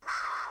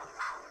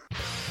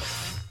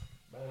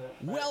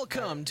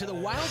Welcome to the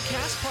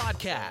Wildcats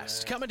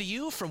Podcast, coming to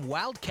you from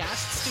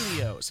Wildcast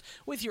Studios,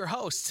 with your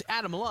hosts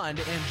Adam Lund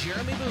and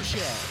Jeremy Boucher.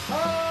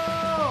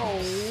 Oh,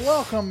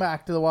 welcome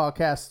back to the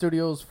Wildcast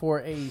Studios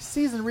for a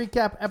season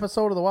recap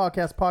episode of the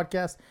Wildcast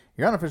Podcast,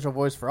 your unofficial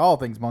voice for all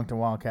things Moncton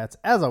Wildcats.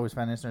 As always,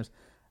 fan listeners,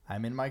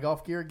 I'm in my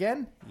golf gear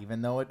again,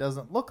 even though it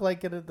doesn't look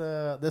like it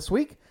this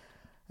week.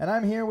 And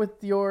I'm here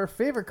with your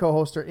favorite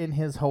co-hoster in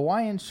his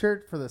Hawaiian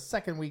shirt for the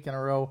second week in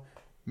a row,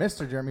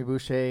 Mr. Jeremy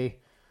Boucher.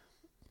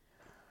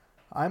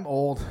 I'm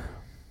old.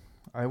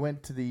 I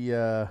went to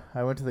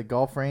the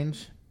golf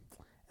range,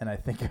 and I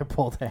think I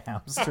pulled a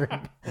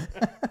hamstring.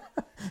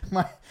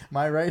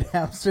 my right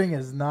hamstring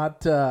is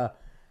not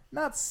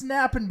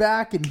snapping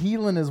back and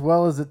healing as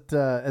well as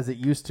it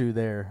used to.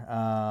 There.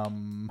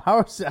 How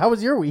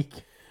was your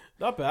week?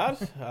 Not bad.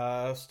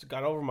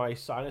 Got over my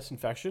sinus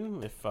infection,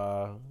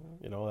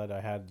 that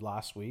I had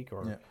last week,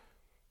 or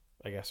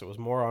I guess it was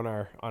more on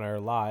our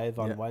live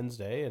on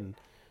Wednesday, and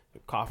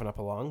coughing up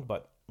a lung.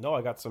 But no,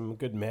 I got some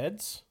good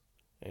meds,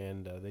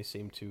 and they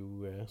seem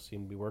to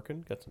be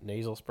working. Got some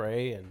nasal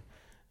spray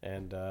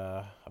and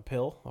a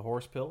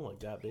horse pill like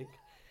that big,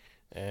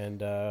 and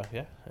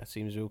that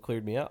seems to have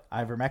cleared me up.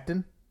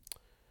 Ivermectin?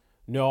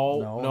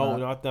 No,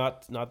 not the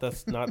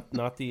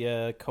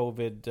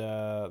COVID,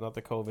 not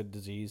the COVID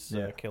disease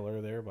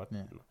killer there, but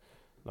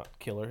not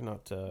killer,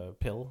 not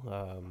pill.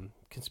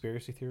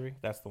 Conspiracy theory,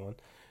 that's the one.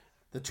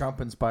 The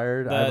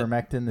Trump-inspired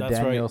ivermectin, the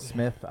Daniel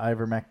Smith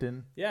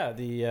ivermectin. Yeah,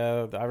 the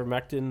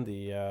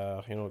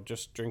ivermectin,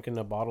 just drinking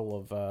a bottle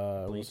of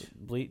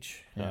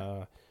bleach.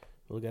 Yeah.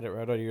 Will get it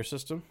right out of your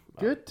system.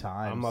 Good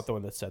times. I'm not the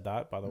one that said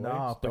that, by the way.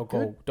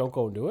 Don't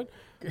go and do it.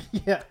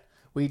 Yeah.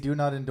 We do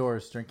not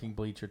endorse drinking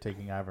bleach or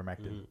taking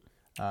ivermectin.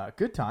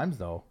 Good times,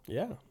 though.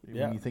 Yeah.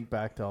 When you think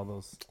back to all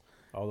those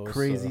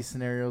crazy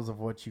scenarios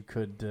of what you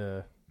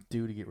could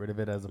do to get rid of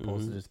it as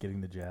opposed to just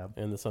getting the jab.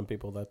 And some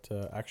people that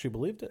actually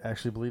believed it.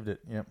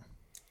 Yep.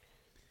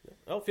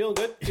 Oh, feeling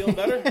good. Feeling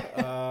better.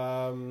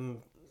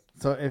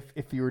 So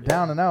if you were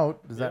down and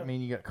out, does that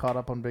mean you got caught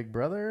up on Big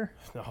Brother?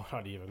 No,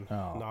 not even.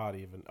 Oh. Not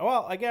even.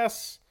 Well, I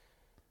guess.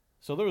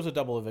 So there was a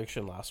double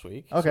eviction last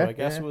week. Okay. So I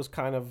guess it was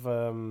kind of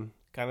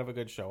a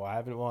good show. I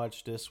haven't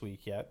watched this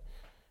week yet.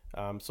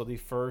 So the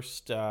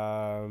first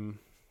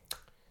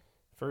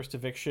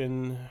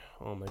eviction.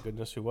 Oh my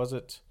goodness, who was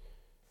it?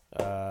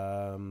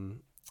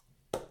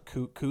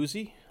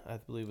 Kuzi, I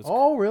believe it's.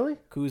 Oh, really?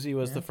 Kuzi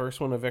was the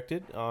first one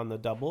evicted on the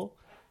double,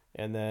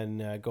 and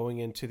then going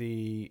into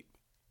the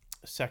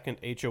second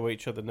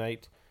HOH of the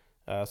night.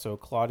 So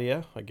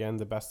Claudia, again,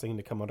 the best thing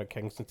to come out of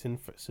Kensington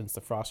since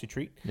the Frosty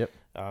Treat. Yep.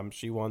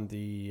 She won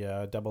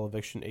the double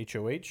eviction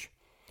HOH,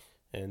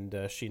 and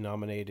she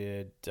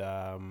nominated.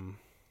 Of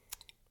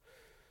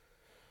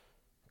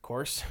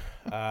course,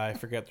 I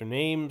forget their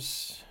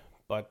names,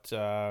 but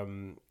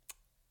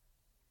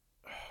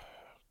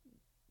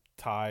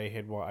Ty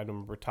had won. I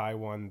remember Ty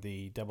won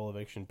the double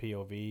eviction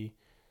POV.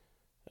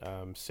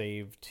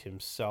 Saved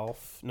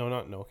himself.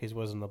 No. He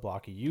wasn't in the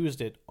block. He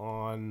used it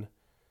on.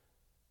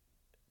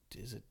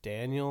 Is it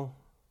Daniel?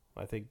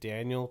 I think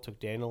Daniel took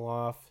Daniel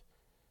off.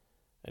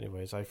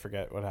 Anyways, I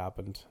forget what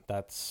happened.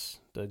 That's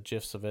the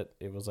gifs of it.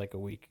 It was like a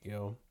week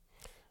ago.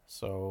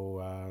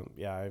 So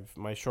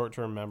my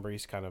short-term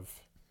memory's kind of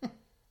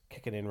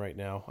kicking in right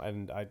now,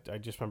 and I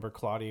just remember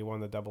Claudia won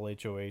the double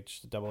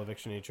HOH, the double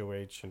eviction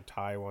HOH, and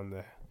Ty won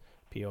the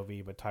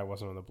POV, but Ty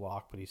wasn't on the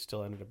block, but he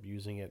still ended up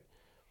using it.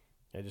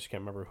 I just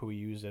can't remember who he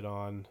used it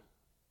on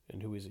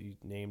and who he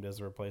named as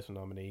a replacement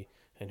nominee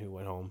and who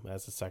went home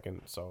as the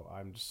second. So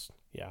I'm just,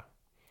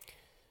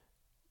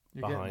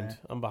 behind.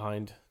 I'm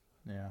behind.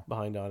 Yeah.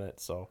 Behind on it.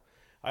 So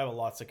I have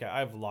lots to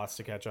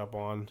catch up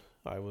on.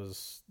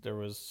 There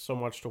was so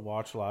much to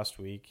watch last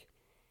week.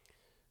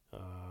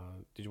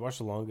 Did you watch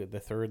the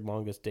third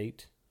longest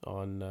date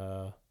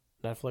on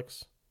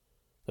Netflix?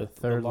 The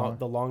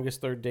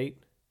longest third date?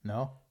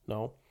 No.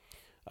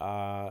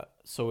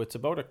 So it's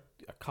about a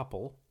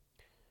couple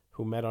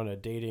who met on a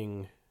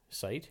dating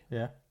site.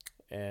 Yeah.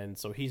 And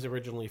so he's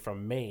originally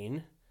from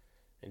Maine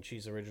and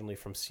she's originally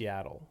from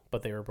Seattle,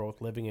 but they were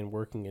both living and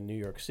working in New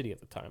York City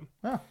at the time.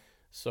 Oh.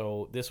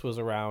 So this was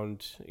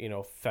around,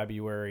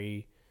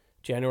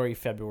 January,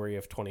 February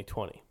of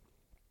 2020.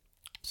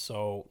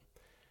 So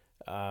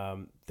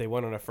they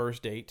went on a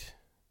first date,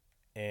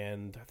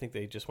 and I think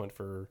they just went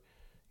for,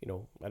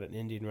 at an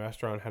Indian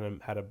restaurant,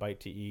 had a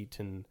bite to eat,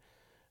 and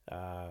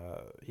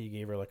he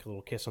gave her like a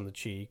little kiss on the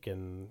cheek,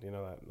 and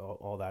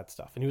all that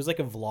stuff. And he was like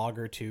a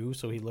vlogger too,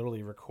 so he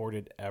literally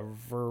recorded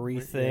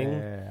everything.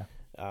 Yeah.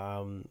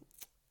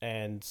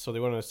 And so they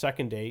went on a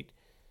second date,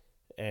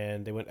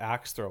 and they went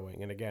axe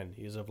throwing. And again,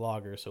 he's a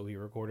vlogger, so he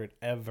recorded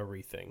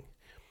everything.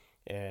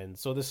 And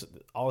so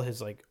all his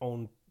like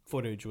own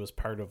footage was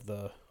part of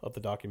the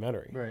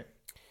documentary. Right.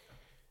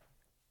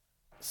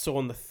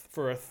 So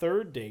for a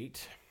third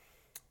date,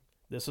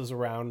 this is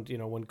around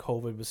when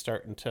COVID was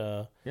starting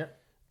to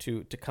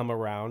come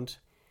around.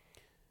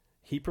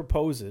 He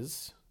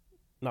engagement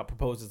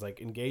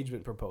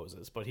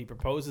proposes, but he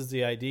proposes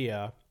the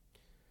idea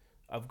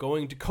of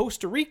going to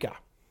Costa Rica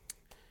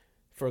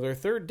for their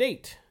third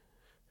date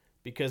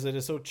because it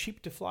is so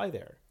cheap to fly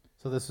there.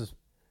 So this is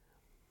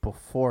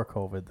before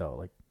COVID, though.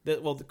 Like They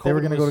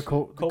were going to go to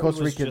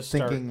Costa Rica thinking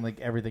starting. like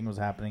everything was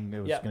happening. It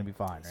was going to be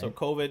fine, right? So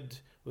COVID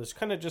was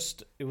kind of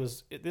just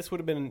this would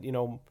have been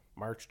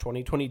March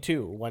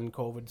 2022 when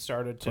COVID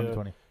started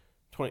to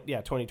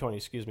 2020.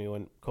 Excuse me,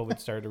 when COVID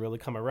started to really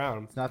come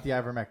around. It's not the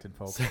ivermectin,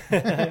 folks.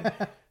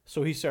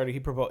 So he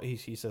proposed.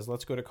 He says,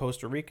 "Let's go to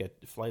Costa Rica.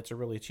 Flights are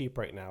really cheap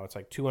right now. It's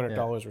like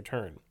 $200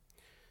 return."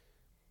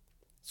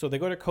 So they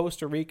go to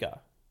Costa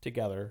Rica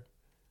together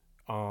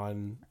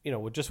on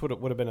just would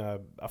have been a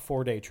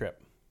 4-day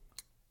trip.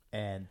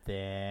 And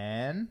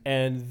then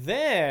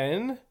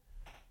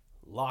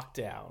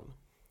lockdown.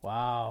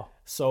 Wow.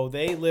 So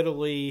they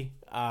literally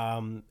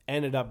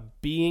ended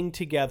up being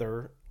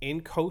together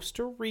in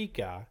Costa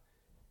Rica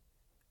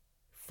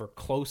for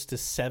close to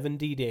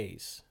 70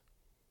 days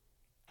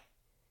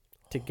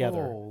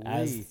together. Holy.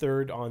 As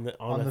on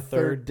the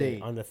third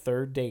date. On the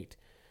third date,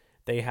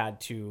 they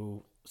had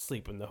to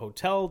sleep in the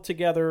hotel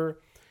together,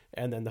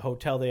 and then the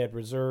hotel they had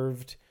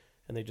reserved.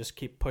 And they just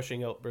keep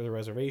pushing out the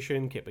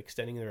reservation, keep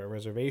extending their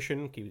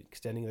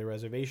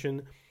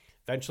reservation.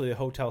 Eventually, the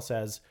hotel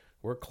says,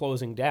 we're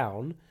closing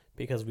down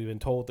because we've been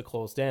told to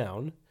close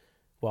down.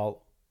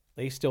 Well,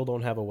 they still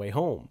don't have a way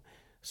home.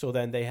 So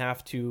then they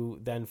have to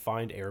then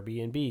find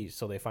Airbnb.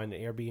 So they find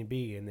an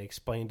Airbnb, and they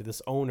explain to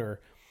this owner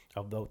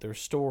about their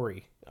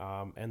story.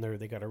 And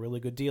they got a really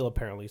good deal,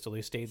 apparently. So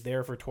they stayed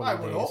there for 20 days.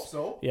 I would hope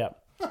so. Yeah.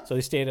 So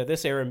they stayed at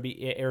this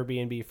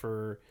Airbnb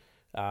for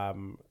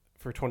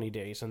 20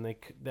 days, and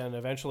then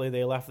eventually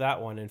they left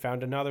that one and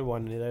found another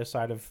one on the other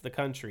side of the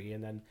country,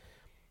 and then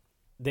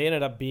they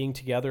ended up being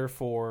together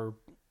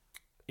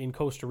in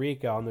Costa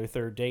Rica on their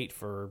third date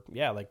for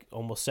like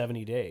almost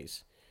 70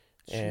 days.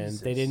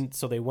 Jesus. And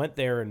they went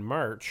there in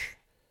March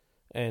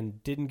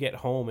and didn't get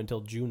home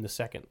until June the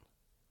 2nd.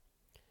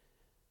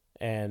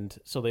 And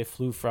so they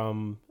flew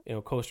from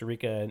Costa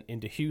Rica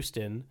into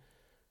Houston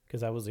because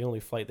that was the only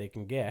flight they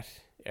can get,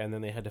 and then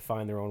they had to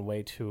find their own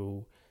way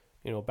to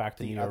back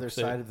to New York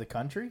City. The other side of the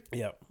country?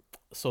 Yeah.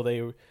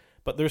 So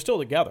but they're still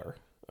together.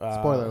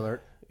 Spoiler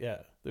alert. Yeah,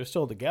 they're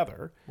still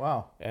together.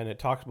 Wow. And it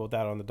talks about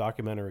that on the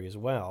documentary as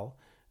well.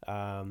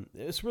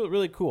 It's really,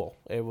 really cool.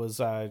 It was,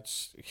 I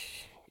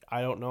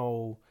don't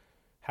know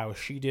how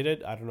she did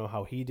it. I don't know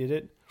how he did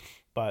it.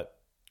 But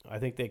I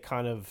think the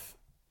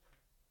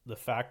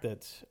fact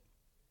that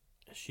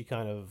she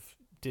kind of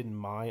didn't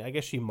mind, I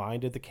guess she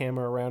minded the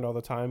camera around all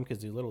the time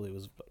because he literally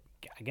was,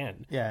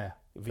 again,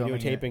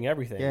 videotaping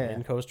everything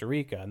in Costa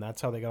Rica, and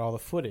that's how they got all the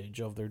footage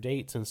of their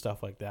dates and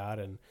stuff like that.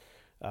 And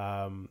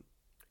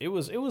it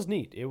was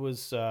neat. It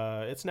was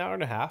it's an hour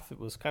and a half. It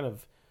was kind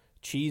of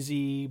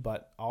cheesy,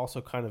 but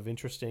also kind of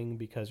interesting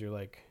because you're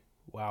like,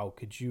 wow,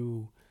 could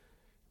you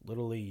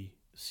literally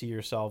see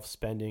yourself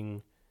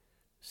spending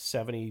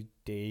 70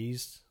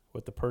 days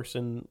with the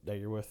person that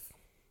you're with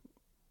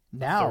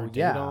now? Third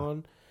date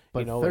on?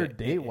 But third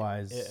date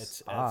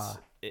wise,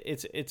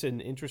 it's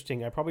an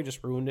interesting. I probably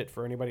just ruined it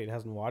for anybody that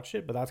hasn't watched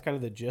it, but that's kind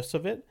of the gist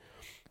of it.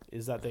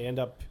 Is that they end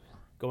up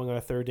going on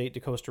a third date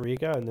to Costa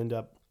Rica and end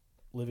up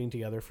living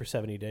together for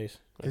 70 days.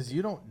 Because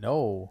you don't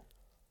know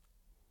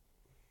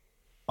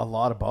a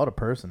lot about a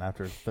person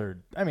after a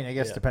third. I mean, I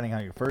guess depending on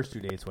how your first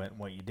 2 dates went and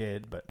what you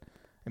did, but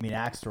I mean,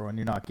 axe throwing,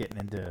 you're not getting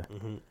into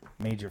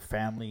major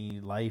family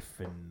life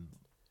and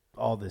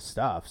all this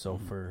stuff. So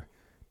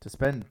to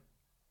spend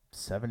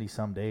 70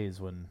 some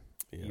days when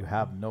you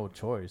have no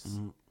choice.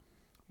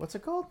 What's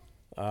it called?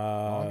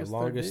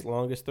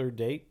 Longest third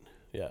date.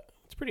 Yeah,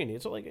 it's pretty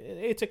neat. So like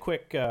it's a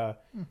quick. I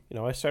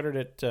started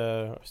it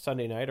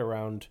Sunday night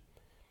around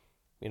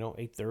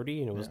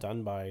 8:30, and it was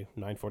done by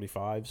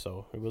 9:45.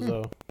 So it was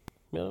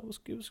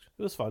it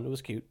was fun. It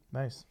was cute.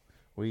 Nice.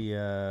 We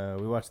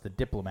watched The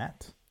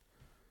Diplomat.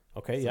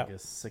 Okay, it's like a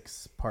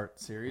 6-part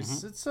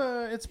series. It's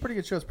a pretty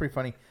good show. It's pretty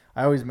funny.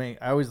 I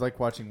always like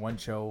watching one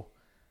show,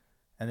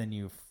 and then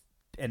you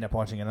end up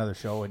watching another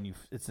show, and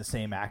it's the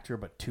same actor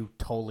but two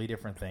totally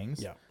different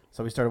things. Yeah.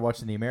 So we started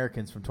watching The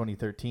Americans from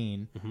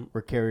 2013,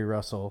 where Carrie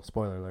Russell,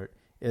 spoiler alert,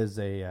 is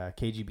a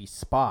KGB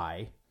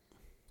spy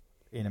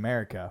in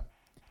America,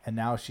 and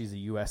now she's a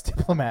U.S.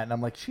 diplomat. And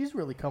I'm like, she's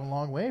really come a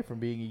long way from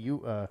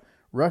being a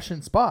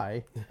Russian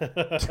spy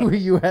to a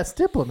U.S.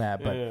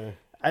 diplomat. But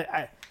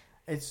I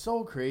it's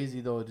so crazy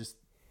though, just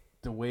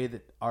the way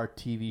that our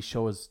TV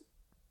show has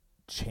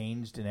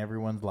changed in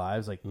everyone's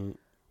lives. Like,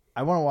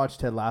 I want to watch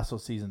Ted Lasso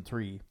season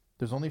 3.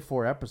 There's only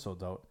 4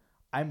 episodes out.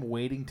 I'm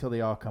waiting till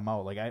they all come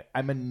out. Like,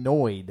 I'm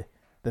annoyed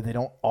that they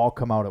don't all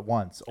come out at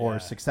once. Or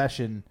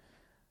Succession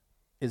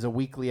is a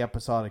weekly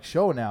episodic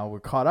show now. We're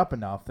caught up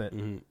enough that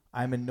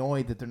I'm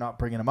annoyed that they're not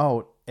bringing them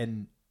out.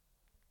 And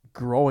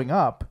growing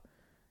up,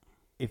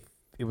 if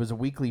it was a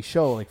weekly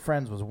show, like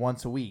Friends was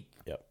once a week.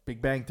 Yep.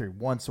 Big Bang Theory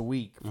once a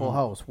week. Full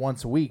House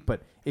once a week.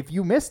 But if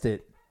you missed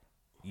it,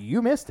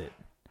 you missed it.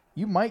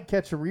 You might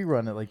catch a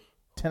rerun at like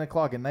 10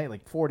 o'clock at night,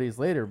 like 4 days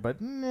later,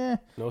 but no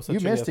such you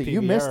missed it.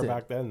 You missed it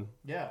back then.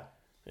 Yeah.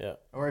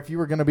 Or if you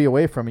were going to be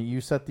away from it, you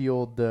set the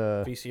old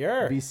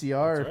VCR.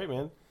 That's right,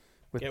 man.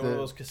 With Get one of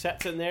those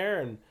cassettes in there,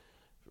 and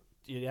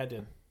you had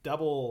to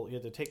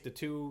take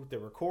the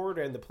record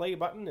and the play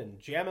button and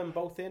jam them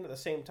both in at the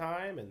same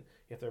time. And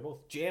if they're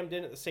both jammed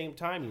in at the same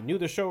time, you knew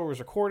the show was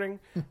recording,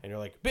 and you're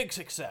like, big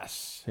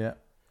success. Yeah.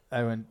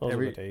 I went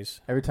every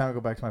time I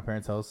go back to my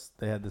parents' house,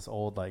 they had this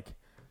old, like,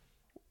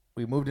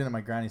 we moved into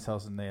my granny's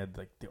house and they had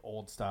like the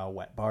old style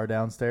wet bar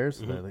downstairs.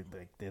 So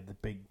they had the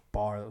big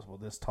bar that was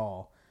this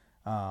tall.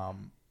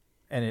 And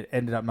it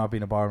ended up not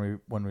being a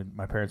bar when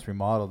my parents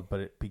remodeled, but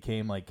it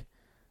became like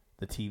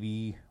the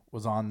TV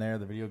was on there,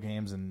 the video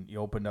games, and you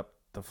opened up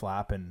the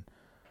flap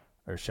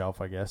or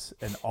shelf, I guess,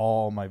 and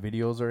all my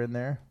videos are in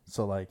there.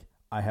 So like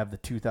I have the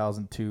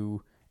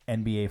 2002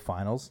 NBA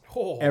Finals,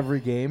 every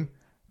game.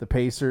 The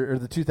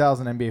the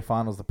 2000 NBA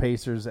Finals, the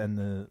Pacers and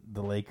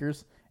the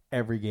Lakers,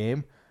 every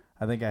game.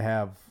 I think I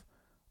have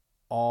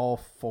all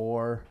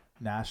 4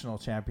 national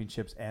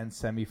championships and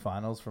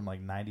semifinals from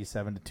like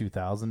 97 to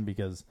 2000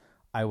 because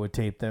I would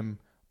tape them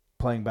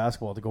playing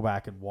basketball to go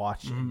back and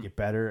watch and get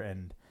better.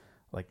 And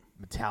like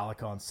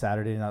Metallica on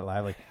Saturday Night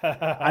Live. Like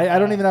I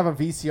don't even have a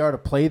VCR to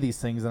play these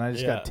things, and I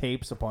just got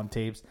tapes upon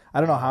tapes. I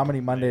don't know how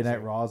many Monday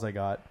Night Raws I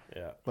got.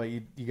 Yeah. But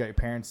you got your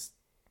parents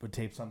would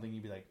tape something,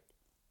 you'd be like,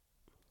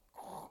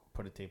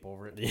 put a tape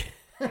over it.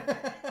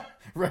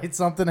 Write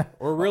something.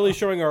 We're really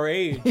showing our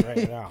age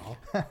right now.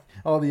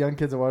 All the young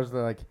kids that watch,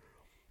 they're like,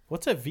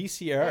 what's a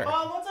VCR? Hey,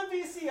 Mom, what's a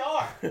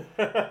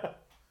VCR?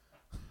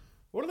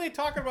 What are they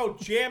talking about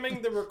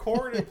jamming the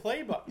record and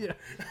play button? Yeah.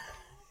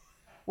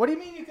 What do you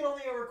mean you can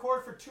only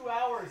record for 2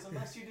 hours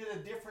unless you did a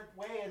different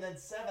way and then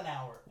 7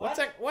 hours?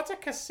 What's a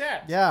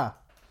cassette? Yeah.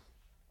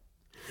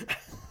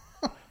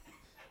 What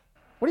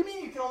do you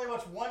mean you can only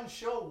watch one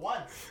show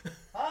once?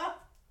 Huh?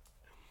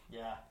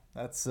 Yeah.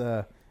 That's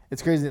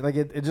it's crazy. Like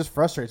it just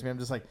frustrates me. I'm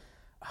just like,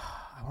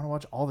 I want to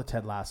watch all the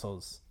Ted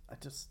Lassos.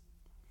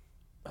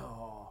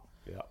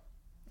 Yeah.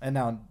 And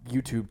now on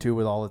YouTube too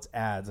with all its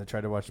ads. I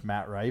tried to watch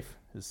Matt Rife,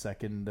 his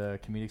second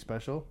comedic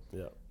special.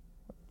 Yeah.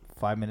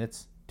 5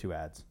 minutes, 2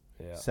 ads.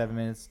 Yeah. 7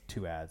 minutes,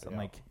 2 ads. I'm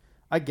like,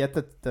 I get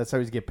that that's how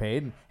he's get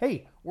paid. And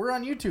hey, we're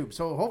on YouTube,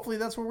 so hopefully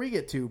that's where we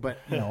get to. But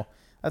you know,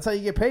 that's how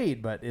you get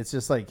paid. But it's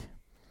just like,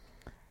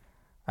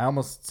 I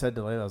almost said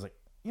to Layla, I was like,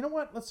 you know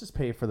what? Let's just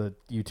pay for the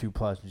YouTube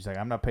Plus. And she's like,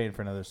 I'm not paying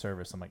for another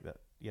service. I'm like,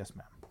 yes,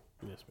 ma'am.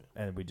 Yes, ma'am.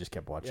 And we just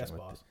kept watching. Yes,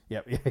 boss.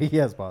 Yep.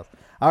 Yes, boss.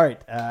 All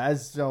right.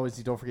 As always,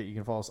 don't forget you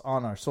can follow us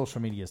on our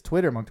social medias: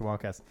 Twitter, Moncton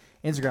Wildcats,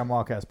 Instagram,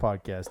 Wildcats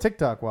Podcast,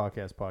 TikTok,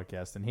 Wildcats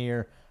Podcast, and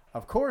here,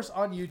 of course,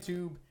 on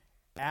YouTube,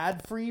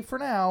 ad-free for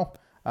now.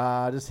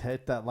 Just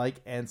hit that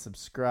like and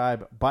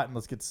subscribe button.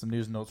 Let's get to some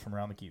news and notes from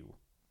around the queue.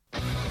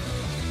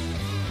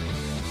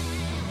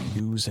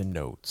 News and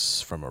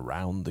notes from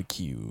around the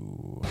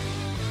queue.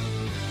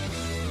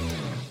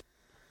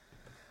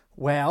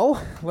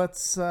 Well,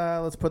 let's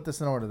put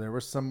this in order. There were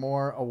some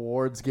more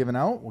awards given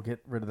out. We'll get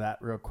rid of that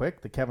real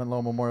quick. The Kevin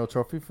Lowe Memorial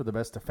Trophy for the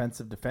best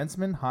defensive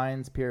defenseman,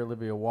 Hines,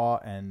 Pierre-Olivier Waugh,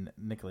 and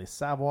Nicolas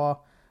Savoie.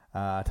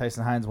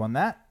 Tyson Hines won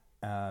that.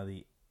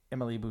 The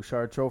Emily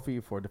Bouchard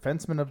Trophy for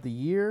Defenseman of the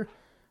Year,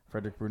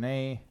 Frederic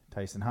Brunet,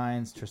 Tyson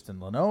Hines, Tristan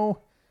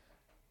Leno.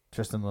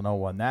 Tristan Leno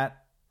won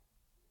that.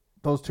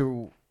 Those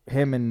two,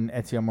 him and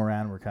Etienne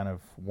Morin, were kind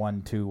of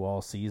 1-2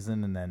 all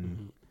season, and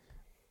then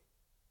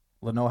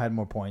Leno had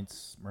more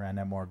points, Morin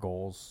had more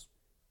goals.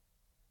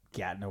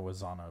 Gatineau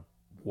was on a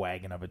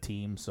wagon of a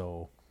team,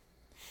 so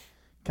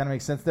kind of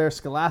makes sense there.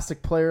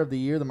 Scholastic Player of the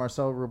Year, the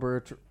Marcel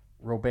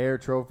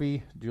Robert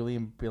Trophy,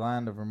 Julien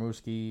Biland of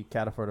Rimouski,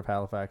 Cataford of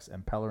Halifax,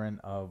 and Pellerin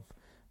of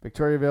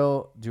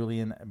Victoriaville.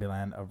 Julien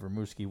Biland of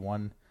Rimouski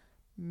won.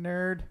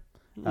 Nerd.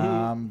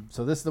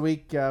 So this is the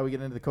week we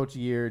get into the Coach of the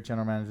Year,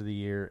 General Manager of the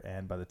Year,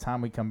 and by the time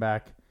we come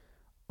back,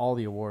 all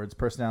the awards,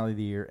 Personality of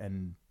the Year,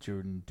 and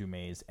Jordan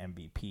Dumais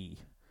MVP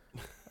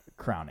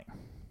crowning.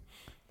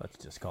 Let's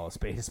just call a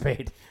spade a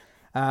spade.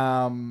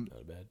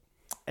 Not bad.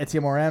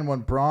 Etienne Morin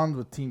won bronze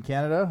with Team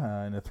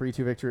Canada in a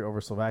 3-2 victory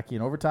over Slovakia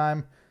in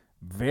overtime.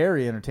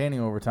 Very entertaining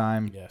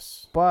overtime.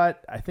 Yes.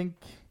 But I think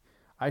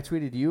I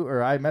tweeted you,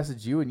 or I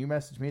messaged you, and you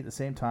messaged me at the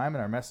same time,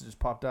 and our messages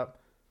popped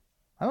up.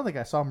 I don't think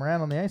I saw Morin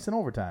on the ice in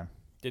overtime.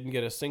 Didn't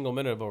get a single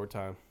minute of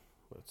overtime.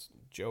 It's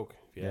a joke,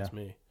 if you ask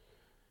me.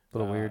 A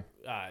little weird.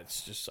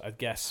 It's just, I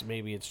guess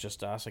maybe it's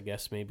just us. I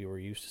guess maybe we're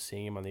used to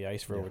seeing him on the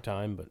ice for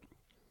overtime, but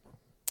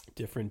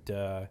different.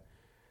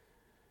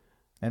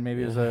 And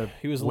maybe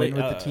he was win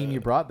with the team you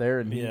brought there,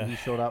 and he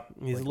showed up.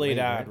 He's late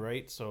ad,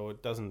 right? So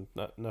it doesn't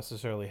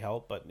necessarily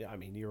help. But I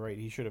mean, you're right.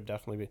 He should have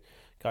definitely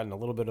gotten a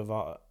little bit of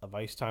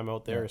ice time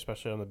out there,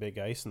 especially on the big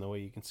ice and the way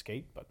you can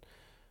skate. But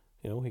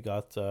you know, he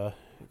got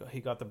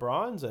the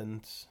bronze,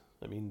 and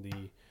I mean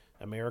the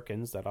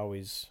Americans that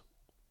always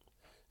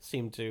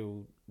seem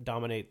to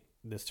dominate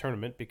this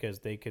tournament because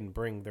they can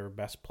bring their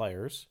best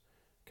players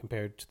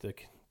compared to the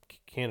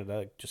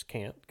Canada just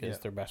can't because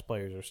their best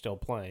players are still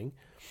playing.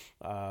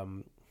 I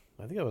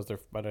think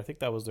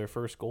that was their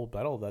first gold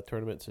medal of that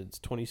tournament since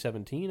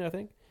 2017. I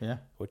think. Yeah,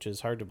 which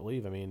is hard to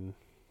believe. I mean,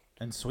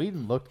 and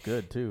Sweden looked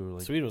good too.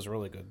 Sweden was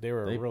really good. They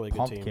were a really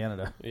good team.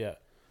 Canada. Yeah,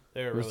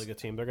 they're a really good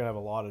team. They're gonna have a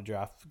lot of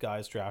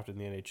guys drafted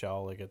in the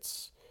NHL. Like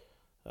it's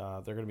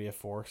they're going to be a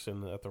force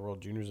at the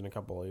World Juniors in a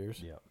couple of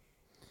years.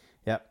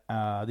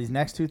 Yep. These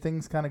next two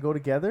things kind of go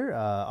together.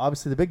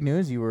 Obviously, the big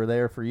news, you were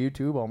there for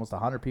YouTube. Almost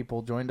 100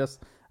 people joined us.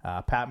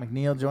 Pat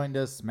McNeil joined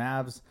us,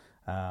 Mavs,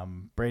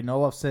 Braden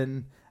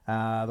Olofsson.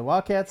 The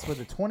Wildcats,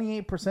 with a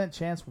 28%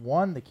 chance,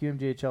 won the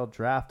QMJHL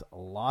Draft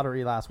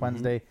Lottery last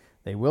Wednesday.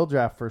 They will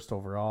draft first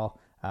overall.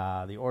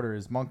 The order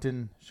is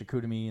Moncton,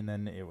 Chicoutimi, and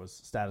then it was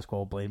status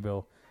quo,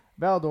 Blainville,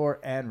 Val-d'Or,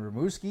 and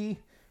Rimouski,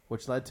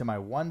 which led to my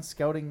one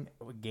scouting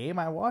game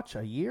I watch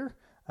a year.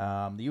 The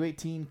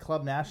U18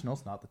 Club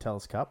Nationals, not the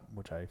TELUS Cup,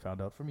 which I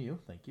found out from you.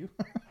 Thank you.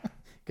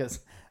 Because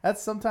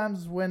that's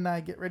sometimes when I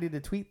get ready to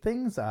tweet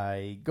things,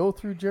 I go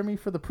through Jeremy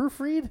for the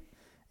proofread,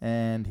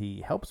 and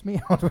he helps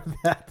me out with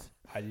that.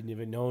 I didn't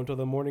even know until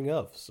the morning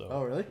of. So.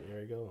 Oh, really?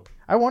 There you go.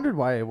 I wondered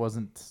why it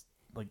wasn't,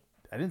 like,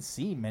 I didn't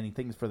see many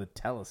things for the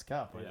TELUS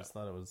Cup. I just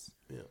thought it was...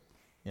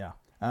 Yeah.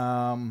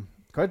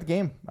 Quite the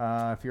game.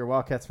 If you're a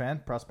Wildcats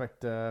fan,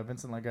 prospect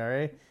Vincent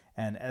Lagarre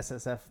and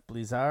SSF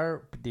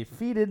Blizzard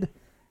defeated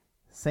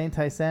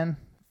Saint-Hyacinthe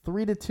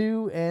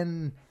 3-2,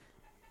 and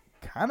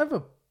kind of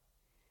a,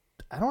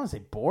 I don't want to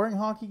say boring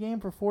hockey game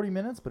for 40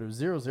 minutes, but it was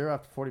 0-0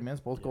 after 40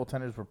 minutes. Both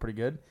goaltenders were pretty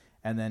good,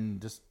 and then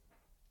just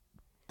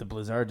the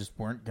Blizzard just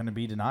weren't going to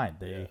be denied.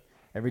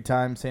 Every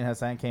time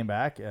Saint-Hyacinthe came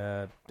back,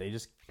 they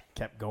just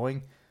kept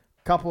going.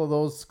 A couple of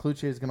those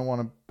Cloutier is going to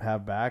want to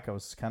have back. I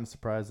was kind of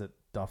surprised that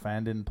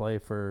Dauphin didn't play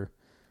for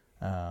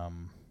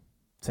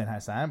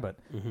Saint-Hyacinthe, but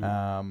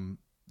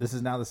this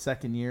is now the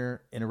second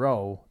year in a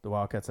row the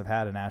Wildcats have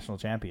had a national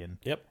champion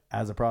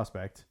as a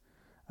prospect.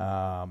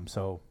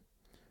 So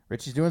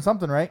Richie's doing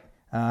something right.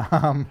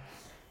 But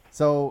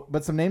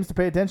some names to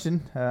pay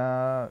attention.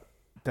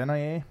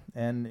 Denoyer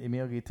and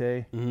Emile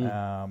Guité.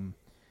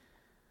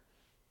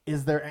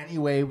 Is there any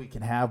way we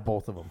can have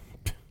both of them?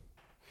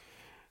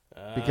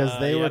 Because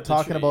they were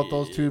talking about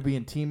those two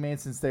being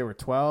teammates since they were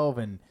 12,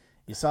 and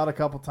you saw it a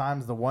couple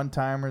times, the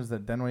one-timers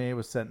that Denoyer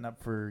was setting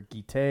up for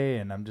Guité,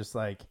 and I'm just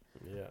like,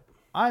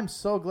 I'm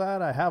so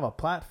glad I have a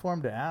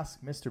platform to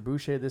ask Mr.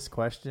 Boucher this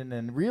question,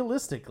 and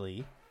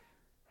realistically,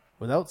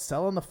 without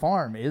selling the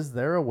farm, is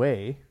there a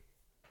way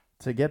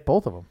to get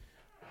both of them?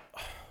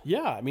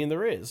 Yeah, I mean,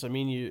 there is. I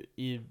mean,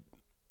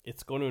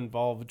 it's going to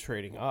involve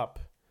trading up,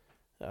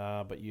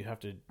 but you're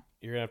going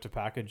to have to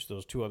package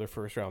those two other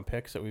first-round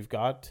picks that we've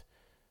got,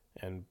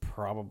 and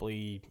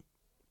probably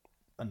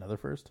another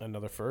first.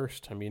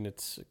 I mean,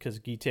 it's because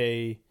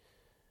Guité,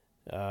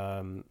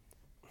 I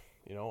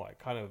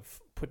kind of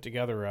put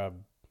together a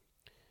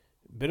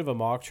bit of a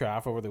mock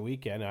draft over the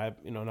weekend.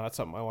 Not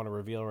something I want to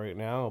reveal right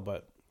now,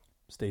 but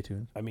stay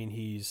tuned. I mean,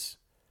 he's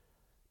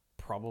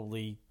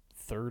probably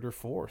third or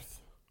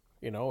fourth.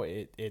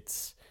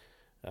 It's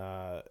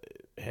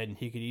and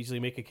he could easily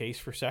make a case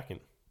for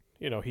second.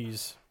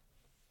 He's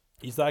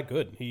that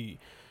good. He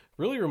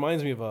really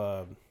reminds me of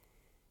a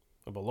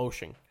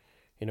Loshing.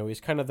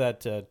 He's kind of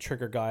that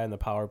trigger guy on the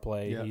power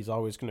play. Yeah. He's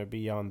always going to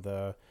be on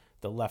the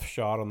left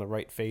shot on the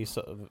right face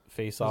off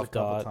dot. A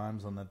couple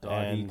times on the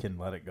dot, he can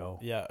let it go.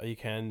 Yeah, he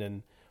can.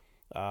 And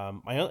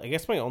I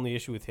guess my only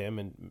issue with him,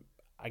 and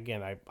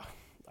again,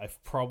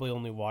 I've probably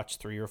only watched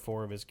 3 or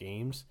 4 of his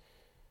games.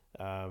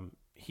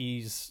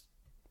 He's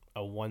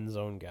a one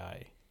zone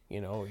guy.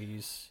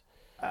 He's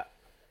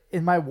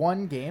in my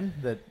one game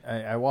that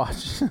I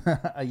watched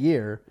a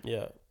year.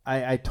 Yeah.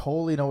 I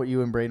totally know what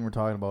you and Braden were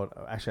talking about.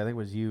 Actually, I think it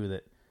was you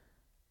that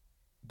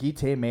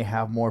Guité may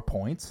have more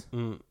points,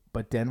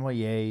 but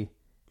Denoyer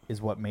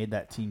is what made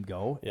that team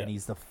go, and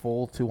he's the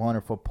full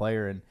 200-foot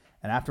player. And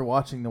after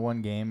watching the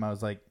one game, I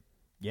was like,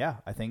 yeah,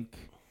 I think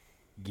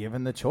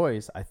given the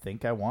choice, I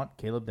think I want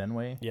Caleb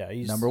Denoyer. Yeah,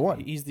 he's number one.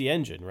 He's the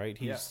engine, right?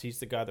 He's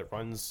the guy that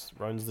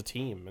runs the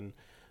team, and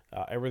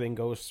everything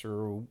goes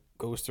through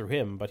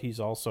him. But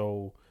he's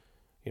also,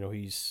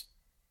 he's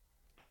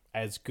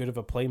as good of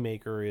a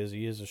playmaker as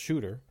he is a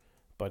shooter,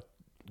 but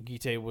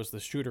Guité was the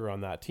shooter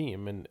on that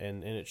team, and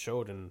it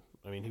showed. And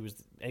I mean,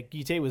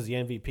 Guité was the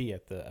MVP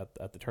at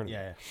the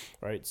tournament,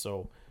 right?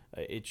 So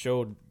it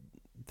showed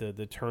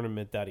the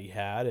tournament that he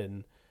had,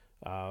 and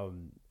I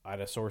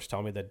had a source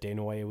tell me that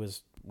Denoyer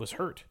was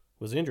hurt,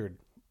 was injured,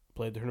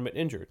 played the tournament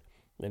injured,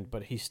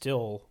 but he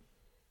still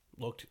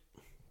looked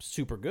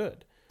super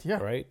good,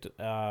 right?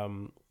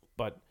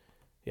 But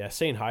yeah,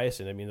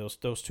 Saint-Hyacinthe. I mean,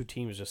 those two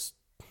teams just.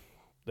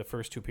 The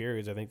first 2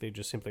 periods, I think they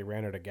just simply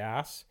ran out of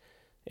gas.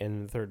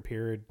 And the third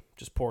period,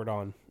 just pour it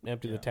on,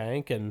 empty the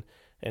tank, and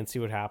see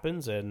what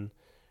happens. And,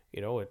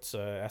 it's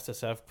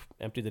SSF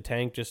emptied the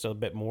tank just a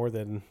bit more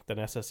than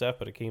SSF,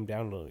 but it came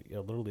down to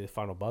literally the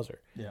final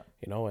buzzer. Yeah.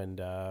 And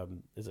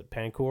is it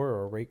Pancor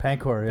or Ray?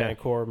 Pancor, yeah.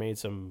 Pancor made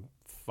some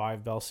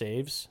 5-bell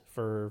saves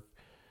for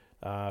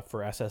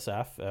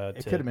SSF.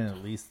 It could have been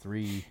at least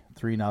 3-0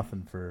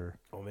 for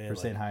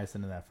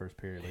Saint-Hyacinthe in that first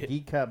period. Like,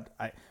 he kept.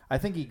 I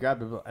think he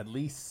grabbed at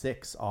least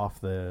 6 off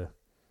the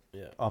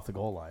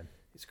goal line.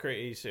 He's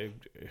crazy,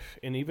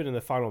 and even in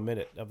the final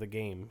minute of the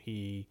game,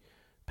 he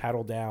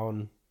paddled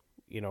down.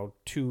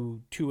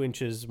 2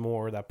 inches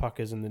more. That puck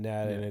is in the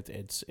net, and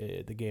it's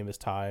the game is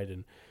tied.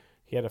 And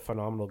he had a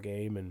phenomenal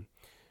game. And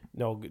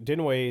no,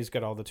 Dinway's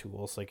got all the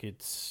tools. Like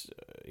it's,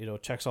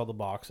 checks all the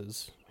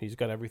boxes. He's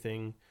got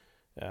everything.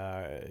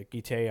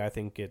 Guite, I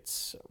think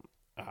it's,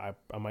 I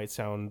might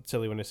sound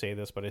silly when I say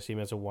this, but I see him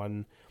as a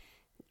one.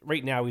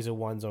 Right now, he's a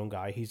one zone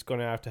guy. He's going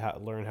to have to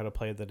learn how to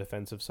play the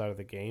defensive side of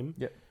the game.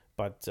 Yeah.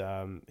 But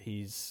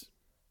his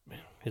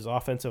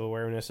offensive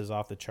awareness is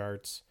off the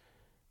charts.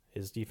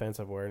 His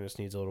defensive awareness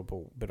needs a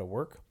little bit of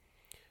work.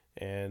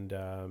 And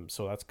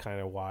so that's kind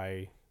of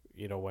why,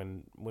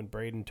 when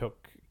Braden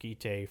took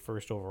Guite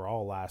first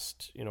overall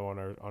last, on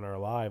our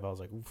live, I was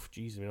like, oof,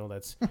 geez,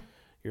 that's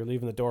you're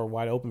leaving the door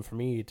wide open for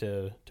me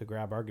to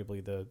grab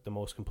arguably the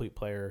most complete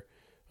player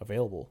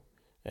available.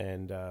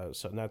 And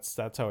so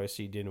that's how I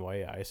see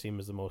Dinway. I see him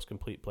as the most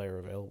complete player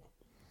available.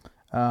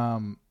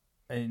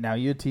 Now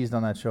you teased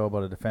on that show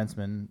about a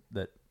defenseman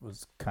that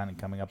was kind of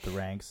coming up the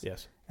ranks.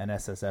 Yes. And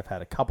SSF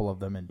had a couple of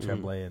them in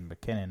Tremblay and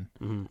McKinnon.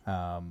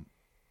 Mm-hmm.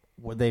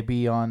 Would they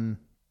be on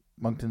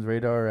Moncton's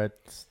radar at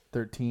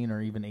 13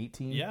 or even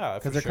 18? Yeah,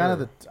 because they're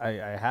kind of I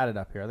had it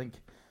up here. I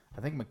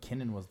think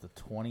McKinnon was the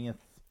 20th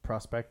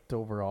prospect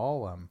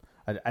overall.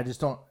 I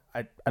just don't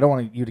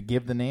want you to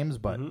give the names,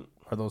 but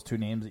are those two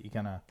names that you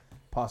kind of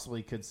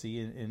possibly could see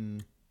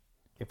in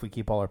if we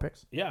keep all our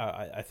picks?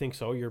 Yeah, I think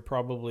so. You're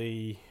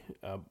probably,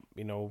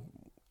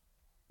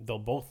 they'll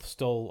both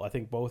still, I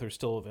think both are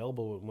still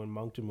available when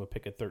Moncton would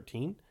pick at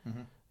 13.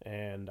 Mm-hmm.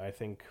 And I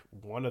think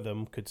one of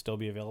them could still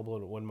be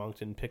available when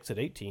Moncton picks at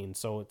 18.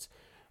 So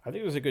I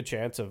think there's a good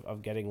chance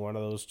of getting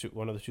those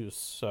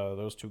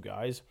two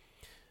guys.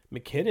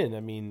 McKinnon,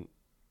 I mean,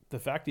 the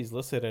fact he's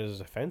listed as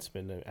a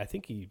defenseman, I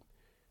think he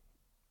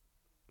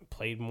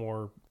played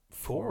more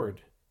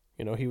forward.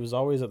 He was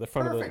always at the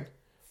front of the.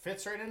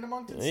 Fits right into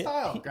Moncton's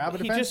style. Grab a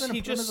defenseman.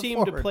 He just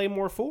seemed to play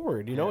more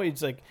forward.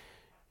 It's like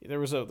there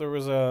was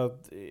a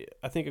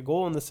I think a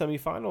goal in the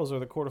semifinals or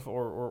the quarter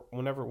or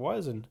whenever it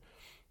was, and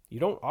you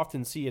don't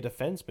often see a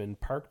defenseman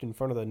parked in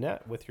front of the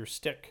net with your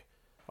stick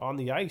on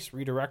the ice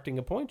redirecting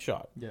a point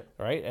shot. Yeah.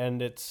 Right,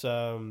 and it's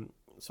so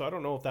I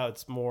don't know if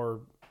that's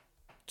more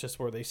just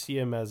where they see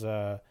him as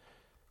a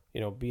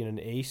being an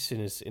ace in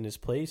his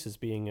place, as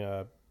being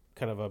a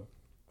kind of a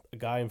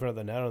guy in front of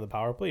the net on the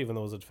power play, even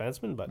though he's a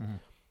defenseman, but. Mm-hmm.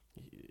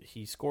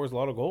 He scores a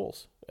lot of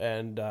goals,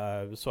 and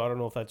so I don't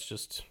know if that's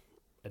just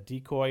a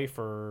decoy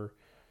or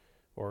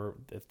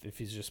if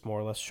he's just more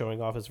or less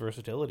showing off his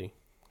versatility.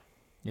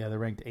 Yeah, they're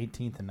ranked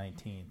 18th and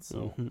 19th,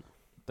 so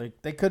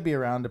they could be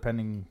around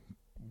depending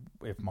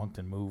if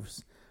Moncton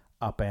moves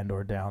up and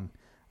or down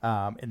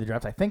in the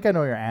draft. I think I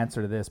know your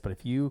answer to this, but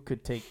if you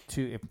could take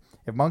two,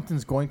 if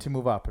Moncton's going to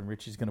move up and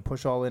Richie's going to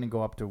push all in and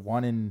go up to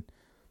 1 and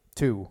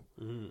 2,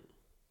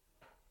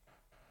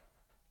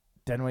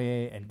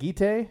 Denway and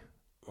Guite.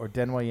 Or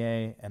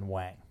Denway and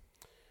Wang?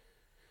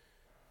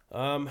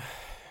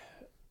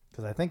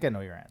 Because I think I know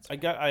your answer.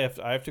 I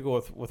have to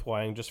go with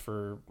Wang just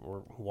for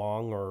or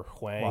Wong or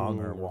Huang.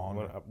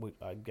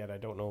 I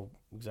don't know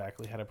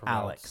exactly how to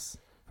pronounce. Alex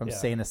from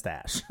Saint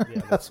Eustache.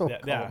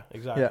 Yeah,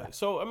 exactly. Yeah.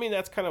 So I mean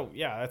that's kind of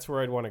that's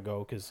where I'd want to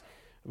go, because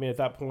I mean at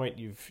that point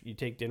you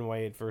take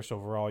Dinway at first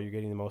overall, you're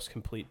getting the most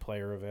complete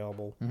player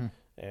available,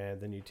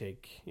 and then you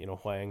take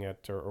Huang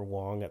or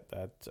Wong at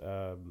that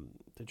to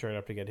trade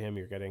up to get him,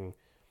 you're getting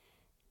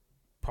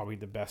probably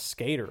the best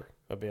skater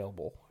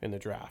available in the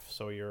draft.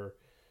 So you're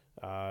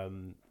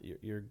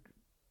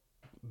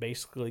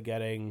basically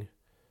getting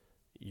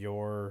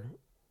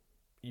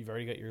you've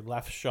already got your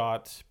left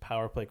shot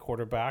power play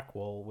quarterback.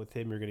 Well, with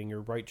him, you're getting your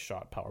right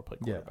shot power play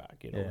quarterback.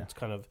 It's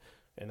kind of,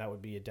 and that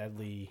would be a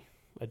deadly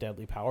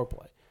power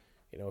play.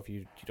 If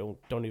you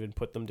don't even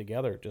put them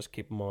together, just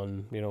keep them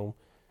on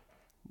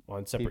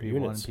on separate PP1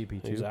 units. and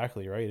PP2.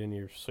 Exactly right, and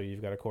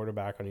you've got a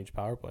quarterback on each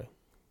power play.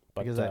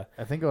 But because I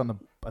think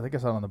I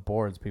saw on the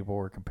boards people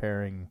were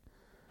comparing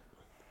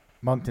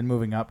Moncton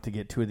moving up to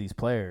get two of these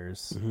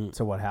players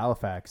to what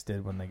Halifax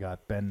did when they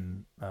got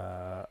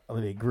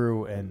Olivier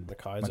Grew and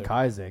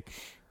McIsaac.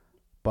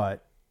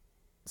 But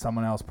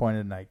someone else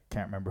pointed, and I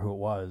can't remember who it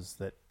was,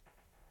 that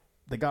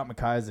they got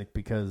McIsaac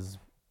because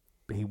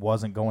he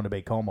wasn't going to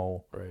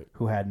Baie-Comeau,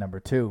 who had number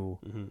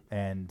 2,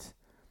 and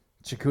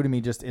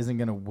Chicoutimi just isn't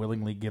going to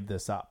willingly give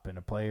this up. And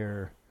a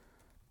player,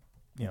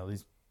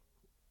 these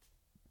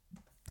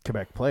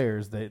Quebec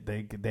players, they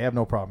have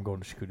no problem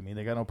going to Chicoutimi.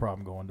 They got no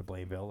problem going to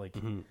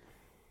Blainville.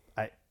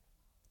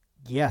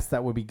 Yes,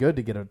 that would be good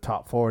to get a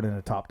top forward and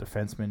a top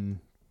defenseman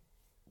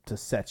to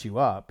set you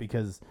up,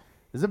 because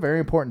this is a very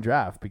important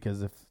draft,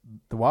 because if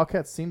the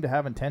Wildcats seem to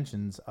have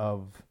intentions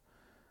of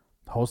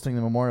hosting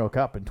the Memorial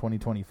Cup in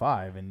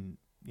 2025, and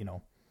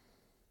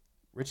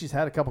Richie's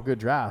had a couple good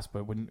drafts,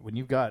 but when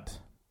you've got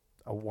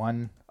a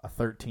 1, a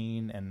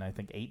 13, and I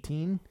think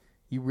 18,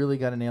 you really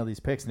got to nail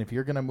these picks. And if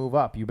you're going to move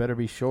up, you better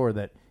be sure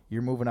that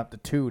you're moving up to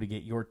 2 to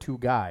get your 2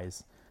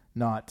 guys,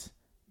 not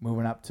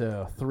moving up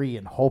to 3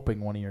 and hoping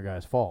one of your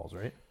guys falls,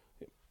 right?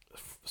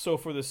 So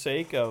for the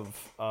sake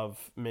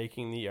of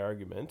making the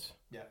argument,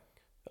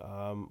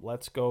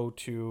 let's go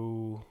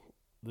to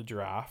the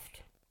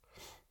draft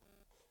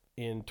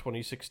in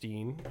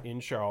 2016 in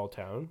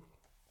Charlottetown.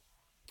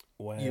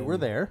 You were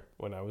there.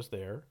 When I was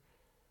there.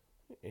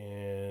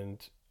 and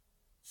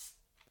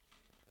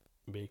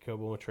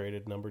Bacobo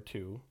traded number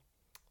 2.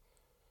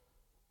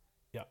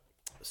 Yeah.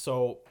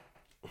 So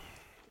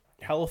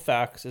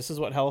Halifax, this is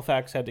what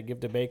Halifax had to give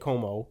to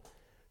Bacomo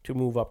to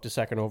move up to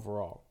 2nd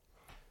overall.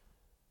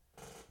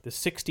 The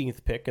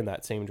 16th pick in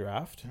that same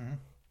draft. Mm-hmm.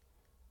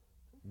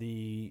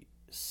 The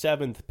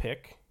 7th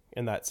pick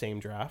in that same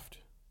draft.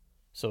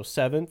 So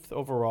 7th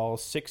overall,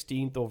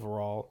 16th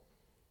overall,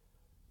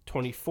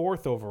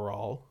 24th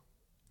overall.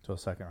 So a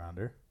second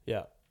rounder.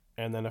 Yeah.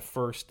 And then a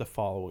first the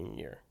following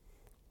year,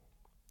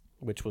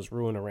 which was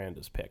Ruin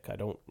Aranda's pick. I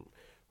don't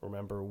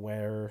remember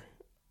where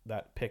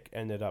that pick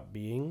ended up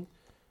being,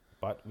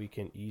 but we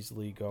can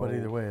easily go. But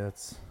either way,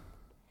 that's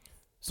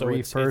so three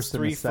it's first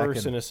three and a second.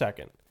 first and a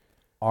second.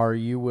 Are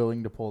you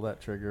willing to pull that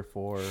trigger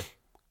for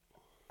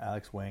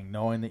Alex Wang,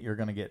 knowing that you're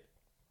going to get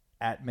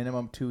at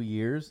minimum 2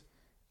 years,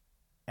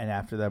 and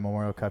after that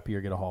Memorial Cup,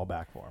 you're going to haul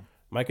back for him?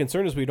 My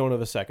concern is we don't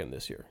have a second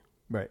this year.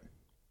 Right.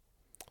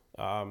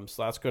 So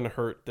that's going to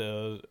hurt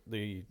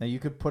the. Now you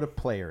could put a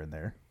player in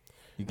there.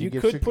 You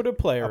could put a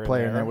player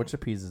in there, which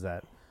appeases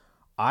that.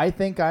 I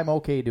think I'm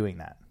okay doing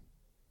that.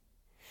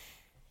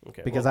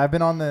 Okay. Because I've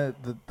been on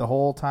the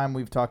whole time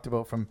we've talked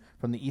about from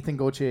the Ethan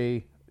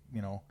Gauthier,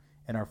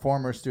 in our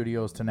former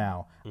studios to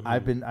now.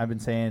 Mm-hmm. I've been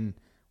saying,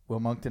 will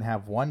Moncton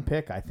have one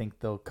pick? I think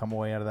they'll come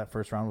away out of that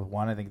first round with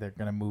one. I think they're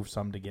going to move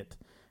some to get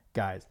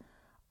guys.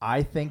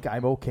 I think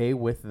I'm okay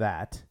with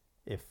that.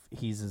 If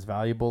he's as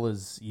valuable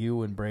as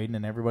you and Braden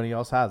and everybody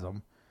else has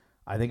him,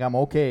 I think I'm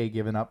okay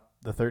giving up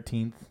the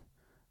 13th,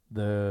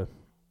 the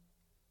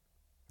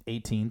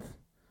 18th,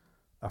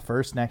 a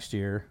first next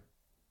year,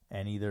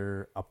 and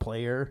either a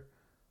player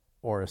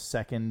or a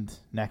second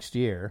next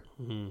year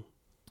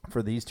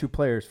for these 2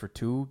 players for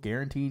 2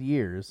 guaranteed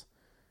years,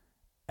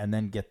 and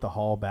then get the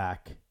haul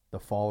back the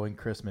following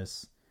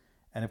Christmas.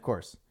 And of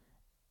course,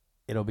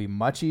 it'll be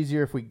much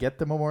easier if we get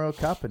the Memorial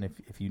Cup, and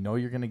if you know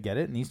you're going to get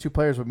it. And these 2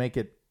 players would make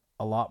it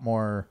a lot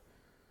more,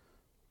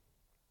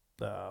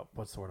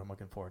 what's the word I'm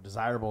looking for,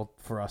 desirable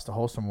for us to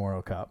host a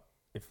Memorial Cup.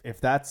 If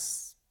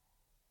that's,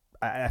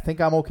 I think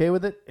I'm okay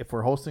with it if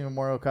we're hosting a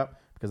Memorial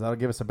Cup, because that'll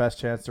give us the best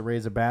chance to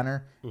raise a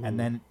banner, and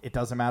then it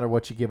doesn't matter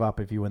what you give up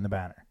if you win the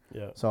banner.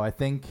 Yeah. So I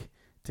think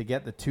to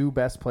get the 2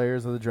 best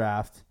players of the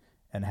draft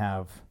and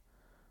have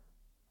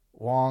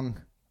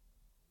Wong,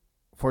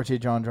 Fortier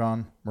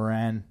John,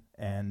 Moran,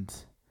 and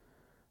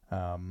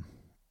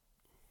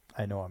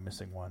I know I'm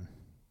missing one.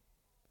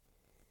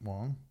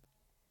 Wong,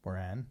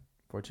 Moran,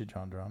 Fortier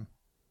John,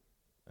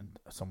 and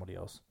somebody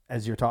else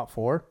as your top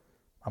 4,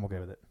 I'm okay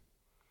with it.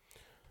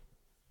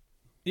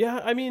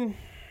 Yeah, I mean,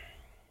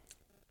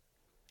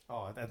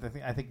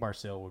 I think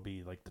Marcel would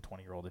be like the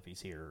 20-year-old if he's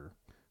here, or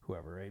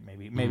whoever, right?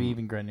 Maybe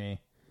even Grenier.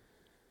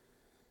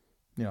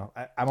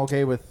 I'm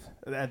okay with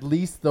at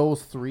least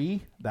those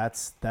 3.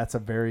 That's a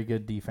very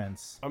good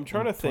defense. I'm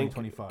trying to think.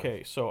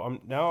 Okay, so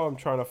I'm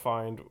trying to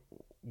find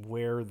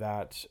where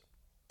that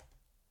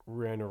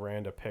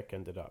Aranda pick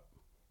ended up.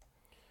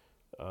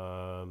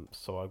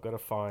 So I've got to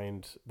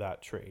find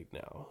that trade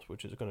now,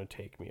 which is going to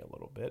take me a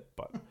little bit,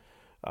 but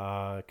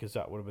because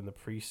that would have been the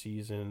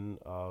preseason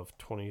of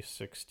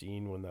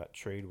 2016 when that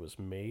trade was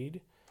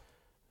made.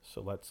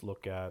 So let's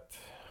look at.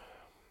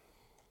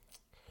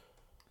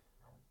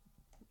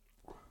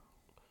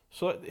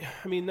 So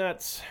I mean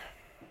that's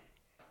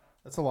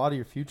a lot of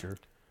your future.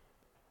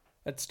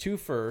 That's 2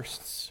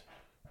 firsts.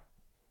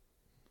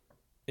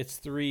 It's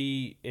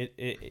 3.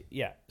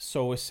 Yeah.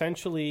 So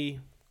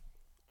essentially,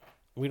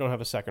 we don't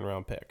have a second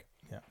round pick.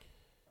 Yeah.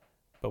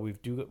 But we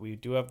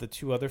do have the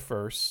 2 other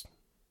firsts.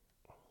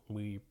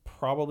 We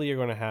probably are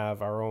going to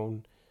have our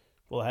own.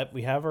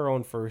 We have our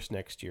own first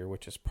next year,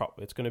 which is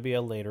it's going to be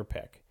a later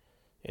pick.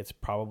 It's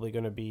probably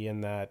going to be in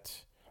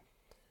that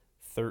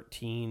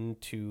 13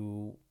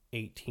 to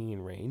 18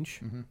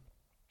 range.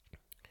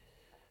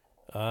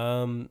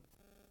 And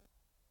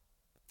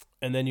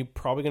then you're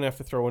probably going to have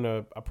to throw in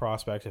a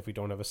prospect if we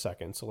don't have a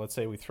second. So let's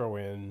say we throw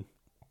in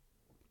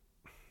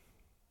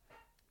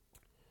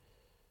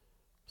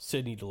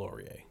Sidney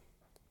Delorier,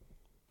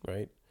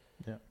 right?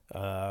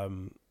 Yeah.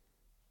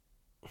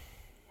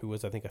 Who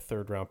was, I think, a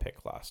 3rd-round pick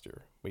last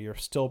year. But you're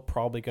still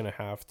probably going to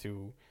have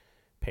to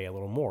pay a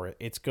little more.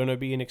 It's going to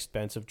be an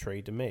expensive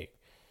trade to make.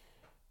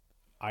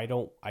 I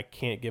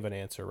can't give an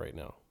answer right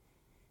now.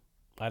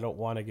 I don't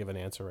want to give an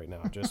answer right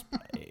now. Just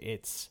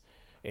it's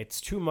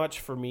too much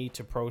for me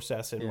to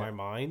process in my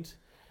mind.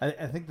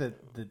 I think that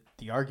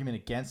the argument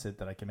against it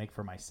that I can make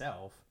for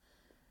myself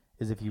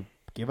is if you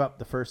give up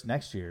the first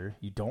next year,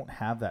 you don't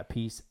have that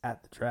piece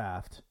at the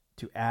draft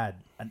to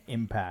add an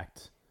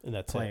impact and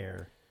that's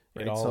player.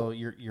 Right? So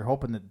you're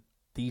hoping that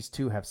these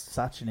 2 have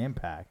such an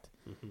impact,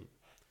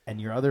 and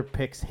your other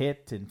picks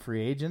hit and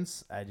free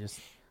agents. I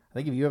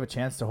think if you have a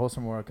chance to host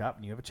a World Cup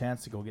and you have a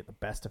chance to go get the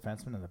best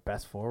defenseman and the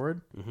best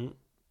forward,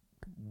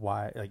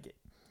 why? Like,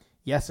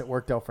 yes, it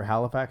worked out for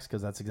Halifax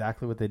because that's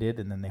exactly what they did,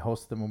 and then they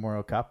hosted the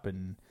Memorial Cup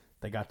and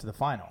they got to the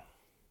final.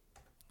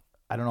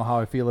 I don't know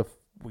how I feel if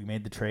we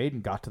made the trade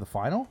and got to the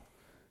final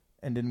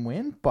and didn't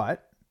win,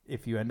 but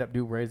if you end up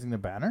raising the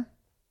banner,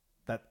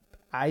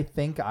 I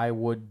think I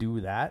would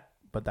do that,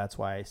 but that's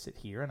why I sit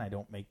here and I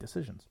don't make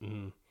decisions.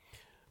 Mm-hmm.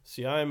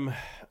 See,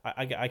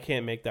 I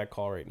can't make that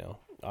call right now.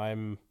 I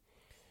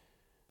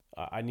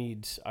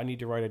need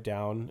to write it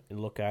down and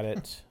look at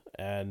it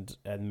and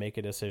make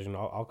a decision.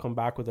 I'll come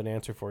back with an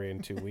answer for you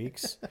in 2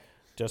 weeks,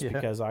 just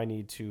because I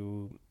need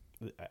to.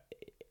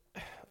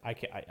 I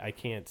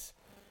can't.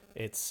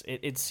 It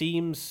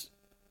seems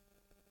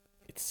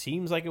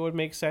like it would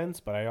make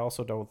sense, but I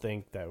also don't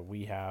think that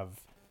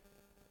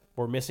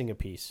we're missing a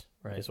piece.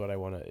 Right. Is what I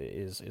want to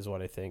is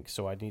what I think.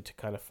 So I need to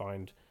kind of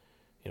find,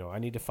 I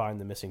need to find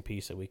the missing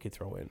piece that we could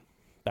throw in.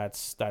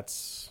 That's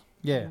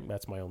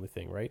my only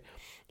thing, right?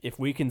 If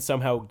we can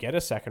somehow get a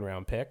second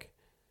round pick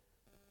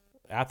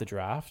at the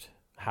draft,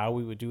 how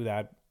we would do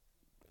that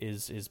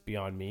is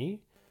beyond me.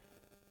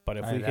 But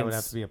if that would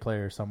have to be a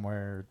player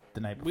somewhere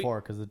the night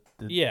before, because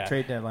the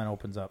trade deadline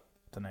opens up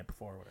the night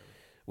before or whatever.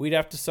 We'd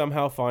have to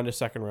somehow find a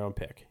second round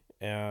pick.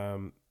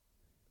 And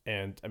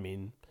I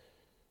mean,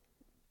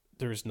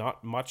 there's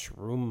not much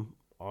room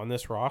on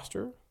this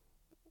roster,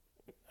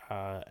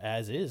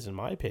 as is, in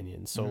my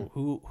opinion. So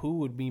who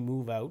would we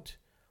move out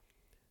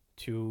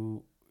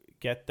to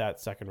get that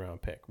second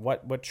round pick?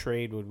 What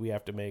trade would we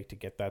have to make to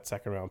get that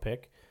second round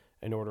pick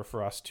in order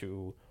for us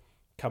to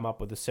come up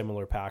with a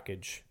similar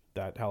package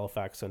that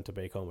Halifax sent to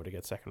Baie-Comeau to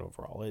get second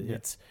overall?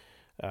 It's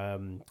I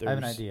have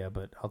an idea,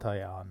 but I'll tell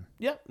you on.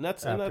 Yeah,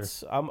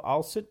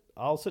 I'll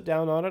sit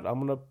down on it. I'm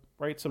gonna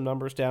write some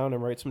numbers down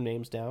and write some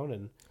names down,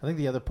 and I think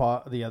the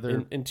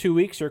other in 2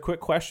 weeks, your quick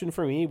question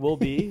for me will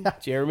be,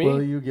 Jeremy,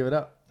 will you give it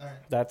up? All right.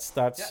 That's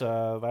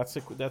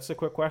a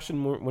quick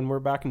question when we're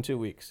back in 2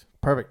 weeks.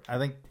 Perfect. I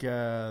think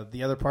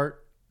the other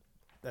part,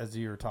 as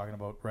you were talking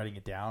about writing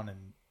it down,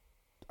 and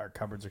our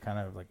cupboards are kind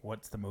of like,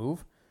 what's the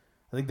move?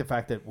 I think the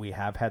fact that we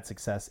have had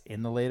success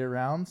in the later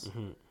rounds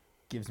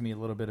gives me a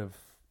little bit of,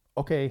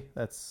 okay,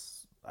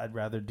 I'd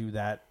rather do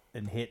that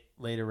and hit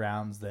later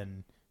rounds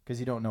than, because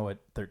you don't know at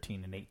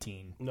 13 and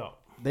 18. No.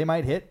 They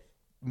might hit.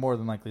 More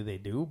than likely they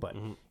do, but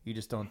you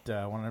just don't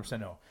 100%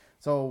 know.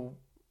 So,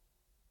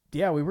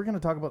 yeah, we were going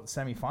to talk about the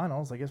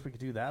semifinals. I guess we could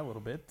do that a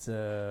little bit.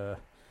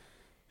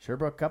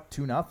 Sherbrooke up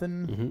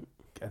 2-0.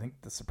 I think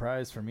the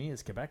surprise for me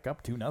is Quebec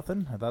up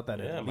 2-0. I thought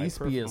that at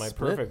least be a my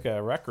split. Perfect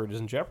record is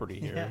in jeopardy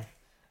here. Yeah.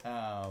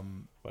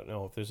 But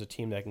no, if there's a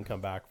team that can come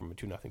back from a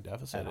 2-0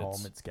 deficit at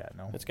home, it's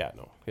Gatineau. It's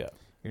Gatineau. Yeah.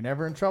 You're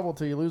never in trouble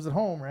till you lose at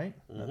home, right?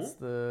 That's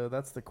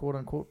the quote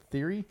unquote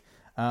theory.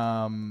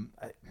 I'm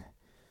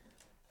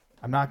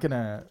not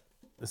gonna.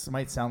 This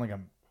might sound like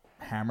I'm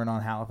hammering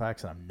on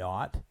Halifax, and I'm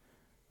not.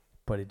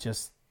 But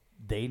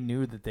they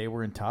knew that they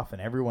were in tough,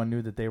 and everyone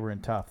knew that they were in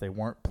tough. They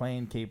weren't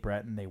playing Cape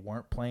Breton. They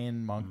weren't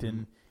playing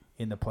Moncton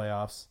in the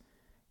playoffs.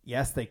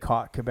 Yes, they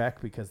caught Quebec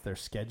because their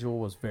schedule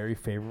was very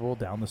favorable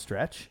down the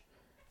stretch,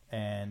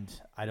 and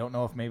I don't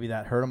know if maybe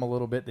that hurt them a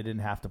little bit. They didn't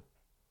have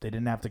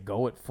to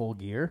go at full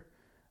gear,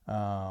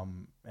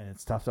 and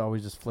it's tough to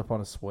always just flip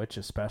on a switch,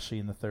 especially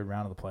in the third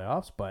round of the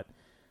playoffs. But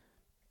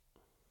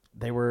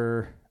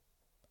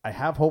I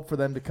have hope for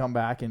them to come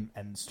back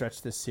and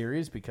stretch this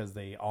series, because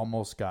they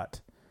almost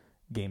got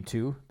game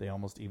 2. They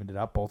almost evened it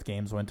up. Both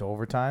games went to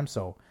overtime.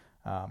 So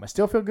I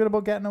still feel good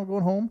about Gatineau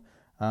going home.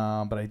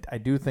 But I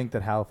do think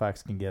that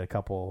Halifax can get a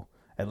couple,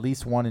 at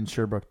least one in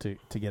Sherbrooke to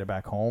get it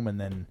back home. And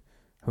then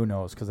who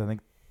knows? Because I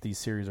think these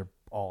series are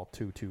all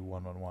 2-2,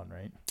 1-1,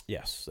 right?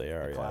 Yes, they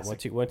are. Yeah.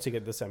 Once you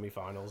get the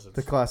semifinals, it's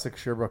the classic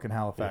Sherbrooke and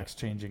Halifax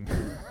changing.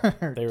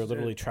 They were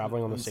literally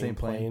traveling on the same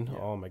plane. Yeah.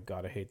 Oh my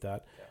God, I hate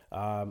that.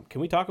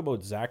 Can we talk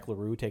about Zach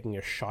Leroux taking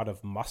a shot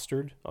of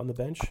mustard on the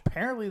bench?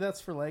 Apparently,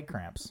 that's for leg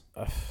cramps.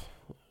 If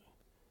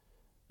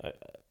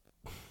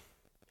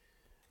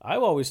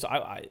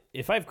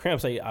I have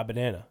cramps, I eat a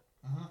banana,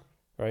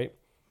 right?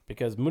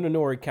 Because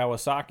Munenori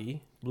Kawasaki,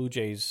 Blue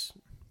Jays,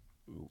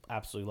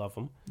 absolutely love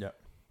him. Yeah.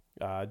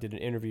 Did an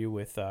interview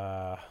with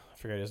I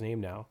forget his name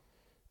now,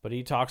 but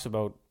he talks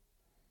about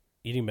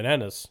eating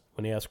bananas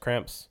when he has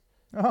cramps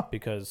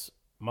because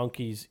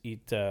monkeys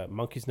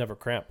never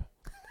cramp.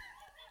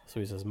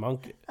 So he says,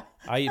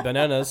 I eat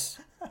bananas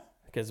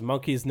because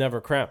monkeys never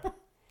cramp,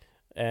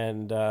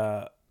 and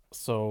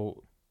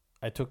so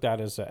I took that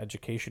as an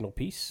educational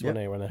piece when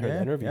I heard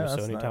the interview.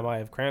 So anytime I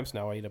have cramps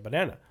now, I eat a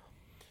banana.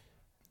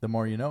 The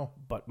more you know.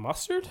 But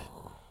mustard?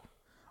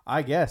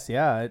 I guess,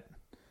 yeah.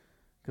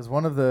 Because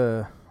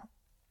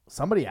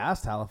somebody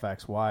asked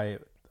Halifax why,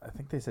 I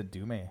think they said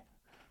Dume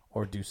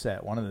or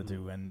Doucette, one of the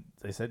two, and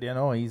they said,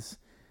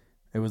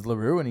 it was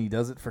Leroux and he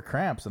does it for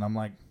cramps. And I'm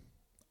like,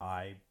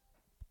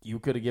 you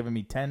could have given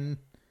me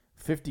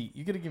 50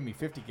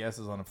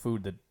 guesses on a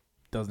food that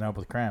doesn't help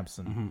with cramps,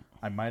 and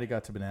I might have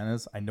got to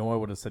bananas. I know I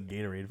would have said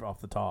Gatorade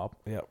off the top.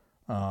 Yep.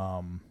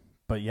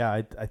 But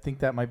yeah, I think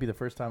that might be the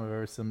first time I've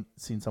ever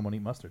seen someone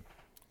eat mustard.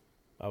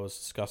 I was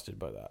disgusted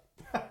by that.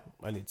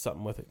 I need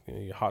something with it,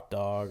 a hot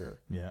dog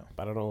But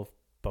I don't know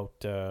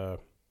about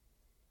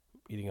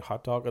eating a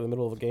hot dog in the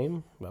middle of a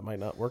game. That might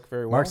not work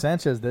very well. Mark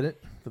Sanchez did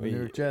it for the New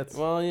York Jets.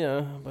 Well,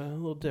 yeah, but a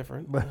little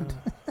different. But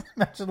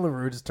imagine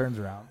Leroux just turns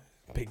around.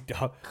 Big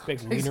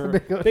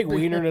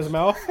wiener in his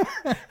mouth.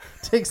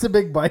 Takes a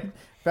big bite,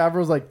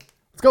 Favreau's like,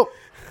 let's go.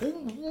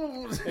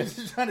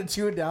 He's trying to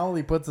chew it down while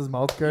he puts his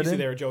mouth guard Easy in.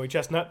 there, Joey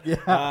Chestnut.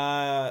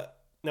 Yeah.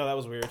 No, that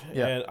was weird.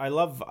 Yeah. And I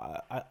love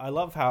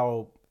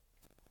how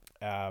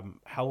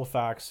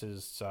Halifax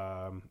is.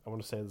 I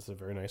want to say this in a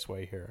very nice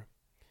way here.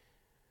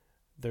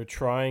 They're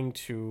trying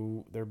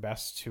their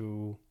best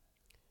to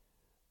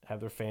have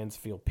their fans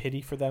feel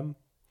pity for them.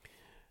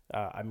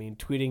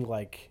 Tweeting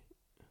like,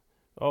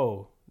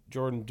 "Oh,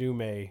 Jordan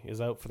Dumais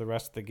is out for the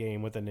rest of the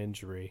game with an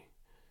injury,"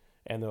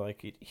 and they're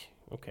like,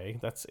 "Okay,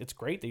 it's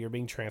great that you're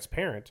being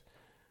transparent."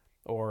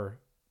 Or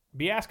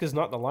Biaska's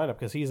not in the lineup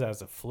because he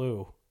has a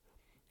flu.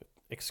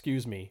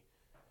 Excuse me.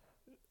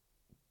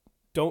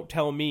 Don't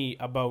tell me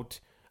about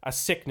a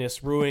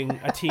sickness ruining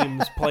a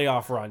team's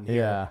playoff run here,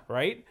 Yeah.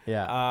 right?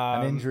 Yeah,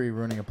 an injury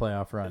ruining a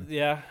playoff run.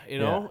 Yeah,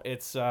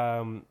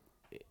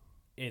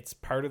 it's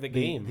part of the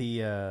game.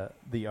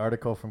 The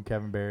article from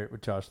Kevin Barrett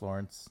with Josh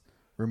Lawrence,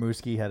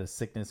 Rimouski had a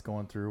sickness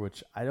going through,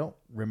 which I don't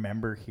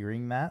remember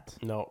hearing that.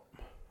 No,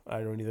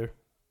 I don't either.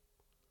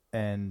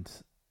 And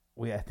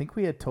I think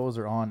we had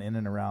Tozer on in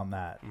and around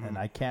that, and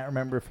I can't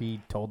remember if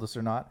he told us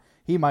or not.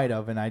 He might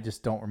have, and I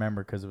just don't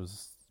remember because it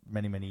was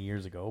many, many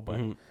years ago.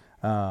 But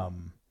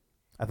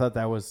I thought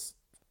that was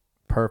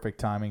perfect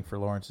timing for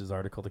Lawrence's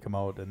article to come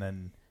out, and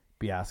then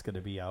Biaska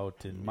to be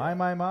out. And my,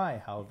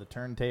 how the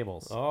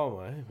turntables. Oh,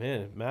 my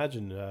man.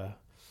 Imagine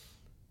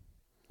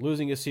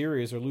losing a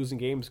series or losing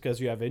games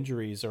because you have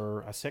injuries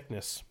or a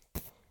sickness.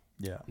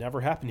 Yeah. Never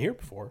happened here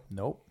before.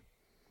 Nope.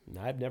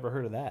 I've never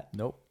heard of that.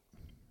 Nope.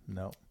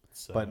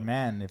 So, but,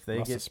 man, if they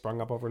must have sprung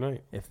up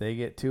overnight. If they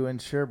get 2 in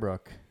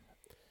Sherbrooke,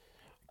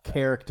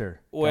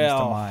 character comes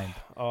to mind.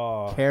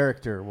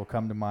 Character will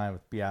come to mind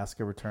with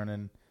Biaska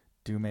returning,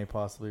 Dumais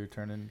possibly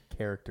returning.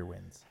 Character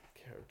wins.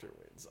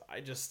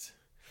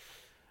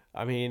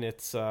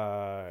 It's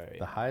the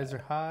highs are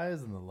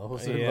highs and the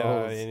lows are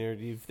lows.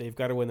 And they've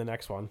got to win the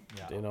next one.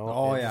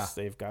 Yeah.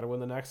 They've got to win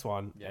the next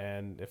one. Yeah.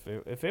 And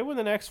if they win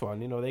the next one,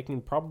 they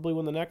can probably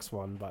win the next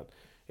one. But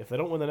if they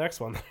don't win the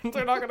next one,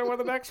 they're not going to win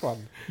the next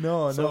one.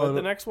 So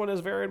the next one is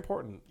very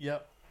important.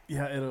 Yep.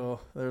 Yeah,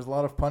 there's a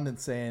lot of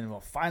pundits saying, well,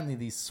 finally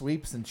these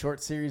sweeps and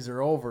short series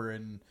are over,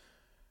 and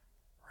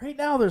right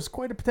now there's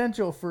quite a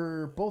potential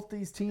for both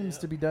these teams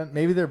to be done.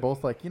 Maybe they're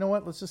both like, you know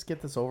what, let's just get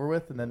this over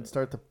with and then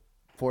start the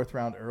 4th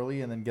round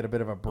early and then get a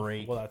bit of a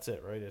break. Well, that's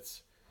it, right?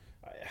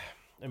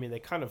 They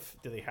kind of,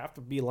 do they have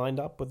to be lined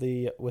up with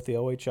the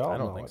OHL? I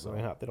don't think so.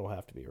 They don't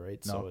have to be,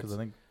 right? No, because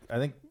I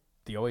think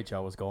the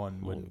OHL was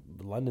going when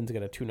London's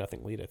got a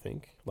 2-0 lead, I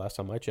think, last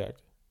time I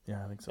checked.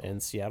 Yeah, I think so.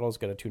 And Seattle's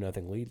got a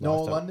 2-0 lead.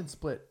 No, London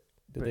split.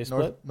 Did they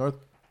split?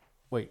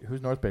 Wait,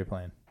 who's North Bay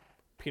playing?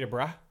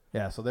 Peterborough.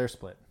 Yeah, so they're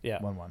split. Yeah,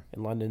 1-1.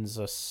 And London's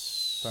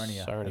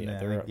Sarnia.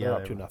 They're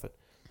up 2-0,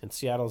 and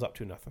Seattle's up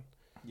 2-0.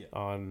 Yeah.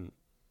 On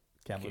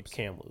Kamloops,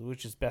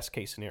 which is best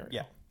case scenario.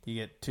 Yeah, you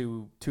get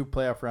two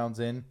playoff rounds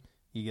in,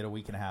 you get a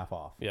week and a half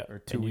off. Yeah, or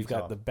 2 and weeks you've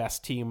got off. the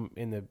best team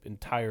in the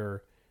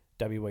entire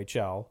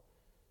WHL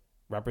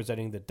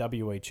representing the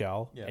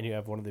WHL, and you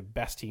have one of the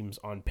best teams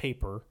on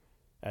paper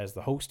as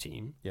the host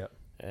team. Yep.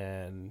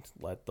 And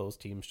let those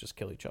teams just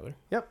kill each other.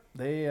 Yep,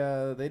 they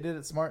did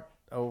it smart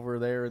over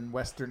there in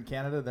Western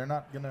Canada. They're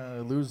not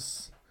gonna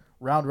lose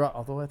round,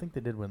 although I think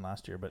they did win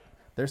last year. But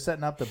they're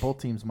setting up that both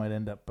teams might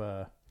end up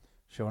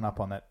showing up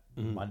on that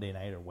Monday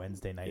night or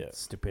Wednesday night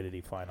stupidity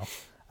final.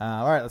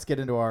 All right, let's get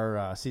into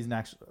our season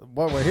action.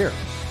 Well, we're here.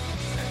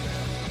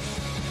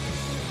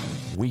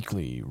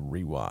 Weekly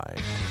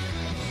Rewind.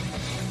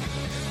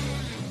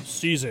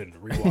 Season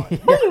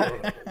Rewind.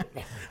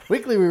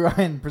 Weekly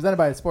Rewind, presented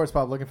by Sports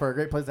Pub. Looking for a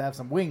great place to have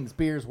some wings,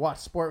 beers, watch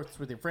sports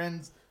with your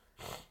friends.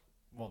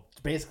 Well,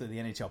 basically the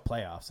NHL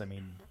playoffs. I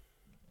mean,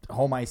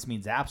 home ice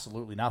means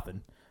absolutely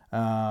nothing.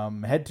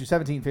 Head to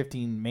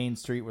 1715 Main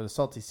Street, where the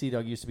Salty Sea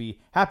Dog used to be.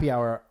 Happy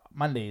hour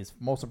Mondays.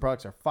 Most of the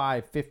products are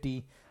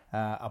 $5.50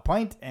 a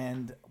pint,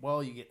 and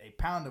well, you get a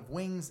pound of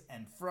wings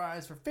and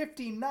fries for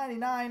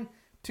 $15.99.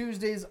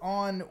 Tuesdays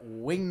on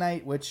Wing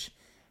Night, which,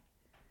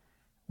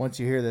 once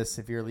you hear this,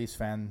 if you're a Leafs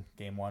fan,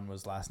 Game 1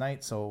 was last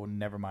night, so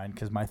never mind,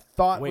 because my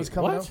thought was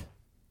coming out.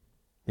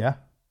 Yeah.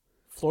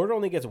 Florida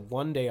only gets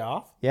 1 day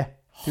off? Yeah,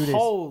 2 days.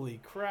 Holy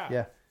crap.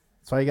 Yeah.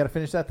 That's why you got to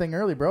finish that thing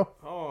early, bro.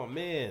 Oh,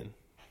 man.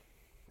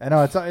 I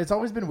know, it's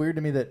always been weird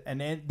to me that, and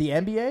the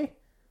NBA,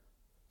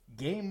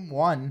 Game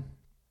 1,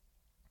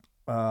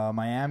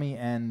 Miami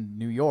and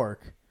New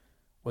York,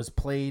 was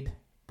played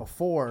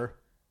before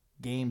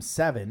Game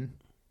 7,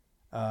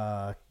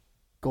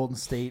 Golden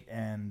State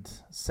and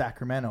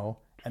Sacramento.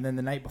 And then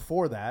the night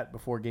before that,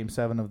 before Game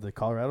 7 of the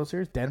Colorado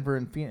series, Denver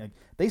and Phoenix,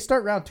 they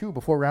start round 2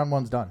 before round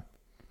 1's done.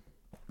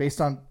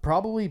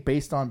 Probably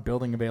based on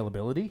building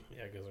availability.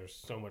 Yeah, because there's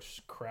so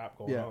much crap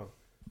going on.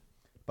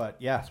 But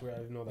yeah, That's where I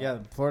didn't know that. Yeah,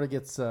 Florida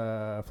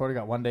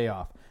got 1 day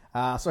off.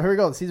 So here we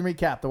go. The season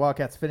recap. The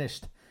Wildcats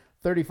finished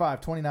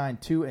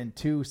 35-29, 2-2,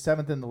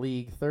 7th in the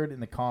league, 3rd in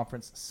the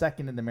conference,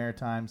 2nd in the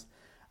Maritimes.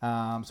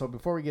 So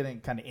before we get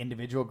in kind of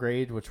individual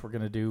grade, which we're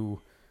going to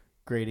do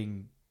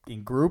grading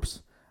in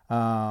groups,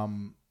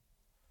 we're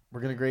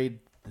going to grade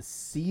the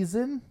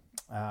season.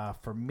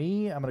 For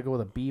me, I'm going to go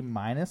with a B-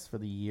 for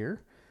the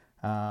year.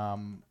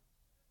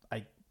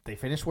 They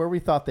finished where we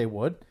thought they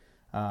would.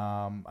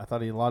 I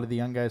thought a lot of the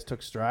young guys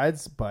took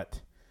strides,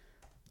 but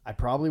I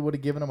probably would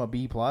have given them a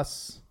B+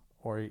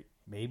 or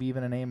maybe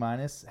even an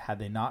A- had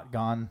they not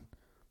gone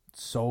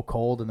so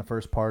cold in the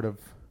first part of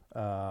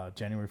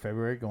January,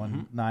 February,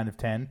 going 9 of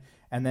 10,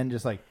 and then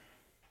just like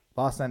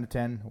lost 9 of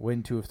 10,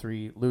 win 2 of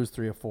 3, lose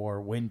 3 of 4,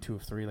 win 2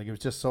 of 3. Like it was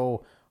just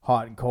so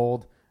hot and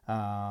cold.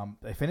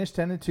 They finished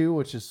 10 and 2,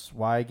 which is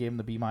why I gave them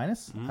the B-.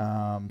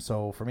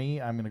 So for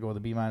me, I'm going to go with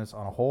the B- on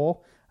a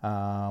whole.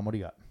 What do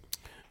you got?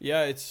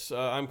 Yeah, it's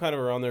I'm kind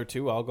of around there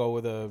too. I'll go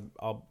with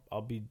I'll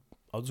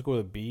just go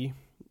with a B.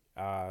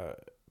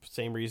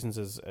 Same reasons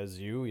as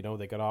you. You know,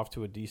 they got off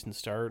to a decent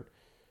start.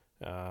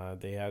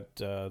 They had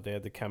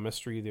the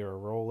chemistry. They were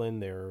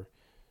rolling. They're,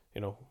 you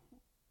know,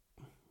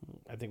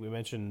 I think we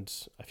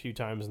mentioned a few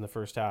times in the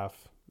first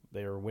half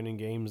they were winning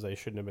games they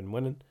shouldn't have been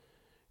winning.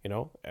 You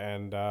know,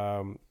 and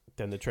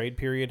then the trade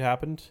period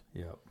happened.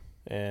 Yep.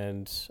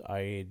 And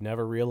I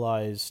never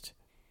realized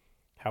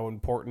how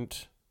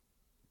important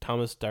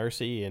Thomas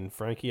Darcy and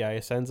Frankie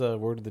Iasenza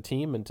were to the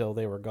team until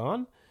they were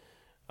gone.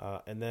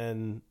 And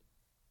then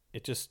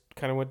it just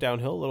kind of went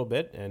downhill a little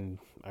bit. And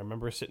I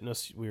remember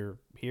we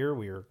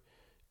were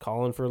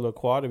calling for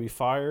Lacroix to be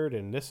fired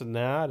and this and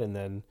that. And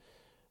then,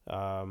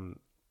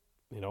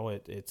 you know,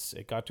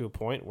 it got to a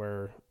point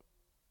where,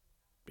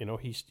 you know,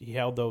 he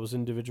held those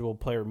individual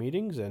player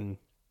meetings and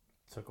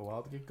took a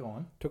while to get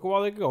going.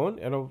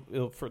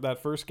 And for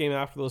that first game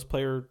after those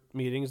player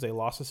meetings, they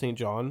lost to St.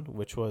 John,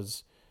 which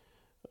was,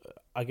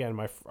 again,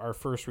 our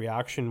first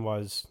reaction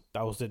was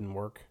that didn't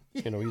work.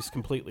 You know, he's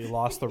completely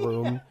lost the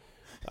room.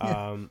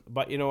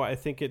 But you know, I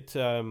think it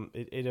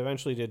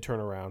eventually did turn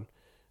around,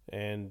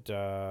 and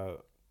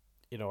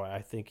you know,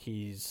 I think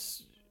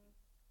he's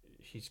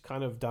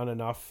kind of done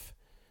enough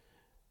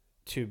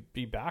to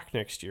be back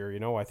next year. You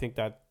know, I think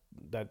that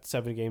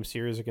 7-game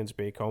series against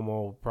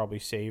Baie-Comeau probably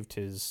saved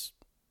his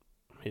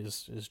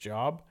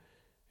job,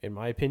 in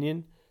my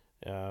opinion.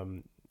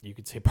 You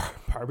could say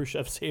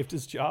Barbashev saved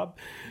his job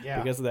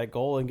because of that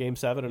goal in Game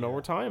 7 in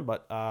overtime.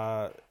 But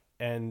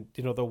and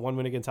you know, the one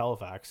win against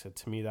Halifax,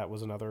 to me that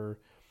was another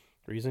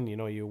reason. You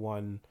know, you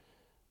won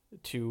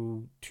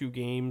two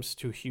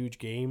huge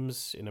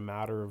games in a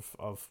matter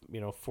of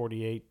you know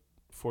 48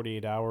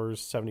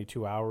 hours,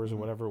 72 hours, or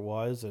whatever it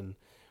was, and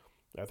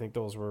I think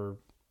those were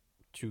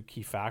two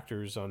key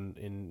factors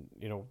in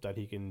you know that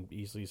he can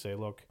easily say,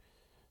 look,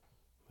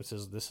 this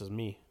is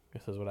me.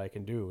 This is what I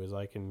can do. Is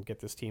I can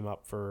get this team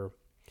up for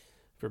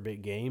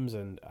big games,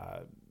 and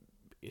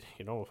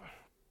you know,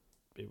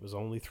 it was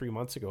only 3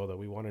 months ago that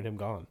we wanted him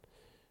gone.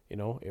 You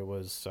know, it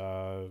was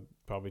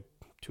probably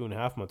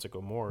 2.5 months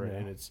ago more,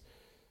 and it's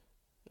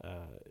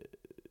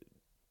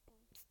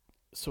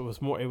so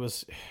it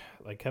was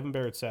like Kevin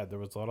Barrett said, there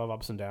was a lot of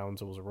ups and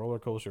downs. It was a roller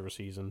coaster of a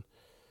season,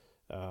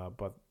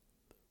 but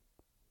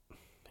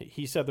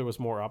he said there was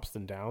more ups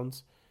than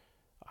downs.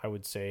 I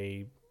would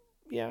say,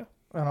 yeah.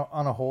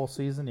 On a whole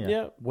season,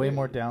 way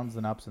more downs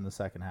than ups in the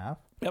second half.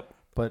 Yep.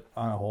 But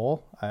on a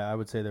whole, I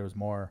would say there was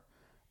more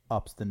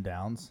ups than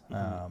downs.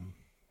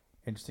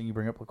 Interesting you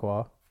bring up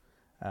Lacroix.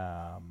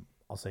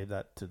 I'll save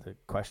that to the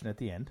question at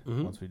the end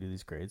once we do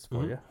these grades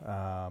for you.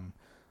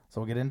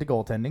 So we'll get into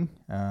goaltending.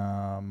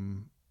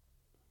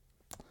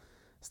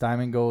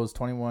 Steinman goes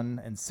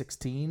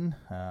 21-16.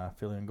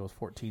 Fillion goes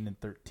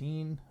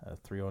 14-13.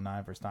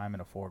 309 for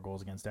Steinman, a 4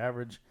 goals against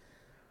average.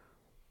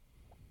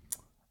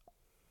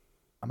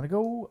 I'm going to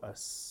go a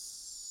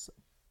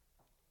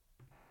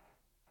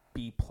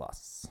B+.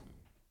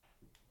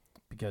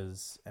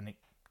 Because, and it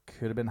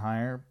could have been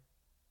higher.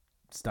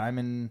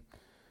 Steinman,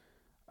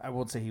 I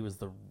won't say he was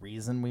the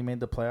reason we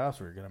made the playoffs.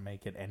 We were going to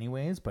make it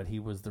anyways, but he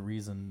was the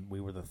reason we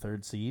were the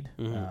 3rd seed.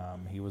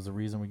 He was the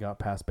reason we got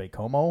past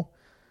Baie-Comeau.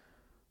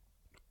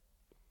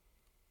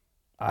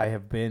 I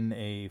have been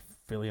a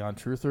Fillion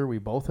truther. We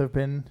both have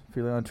been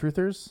Fillion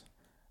truthers.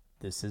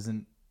 This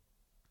isn't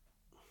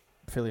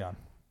Fillion.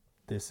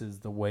 This is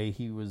the way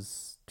he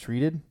was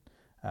treated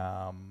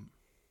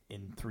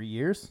in 3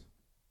 years.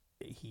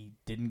 He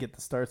didn't get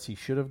the starts he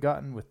should have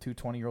gotten with 2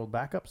 20-year-old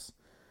backups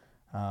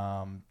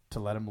to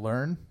let him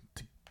learn,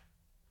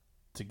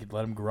 to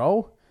let him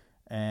grow.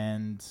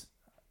 And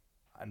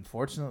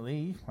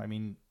unfortunately, I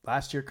mean,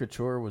 last year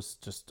Couture was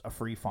just a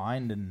free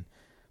find, and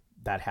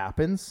that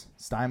happens.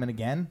 Steinman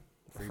again,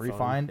 free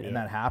find, and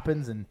that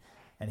happens. And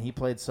he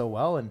played so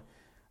well. And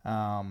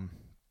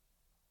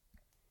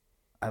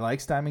I like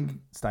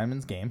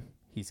Steinman's game.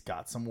 He's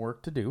got some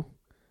work to do.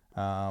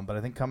 But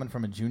I think coming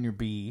from a junior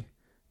B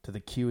to the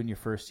Q in your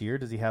first year,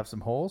 does he have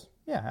some holes?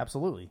 Yeah,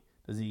 absolutely.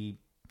 Does he?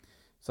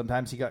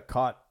 Sometimes he got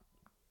caught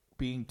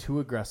being too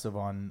aggressive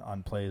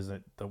on plays.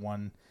 That the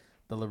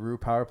LaRue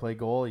power play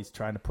goal, he's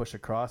trying to push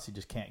across. He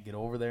just can't get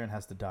over there and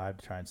has to dive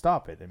to try and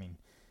stop it. I mean,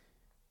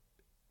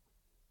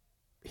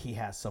 he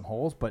has some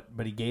holes, but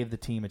he gave the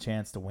team a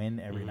chance to win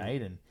every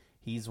night, and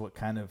he's what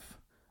kind of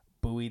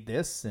buoyed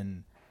this.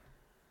 And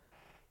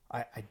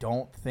I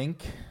don't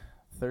think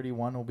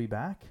 31 will be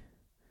back.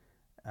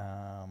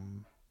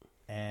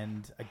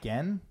 And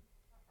again,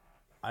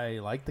 I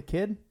like the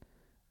kid.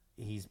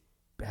 He's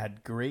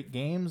had great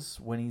games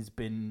when he's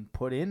been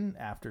put in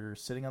after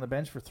sitting on the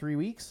bench for 3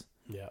 weeks.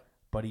 Yeah.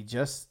 But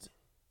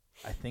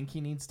I think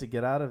he needs to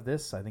get out of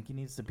this. I think he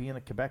needs to be in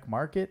the Quebec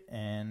market,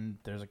 and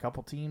there's a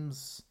couple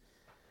teams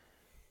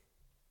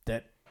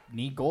that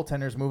need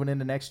goaltenders moving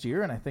into next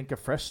year, and I think a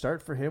fresh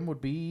start for him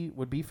would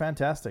be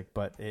fantastic.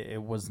 But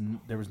there was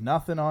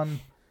nothing on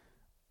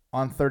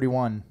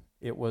 31.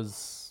 It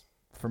was,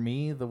 for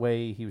me, the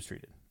way he was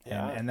treated.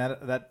 Yeah. And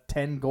that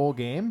 10-goal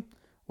game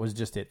was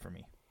just it for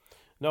me.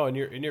 No, and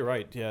you're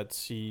right. Yeah,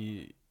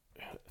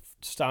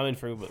 Steinman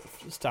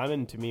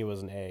to me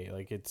was an A.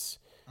 Like, it's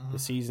the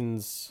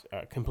season's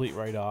complete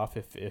write off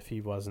if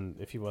he wasn't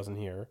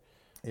here.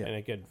 Yeah.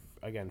 And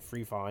again,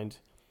 free find.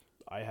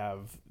 I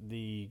have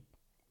the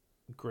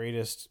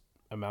greatest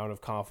amount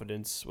of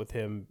confidence with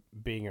him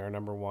being our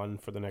number one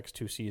for the next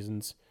 2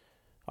 seasons.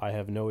 I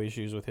have no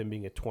issues with him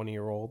being a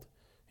 20-year-old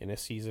in a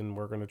season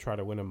we're going to try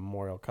to win a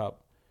Memorial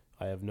Cup.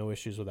 I have no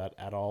issues with that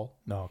at all.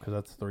 No, because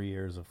that's 3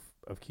 years of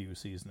Q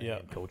seasoning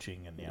and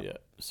coaching and yeah.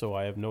 So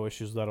I have no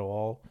issues with that at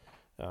all.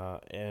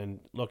 And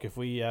look, if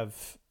we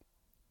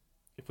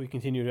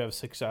continue to have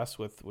success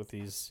with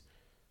these,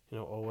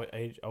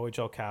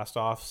 OHL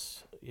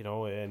cast-offs,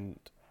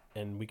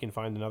 and we can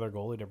find another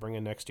goalie to bring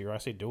in next year, I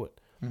say do it.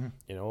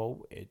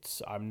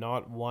 Mm-hmm. I'm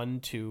not one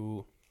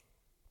to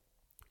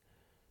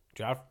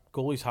draft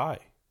goalies high.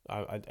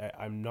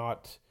 I'm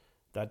not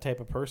that type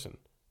of person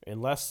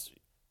unless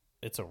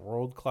it's a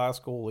world-class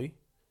goalie.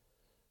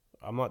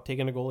 I'm not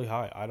taking a goalie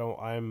high.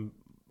 I'm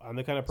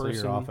the kind of person.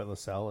 So you're off at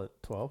LaSalle at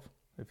 12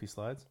 if he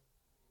slides?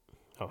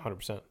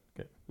 100%.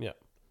 Okay. Yeah.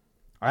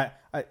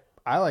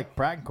 I like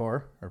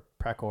Prankor or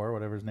Prakor,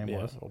 whatever his name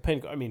was. Well,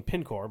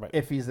 Pincor, but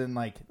if he's in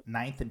like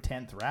 9th and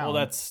 10th round.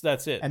 Well,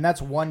 that's it. And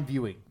that's one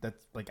viewing. That's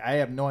like, I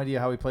have no idea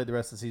how he played the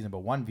rest of the season, but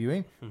one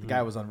viewing, the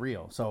guy was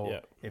unreal.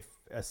 So if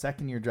a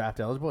second-year draft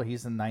eligible,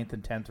 he's in 9th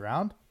and 10th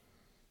round,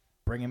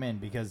 bring him in,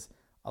 because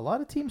a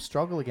lot of teams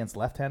struggle against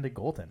left-handed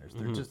goaltenders.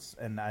 They're just,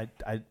 and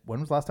when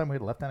was the last time we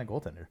had a left-handed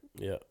goaltender?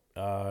 Yeah.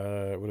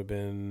 It would have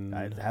been.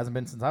 It hasn't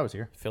been since I was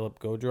here. Philip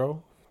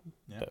Gaudreau.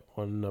 Yeah. That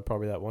one,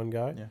 probably that one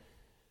guy. Yeah.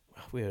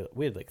 We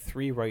had like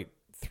three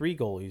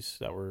goalies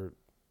that were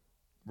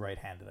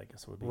right-handed, I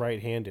guess it would be.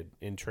 Right-handed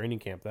in training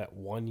camp that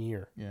 1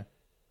 year. Yeah.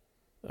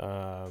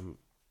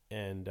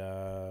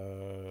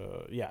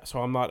 So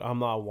I'm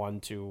not one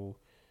to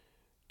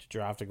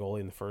draft a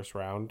goalie in the first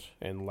round,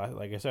 and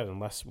like I said,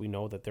 unless we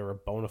know that they're a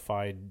bona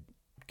fide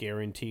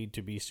guaranteed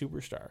to be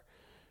superstar.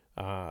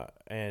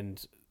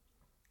 And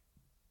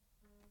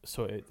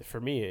so for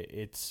me,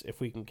 it's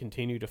if we can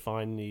continue to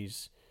find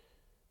these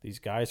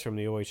guys from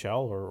the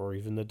OHL or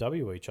even the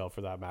WHL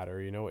for that matter,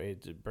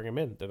 bring them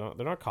in.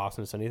 They're not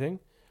costing us anything,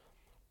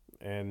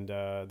 and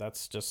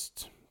that's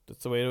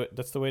the way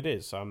it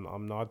is.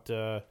 I'm not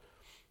going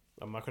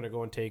to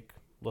go and take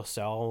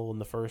LaSalle in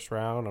the first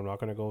round. I'm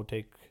not going to go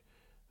take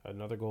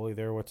another goalie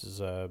there. I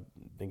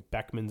think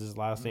Beckman's his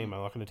last name.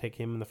 I'm not going to take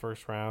him in the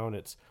first round.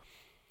 If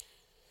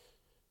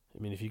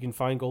you can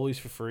find goalies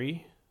for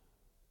free,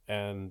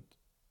 and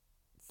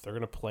they're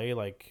going to play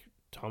like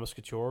Thomas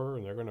Couture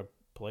and they're going to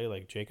play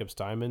like Jacob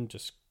Steinman,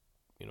 just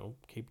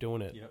keep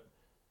doing it. Yep.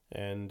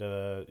 And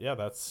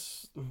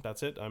that's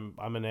it.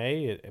 I'm an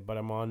A, but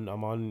I'm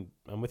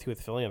with you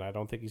with Philly, and I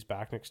don't think he's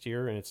back next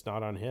year, and it's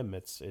not on him.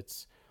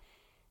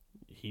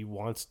 He's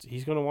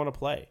going to want to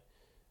play,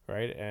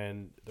 right?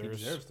 And he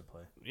deserves to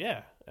play.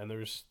 Yeah, and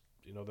there's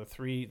the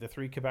three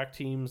Quebec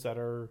teams that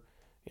are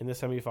in the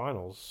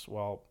semifinals.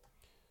 Well,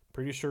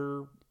 pretty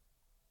sure,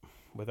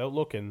 without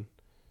looking,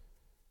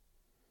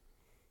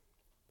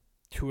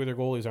 2 of their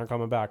goalies aren't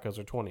coming back because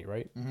they're 20,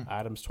 right? Mm-hmm.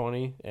 Adams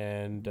 20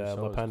 and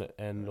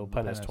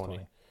Lepen is 20.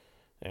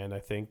 And I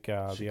think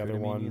the other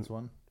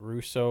one,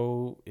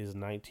 Rousseau, is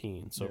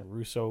 19. So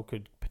Rousseau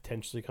could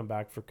potentially come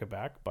back for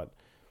Quebec, but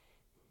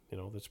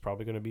there's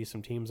probably going to be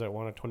some teams that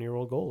want a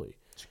 20-year-old goalie.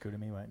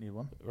 Chicoutimi might need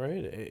one,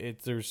 right?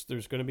 There's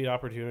going to be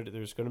opportunity.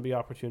 There's going to be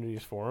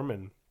opportunities for him,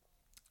 and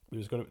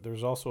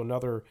there's also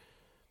another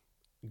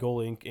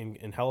goalie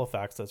in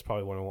Halifax that's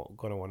probably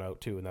going to want out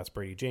too, and that's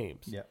Brady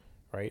James. Yeah.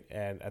 Right,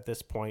 and at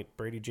this point,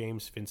 Brady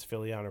James, Vince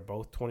Filion are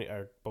both going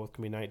to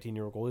be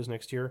 19-year-old goalies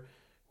next year.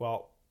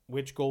 Well,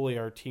 which goalie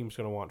are teams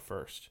going to want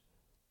first?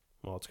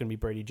 Well, it's going to be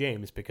Brady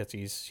James because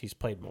he's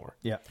played more.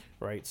 Yeah.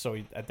 Right. So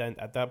at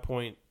that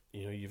point,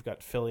 you've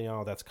got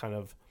Filion. That's kind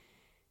of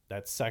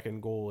that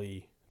second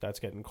goalie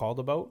that's getting called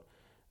about,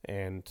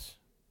 and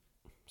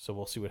so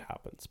we'll see what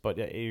happens. But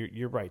yeah,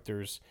 you're right.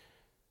 There's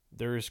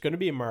going to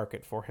be a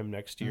market for him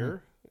next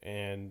year,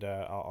 and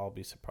I'll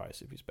be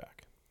surprised if he's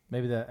back.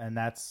 Maybe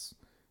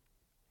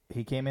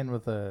he came in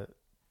with the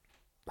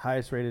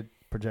highest rated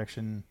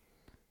projection,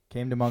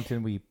 came to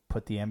Moncton. We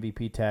put the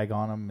MVP tag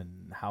on him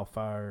and how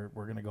far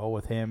we're going to go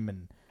with him,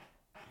 and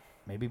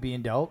maybe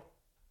being dealt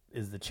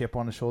is the chip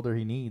on the shoulder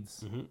he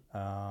needs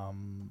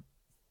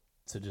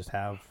to just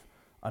have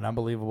an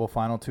unbelievable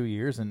final 2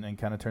 years and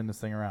kind of turn this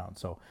thing around.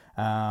 So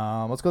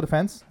let's go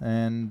defense,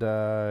 and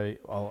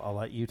I'll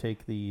let you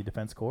take the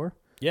defense core.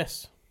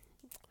 Yes.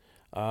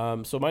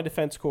 So my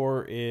defense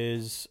score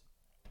is,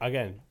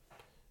 again,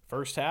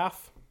 first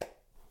half,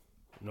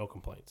 no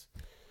complaints.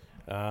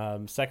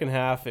 Second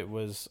half, it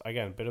was,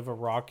 again, a bit of a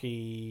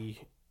rocky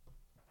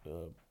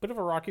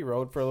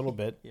road for a little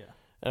bit. Yeah.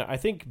 And I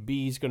think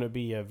B is going to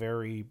be a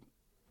very,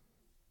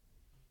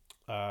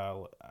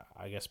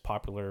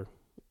 popular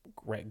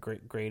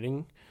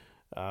grading.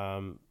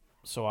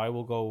 So I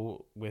will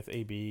go with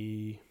a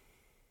B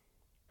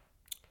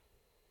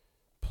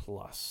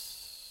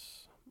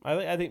plus.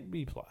 I think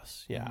B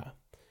plus. Yeah.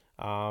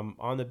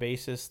 On the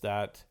basis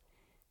that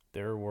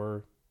there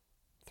were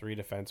 3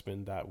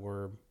 defensemen that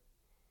were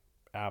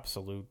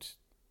absolute.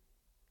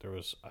 There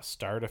was a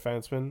star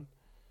defenseman.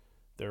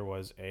 There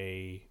was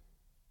a,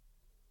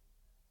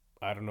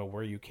 I don't know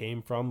where you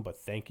came from, but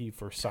thank you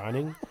for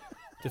signing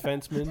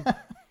defenseman.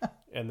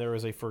 And there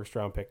was a first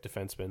round pick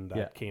defenseman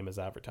that came as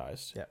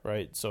advertised. Yeah.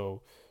 Right.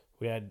 So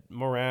we had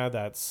Morin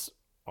that's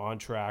on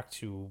track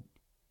to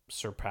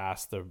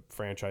surpass the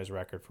franchise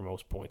record for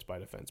most points by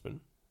defenseman.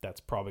 That's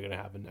probably going to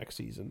happen next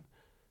season,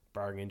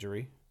 barring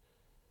injury.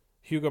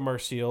 Hugo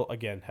Marcel,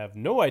 again, have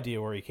no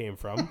idea where he came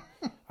from.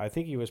 I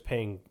think he was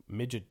paying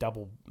midget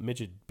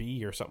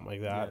B or something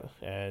like that,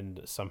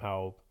 and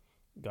somehow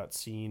got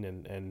seen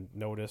and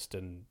noticed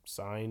and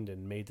signed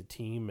and made the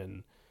team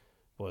and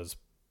was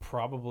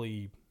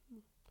probably,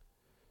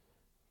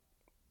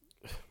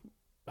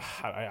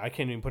 I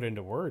can't even put it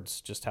into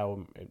words just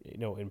how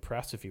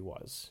impressive he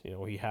was.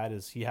 He had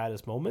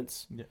his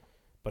moments,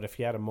 but if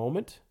he had a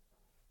moment,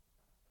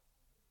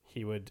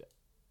 he would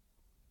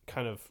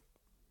kind of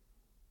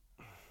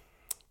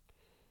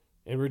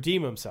and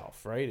redeem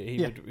himself, right?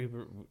 He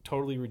would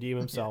totally redeem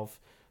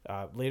himself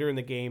later in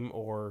the game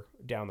or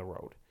down the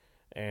road.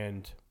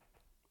 And,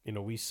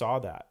 we saw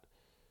that.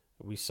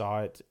 We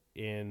saw it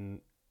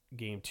in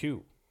game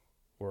 2,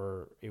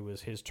 where it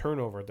was his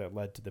turnover that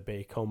led to the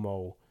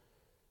Bay-Como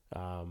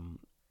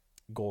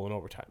goal in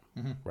overtime,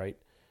 right?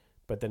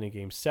 But then in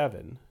game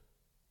 7,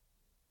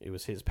 it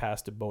was his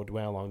pass to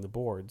Baudouin along the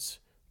boards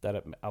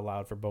that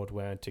allowed for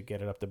Baudouin to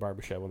get it up to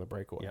Barbashev on the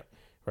breakaway,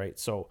 right?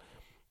 So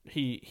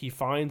he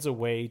finds a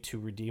way to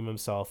redeem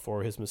himself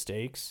for his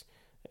mistakes,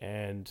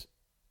 and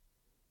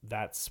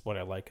that's what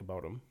I like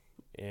about him.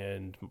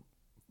 And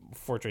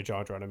Forte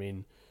Jondron, I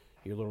mean,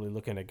 you're literally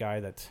looking at a guy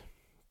that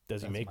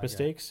does he make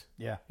mistakes?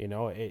 Guy.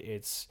 Yeah.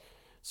 It's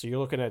so you're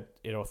looking at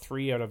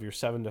 3 out of your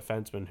 7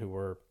 defensemen who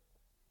were,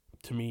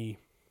 to me,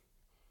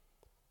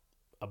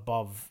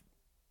 above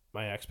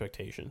my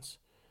expectations.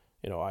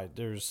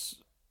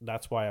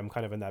 That's why I'm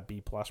kind of in that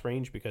B plus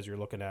range, because you're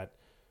looking at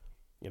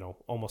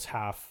almost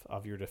half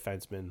of your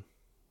defensemen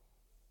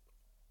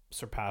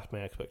surpassed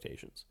my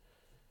expectations,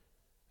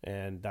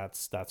 and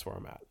that's where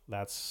I'm at.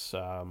 That's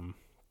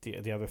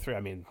the other 3.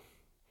 I mean,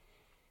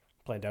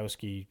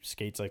 Blandowski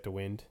skates like the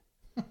wind.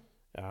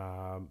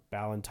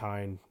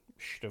 Ballantyne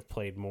should have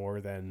played more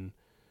than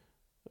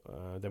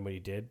what he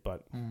did,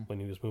 but when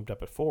he was moved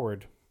up at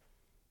forward,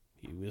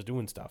 he was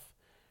doing stuff,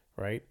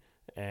 right?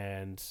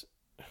 And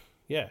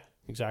yeah,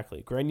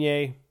 exactly.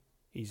 Grenier,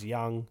 he's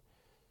young.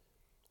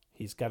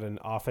 He's got an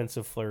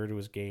offensive flair to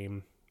his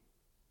game.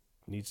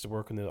 Needs to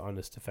work on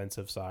his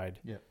defensive side.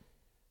 Yep.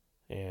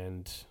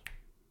 And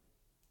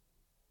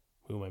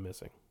who am I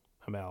missing?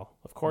 Hamel.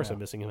 Of course, I'm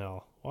missing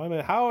Hamel. How am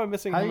I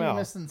missing Hamel? How are you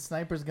missing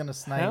Sniper's going to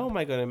snipe? How am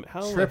I going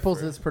to...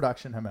 Triples his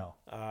production, Hamel.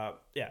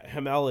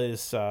 Hamel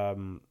is...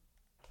 Hamel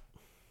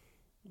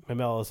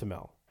is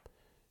Hamel.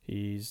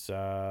 He's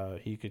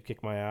he could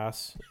kick my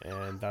ass,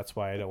 and that's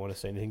why I don't want to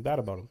say anything bad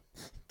about him.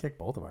 Kick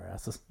both of our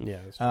asses. Yeah.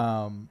 That's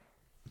true.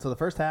 So the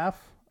first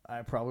half,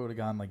 I probably would have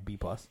gone like B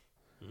plus.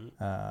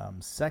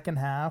 Second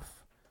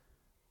half,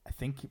 I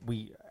think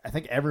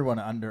everyone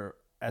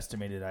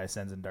underestimated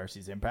ISN's and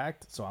Darcy's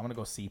impact, so I'm gonna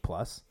go C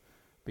plus,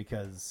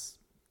 because,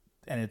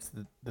 and it's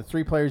the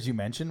 3 players you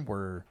mentioned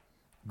were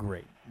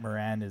great.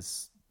 Moran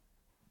is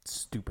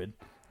stupid,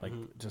 like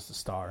just a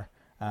star.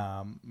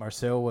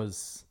 Marcel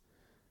was,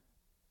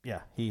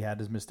 he had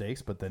his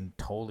mistakes, but then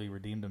totally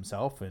redeemed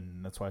himself,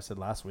 and that's why I said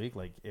last week,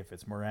 like, if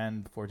it's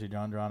Moran, Forte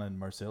Jondron, and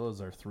Marcel as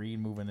our 3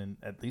 moving in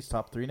at least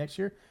top 3 next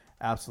year,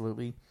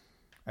 absolutely.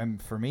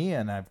 And for me,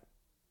 and I've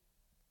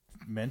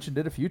mentioned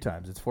it a few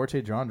times, it's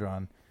Forte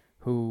Jondron,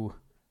 who,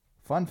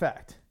 fun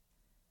fact,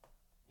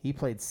 he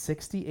played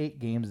 68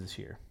 games this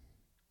year.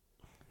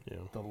 Yeah.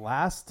 The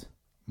last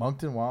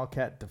Moncton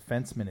Wildcat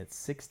defenseman at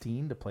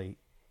 16 to play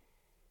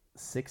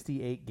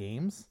 68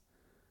 games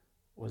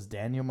was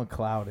Daniel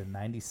McLeod in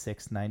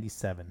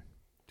 96-97.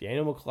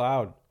 Daniel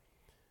McLeod.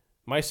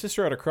 My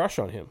sister had a crush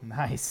on him.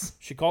 Nice.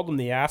 She called him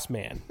the ass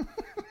man.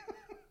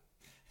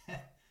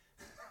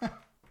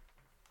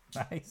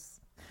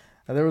 Nice.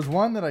 There was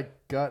one that I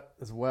got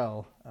as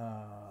well.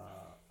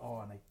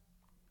 In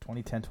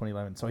 2010,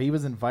 2011. So he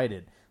was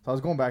invited. So I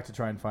was going back to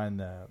try and find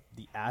the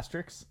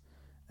asterisks,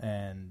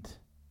 and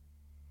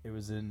he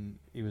was a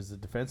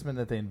defenseman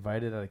that they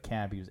invited at a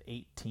camp. He was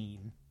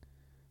 18.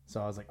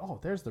 So I was like, oh,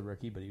 there's the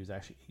rookie, but he was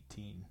actually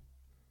 18.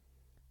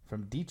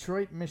 From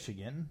Detroit,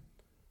 Michigan.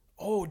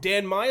 Oh,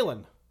 Dan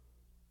Milan.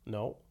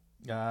 No.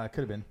 Could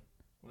have been.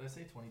 What did I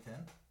say? 2010?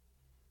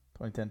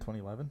 2010,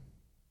 2011?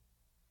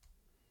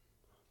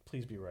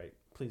 Please be right.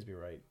 Please be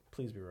right.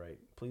 Please be right.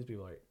 Please be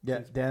right. Yeah,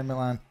 Please Dan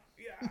Milan.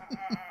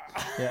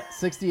 Yeah,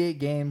 68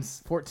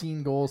 games,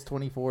 14 goals,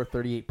 24,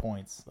 38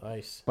 points.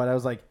 Nice. But I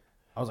was like,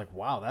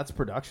 wow, that's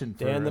production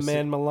for Dan the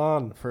man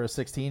Milan. for a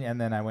 16. And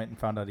then I went and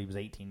found out he was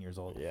 18 years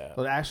old. Yeah.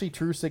 So actually,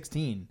 true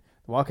 16.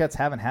 The Wildcats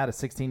haven't had a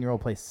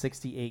 16-year-old play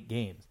 68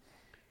 games.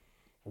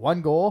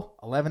 1 goal,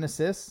 11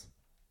 assists.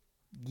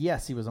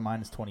 Yes, he was a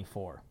minus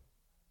 24.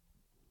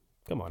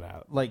 Come on,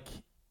 Adam. Like,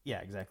 yeah,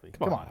 exactly.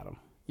 Come on, Adam.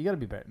 You got to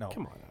be better. No.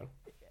 Come on, Adam.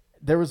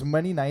 There was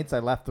many nights I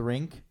left the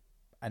rink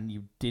and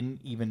you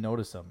didn't even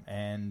notice him.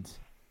 And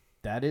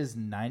that is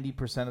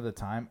 90% of the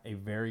time a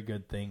very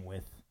good thing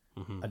with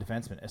a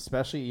defenseman,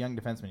 especially a young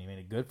defenseman. He made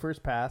a good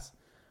first pass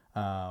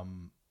out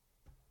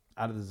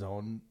of the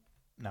zone.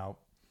 Now,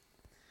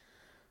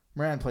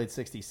 Moran played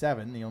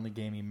 67. The only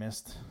game he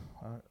missed,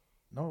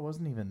 no, it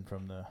wasn't even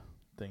from the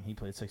thing. He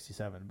played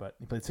 67, but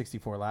he played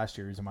 64 last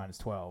year. He was a minus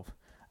 12.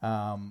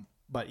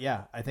 But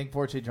yeah, I think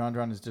Forte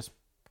Jondron is just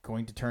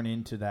going to turn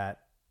into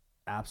that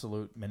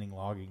absolute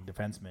logging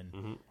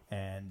defenseman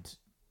and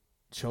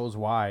shows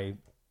why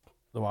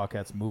the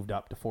Wildcats moved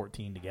up to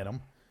 14 to get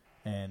him.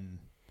 And,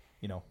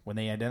 you know, when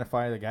they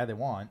identify the guy they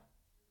want,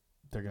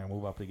 they're going to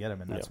move up to get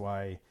him. And that's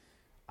why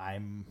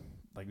I'm,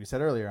 like we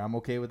said earlier, I'm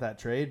okay with that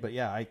trade. But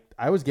yeah,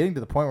 I was getting to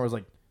the point where I was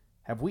like,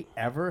 have we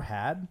ever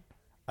had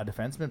a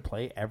defenseman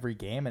play every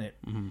game? And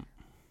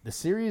the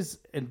series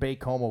in Bay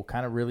Como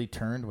kind of really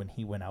turned when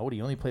he went out.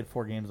 He only played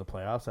 4 games of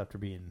playoffs after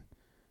being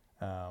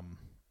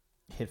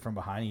hit from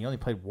behind. He only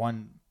played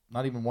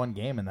not even one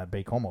game in that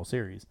Bay Como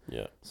series.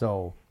 Yeah.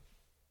 So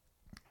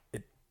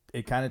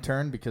it kind of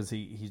turned because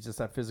he's just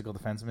that physical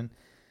defenseman.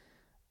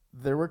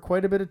 There were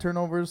quite a bit of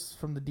turnovers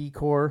from the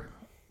D-core,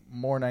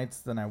 more nights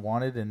than I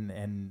wanted,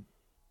 and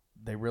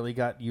they really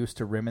got used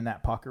to rimming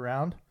that puck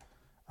around.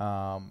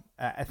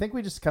 I think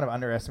we just kind of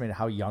underestimated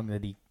how young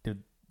the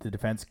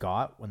defense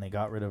got when they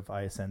got rid of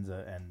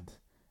Iasenza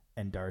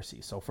and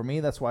Darcy. So for me,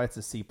 that's why it's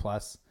a C+.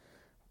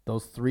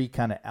 Those 3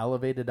 kind of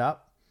elevated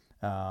up.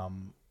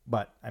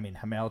 But, I mean,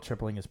 Hamel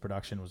tripling his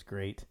production was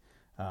great.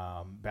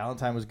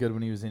 Valentine was good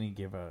when he was in. He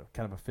gave a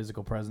kind of a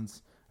physical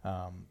presence.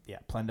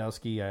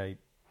 Plendowski,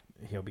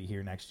 he'll be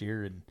here next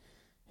year, and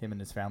him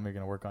and his family are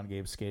going to work on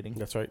Gabe's skating.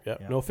 That's right. Yeah.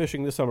 No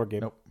fishing this summer,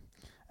 Gabe. Nope.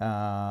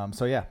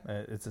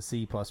 It's a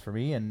C+ for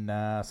me. And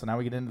so now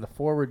we get into the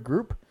forward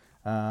group.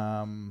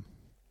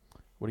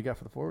 What do you got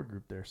for the forward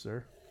group there,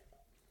 sir?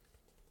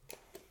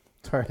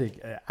 Sorry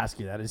to ask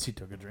you that as you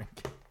took a drink.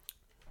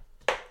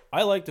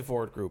 I like the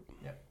forward group.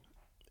 Yeah.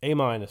 A-.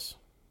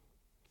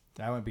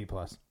 I went B+.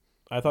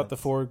 I thought the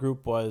forward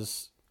group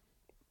was,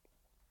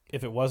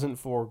 if it wasn't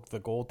for the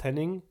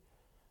goaltending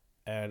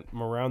and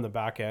around the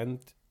back end,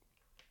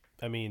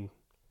 I mean,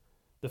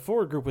 the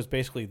forward group was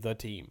basically the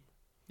team.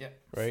 Yeah.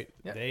 Right?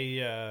 Yep.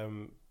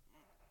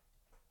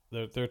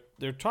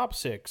 Their top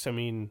 6, I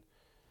mean,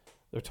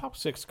 their top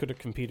 6 could have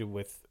competed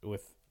with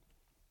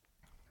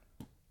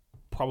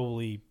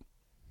probably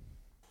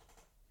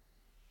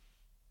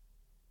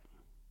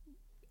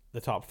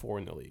the top 4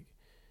 in the league.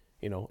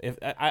 You know, if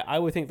I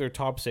would think their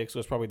top 6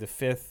 was probably the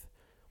fifth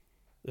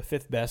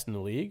best in the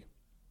league,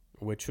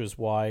 which was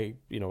why,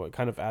 you know, it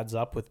kind of adds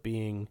up with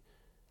being,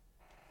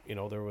 you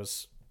know, there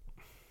was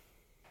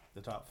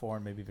the top 4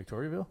 and maybe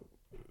Victoriaville.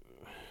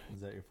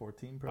 Is that your 4th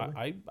team?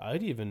 Probably.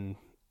 I'd even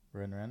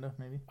Rwanda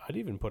maybe. I'd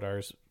even put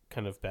ours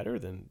kind of better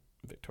than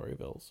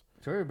Victoriaville's.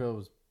 Victoriaville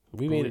was.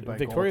 We made it.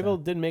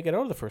 Victoriaville didn't make it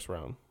out of the first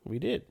round. We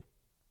did.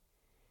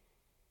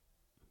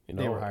 You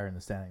know, they were higher in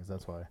the standings.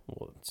 That's why.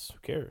 Well, who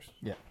cares?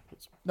 Yeah.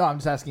 No, I'm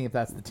just asking if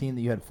that's the team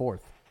that you had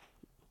 4th,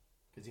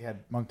 because you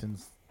had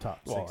Moncton's top.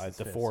 Well, 6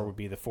 the 4 would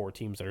be the 4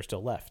 teams that are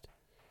still left.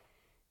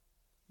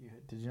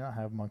 Did you not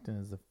have Moncton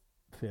as the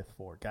 5th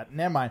forward?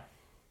 Never mind.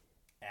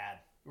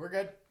 We're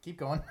good. Keep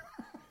going.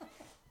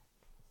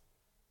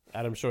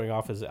 Adam's showing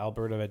off his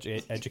Alberta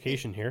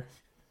education here.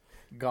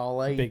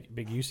 Golly.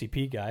 Big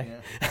UCP guy.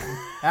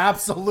 Yeah.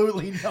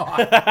 Absolutely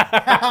not.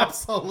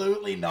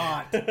 Absolutely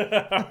not.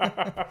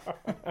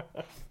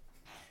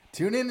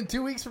 Tune in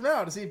 2 weeks from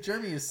now to see if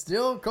Jeremy is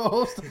still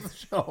co-host of the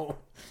show.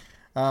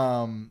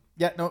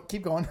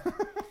 Keep going.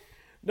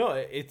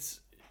 No,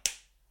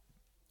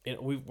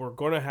 we're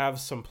going to have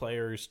some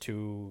players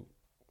to.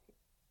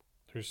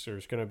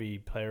 There's going to be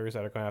players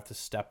that are going to have to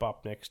step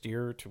up next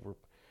year to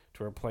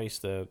replace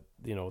the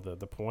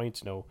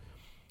points. You know,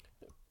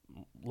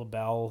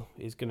 LaBelle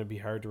is going to be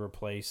hard to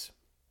replace.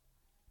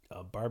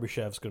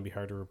 Barbashev's going to be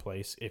hard to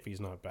replace if he's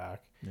not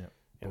back. Yeah.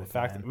 And the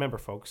fact that, remember,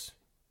 folks,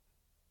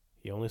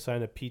 he only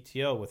signed a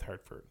PTO with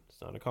Hartford.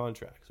 It's not a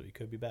contract, so he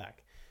could be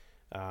back.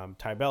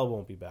 Tybell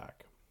won't be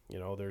back. You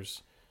know,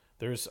 there's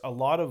a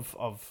lot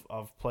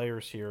of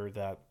players here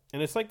that,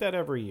 and it's like that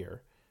every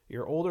year.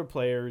 Your older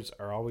players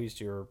are always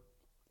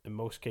in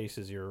most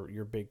cases,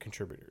 your big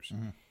contributors.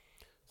 Mm-hmm.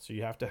 So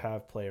you have to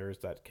have players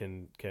that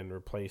can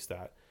replace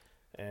that.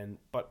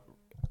 But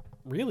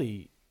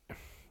really,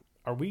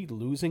 are we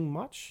losing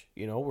much?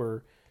 You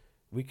know,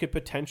 we could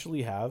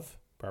potentially have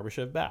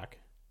Barbashev back.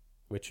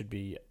 which would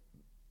be,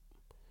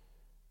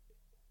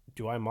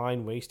 do I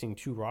mind wasting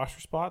 2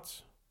 roster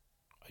spots,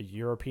 a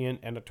European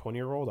and a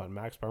 20-year-old on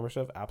Max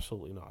Parmersev?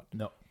 Absolutely not.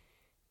 No.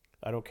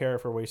 I don't care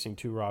if we're wasting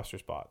 2 roster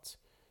spots.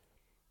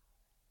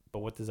 But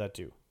what does that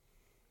do?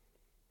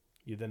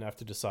 You then have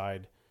to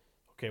decide,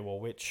 okay, well,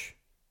 which...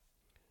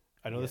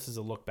 I know this is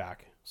a look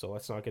back, so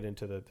let's not get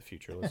into the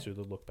future. Let's do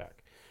the look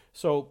back.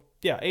 So,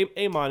 yeah,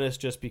 A minus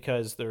just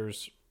because there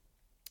was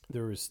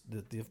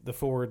the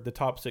forward, the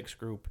top 6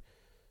 group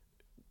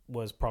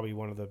was probably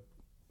one of the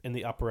in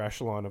the upper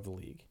echelon of the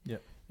league.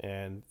 Yep.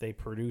 And they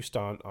produced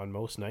on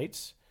most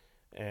nights,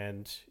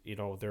 and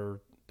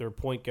their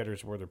point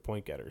getters were their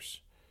point getters.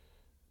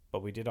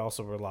 But we did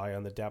also rely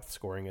on the depth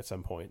scoring at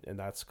some point, and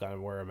that's kind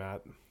of where I'm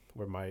at,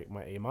 where my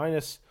A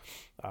minus.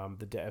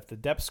 If the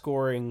depth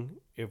scoring,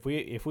 if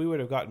we would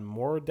have gotten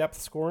more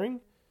depth scoring,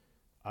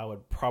 I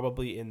would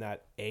probably in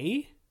that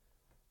A.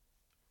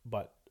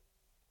 But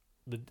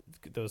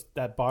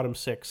that bottom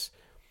 6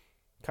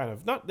 kind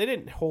of they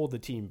didn't hold the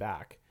team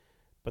back,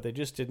 but they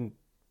just didn't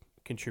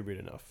contribute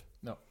enough.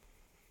 No.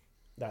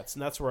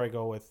 That's where I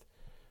go with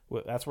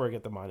that's where I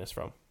get the minus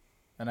from.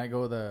 And I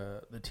go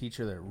the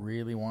teacher that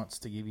really wants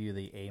to give you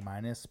the A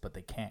minus, but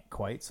they can't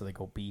quite, so they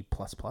go B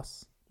plus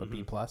plus, but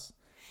B plus.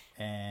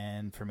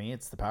 And for me,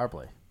 it's the power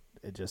play.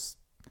 It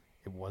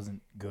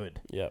wasn't good.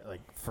 Yeah.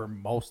 Like for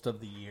most of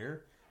the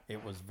year,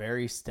 it was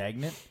very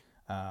stagnant.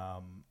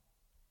 I'm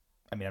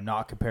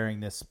not comparing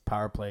this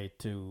power play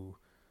to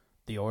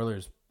the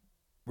Oilers'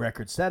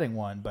 record-setting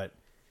one, but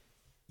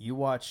you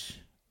watch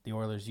the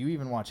Oilers, you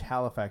even watch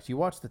Halifax, you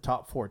watch the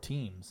top 4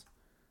 teams,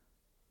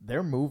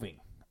 they're moving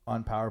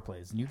on power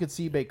plays. And you could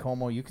see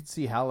Baie-Comeau, you could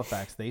see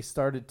Halifax. They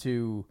started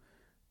to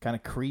kind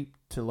of creep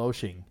to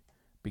Loshing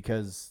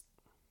because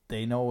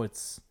they know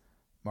it's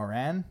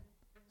Moran,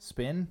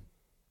 spin,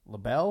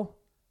 LaBelle,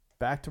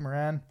 back to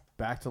Moran,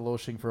 back to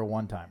Loshing for a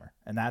one-timer.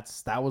 And that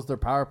was their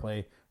power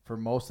play for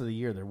most of the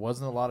year. There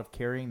wasn't a lot of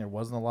carrying. There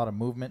wasn't a lot of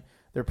movement.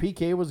 Their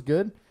PK was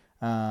good.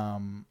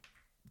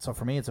 So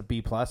for me, it's a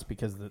B plus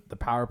because the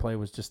power play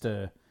was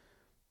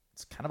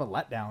it's kind of a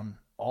letdown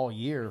all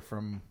year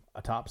from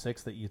a top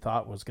 6 that you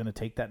thought was going to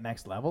take that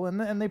next level.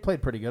 And they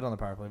played pretty good on the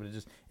power play, but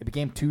it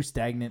became too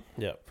stagnant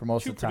for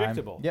most of the time. Too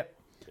predictable. Yep.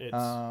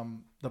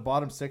 The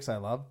bottom 6 I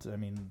loved. I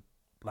mean,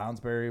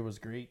 Lounsbury was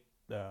great.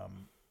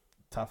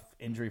 Tough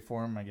injury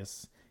for him. I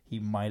guess he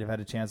might have had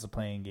a chance of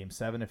playing Game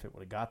 7 if it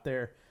would have got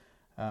there.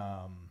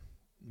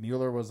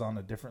 Mueller was on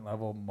a different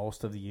level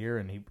most of the year,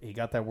 and he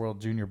got that World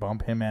Junior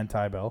bump, him and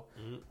Ty Bell.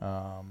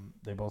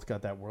 They both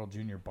got that World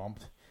Junior bump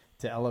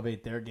to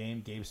elevate their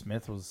game. Gabe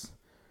Smith was,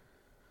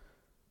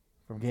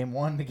 from Game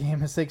 1 to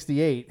Game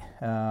 68,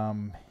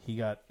 he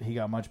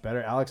got much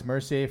better. Alex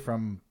Mercier,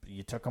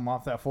 you took him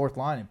off that 4th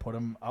line and put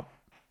him up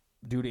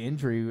due to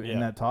injury in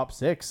that top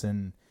 6,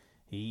 and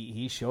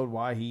he showed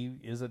why he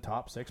is a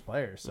top 6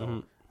 player.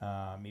 So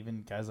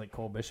even guys like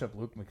Cole Bishop,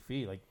 Luke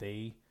McPhee, like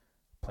they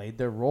played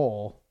their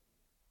role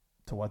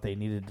to what they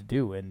needed to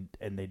do, and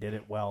they did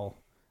it well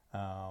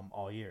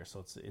all year.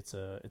 So it's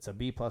a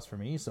B plus for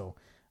me. So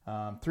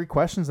 3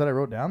 questions that I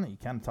wrote down that you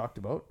kind of talked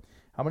about.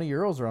 How many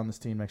Euros are on this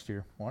team next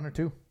year? 1 or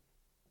 2?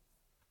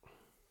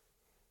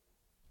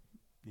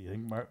 Do you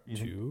think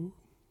 2?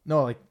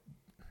 No, like,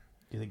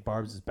 do you think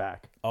Barbs is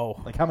back? Oh,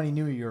 like how many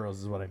new Euros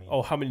is what I mean?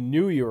 Oh, how many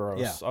new Euros?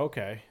 Yeah.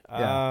 Okay.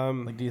 Yeah.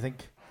 Like, do you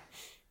think?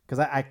 Because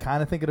I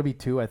kind of think it'll be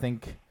 2. I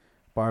think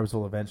Barbs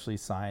will eventually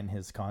sign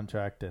his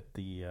contract at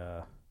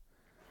the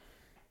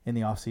in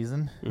the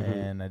offseason,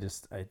 and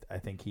I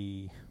think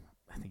he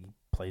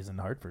plays in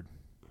Hartford.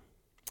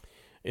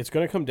 It's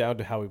going to come down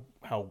to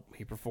how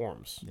he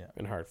performs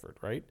in Hartford,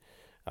 right?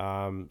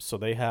 So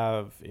they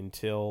have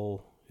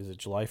until, is it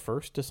July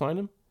 1st to sign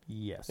him?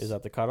 Yes. Is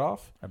that the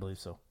cutoff? I believe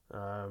so.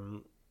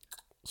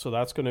 So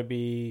that's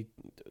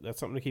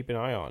something to keep an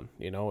eye on.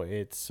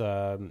 It's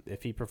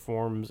if he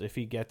performs, if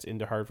he gets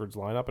into Hartford's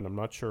lineup, and I'm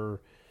not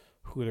sure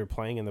who they're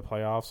playing in the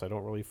playoffs. I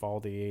don't really follow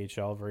the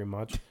AHL very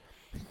much.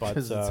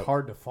 Because it's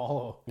hard to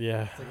follow.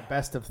 Yeah. It's like a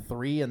best of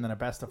 3 and then a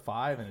best of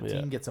 5, and a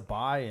team gets a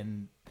bye,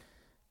 and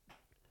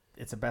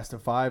it's a best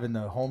of 5, and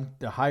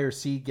the higher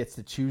seed gets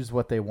to choose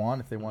what they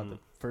want if they want the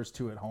first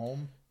 2 at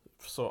home.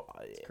 So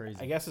it's crazy.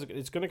 I guess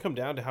it's going to come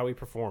down to how he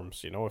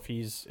performs. If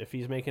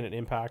he's making an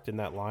impact in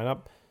that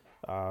lineup,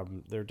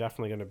 they're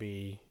definitely going to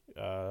be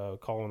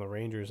calling the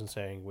Rangers and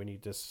saying we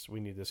need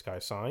this guy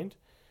signed.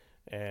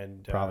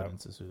 And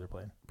Providence is who they're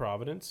playing.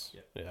 Providence,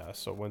 yeah.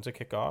 So when's it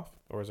kick off,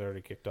 or is it already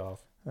kicked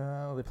off?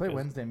 They play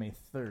Wednesday, May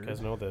 3rd. Because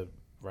the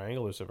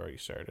Wranglers have already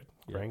started.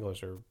 Yeah.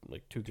 Wranglers are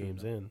like 2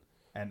 games in.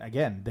 And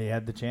again, they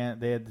had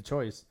the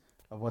choice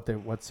of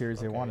what series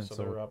they wanted. So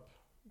they're up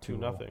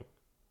 2-0.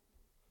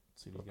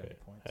 See if he's got any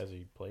points. Has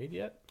he played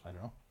yet? I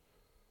don't know.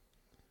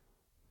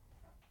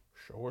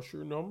 Show us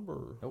your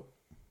number. Nope.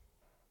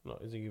 No,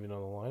 is he even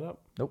on the lineup?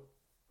 Nope.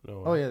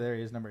 No. Oh yeah, there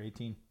he is, number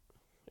 18.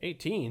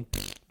 18.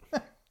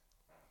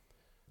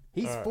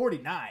 He's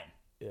 49.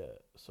 Yeah.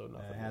 So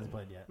nothing. Hasn't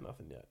played yet.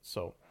 Nothing yet.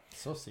 So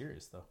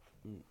serious though.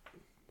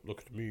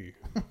 Look at me.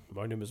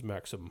 My name is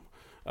Maxim.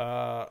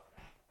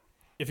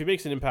 if he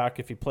makes an impact,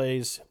 if he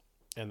plays,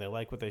 and they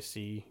like what they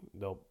see,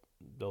 they'll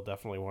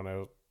definitely want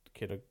to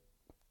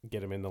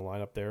get him in the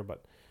lineup there.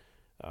 But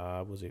he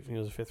was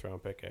a 5th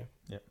round pick, eh?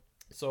 Yep.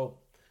 So,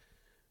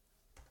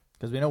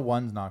 because we know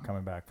one's not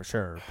coming back for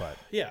sure, but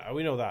yeah,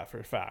 we know that for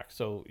a fact.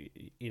 So,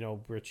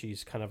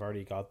 Richie's kind of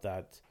already got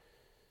that.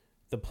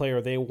 The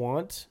player they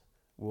want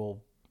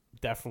will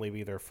definitely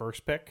be their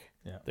first pick.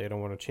 Yeah. They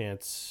don't want to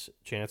chance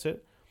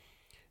it.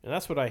 And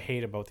that's what I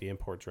hate about the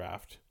import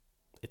draft.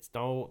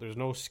 There's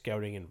no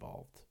scouting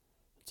involved.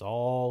 It's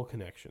all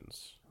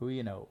connections. who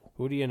you know?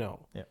 Who do you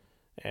know? Yeah.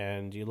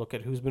 And you look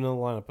at who's been in the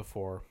lineup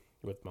before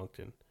with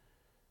Moncton.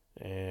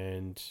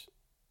 And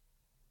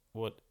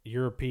what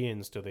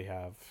Europeans do they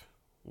have?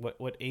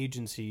 What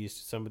agencies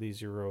do some of these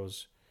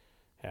Euros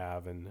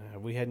have? And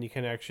have we had any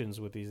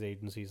connections with these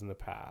agencies in the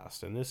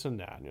past? And this and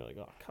that. And you're like,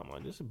 oh, come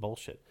on, this is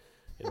bullshit.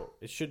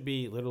 It should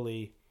be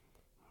literally,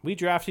 we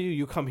draft you,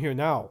 you come here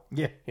now.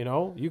 Yeah.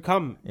 You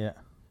come. Yeah.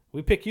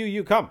 We pick you,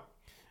 you come.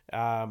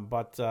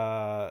 That's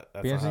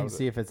Be interesting to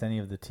see if it's any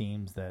of the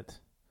teams that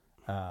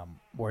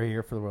were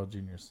here for the World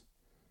Juniors.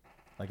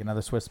 Like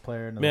another Swiss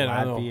player, another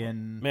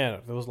Latvian. Man,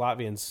 those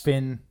Latvians.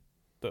 Finn.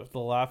 The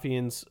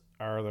Latvians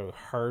are the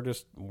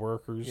hardest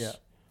workers. Yeah.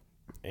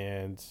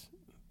 And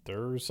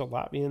there's a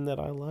Latvian that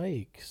I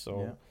like. So,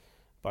 Yeah.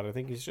 But I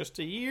think he's just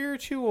a year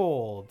too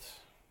old,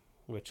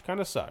 which kind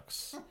of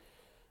sucks.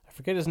 I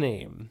forget his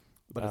name.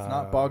 But it's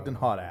not Bogdan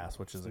Hot Ass,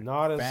 which is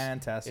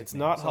fantastic. It's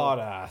not Hot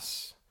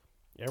Ass.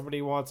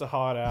 Everybody wants a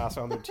hot ass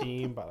on their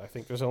team, but I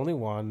think there's only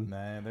one.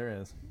 Nah, there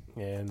is.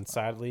 And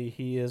sadly,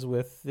 he is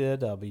with the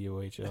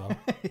WHL.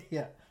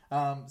 Yeah.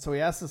 So we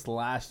asked this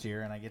last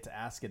year, and I get to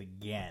ask it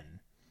again.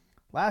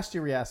 Last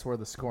year, we asked where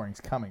the scoring's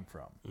coming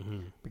from.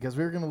 Because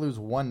we were going to lose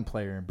one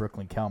player in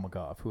Brooklyn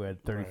Kalmikov, who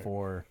had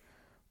 34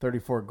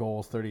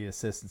 goals, 30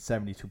 assists, and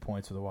 72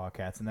 points for the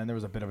Wildcats. And then there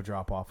was a bit of a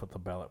drop-off with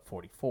LaBelle at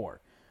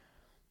 44.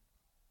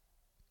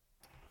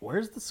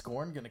 Where's the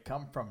scoring going to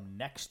come from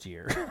next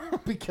year?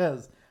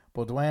 Because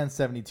Baudouin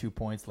 72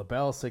 points,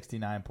 LaBelle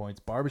 69 points,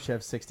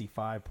 Barbashev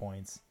 65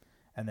 points,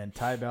 and then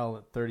Tybell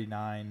at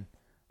 39.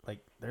 Like,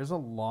 there's a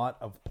lot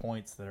of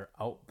points that are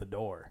out the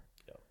door.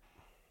 Yep.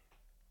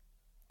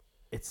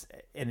 It's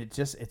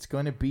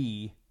going to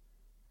be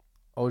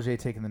OJ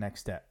taking the next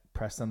step,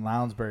 Preston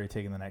Lounsbury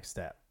taking the next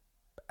step,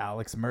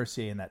 Alex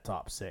Mercier in that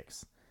top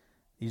 6.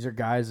 These are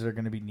guys that are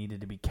going to be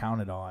needed to be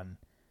counted on.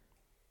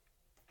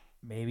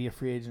 Maybe a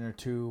free agent or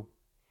two,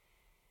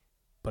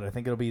 but I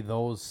think it'll be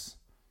those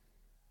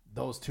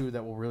two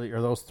that will really,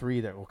 or those three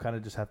that will kind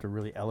of just have to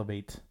really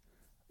elevate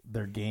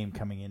their game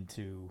coming in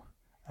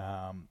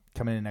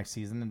next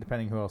season, and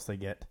depending who else they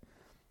get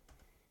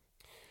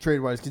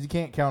trade wise, because you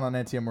can't count on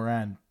Etienne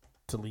Morin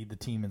to lead the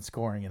team in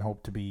scoring and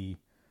hope to be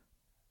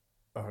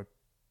a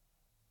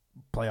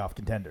playoff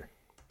contender.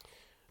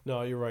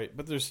 No, you're right,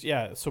 but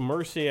so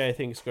Mercier, I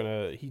think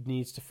he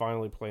needs to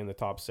finally play in the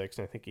top 6,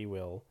 and I think he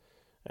will.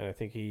 And I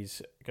think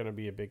he's going to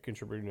be a big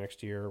contributor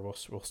next year. We'll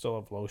still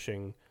have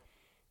Loshing.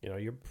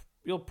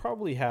 You'll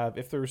probably have,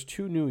 if there's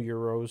 2 new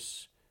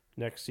Euros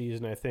next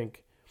season, I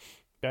think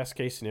best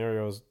case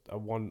scenario is a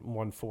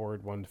one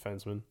forward, one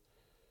defenseman,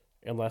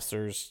 unless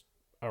there's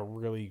a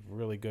really,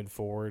 really good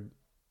forward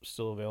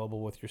still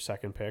available with your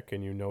second pick,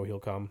 and he'll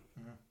come.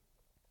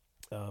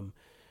 Mm-hmm.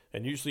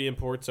 And usually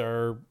imports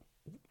are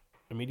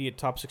immediate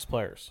top 6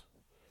 players.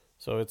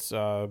 So it's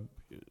I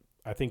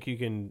think you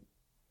can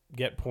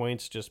get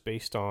points just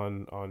based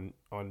on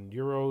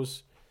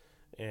Euros,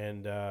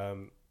 and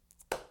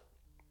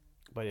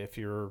but if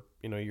your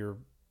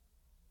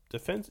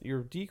defense,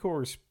 your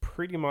decor is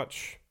pretty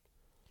much,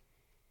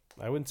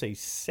 I wouldn't say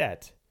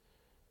set,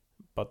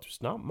 but there's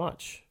not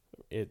much.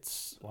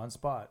 It's one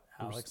spot,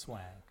 Alex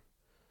Swang.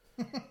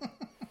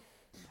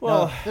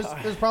 Well, no,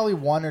 there's probably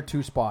 1 or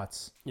 2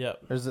 spots. Yeah,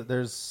 there's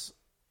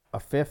a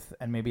 5th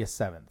and maybe a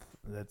 7th.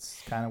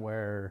 That's kind of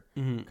where,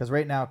 because Mm-hmm.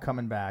 right now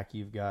coming back,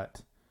 you've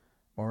got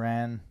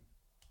Moran,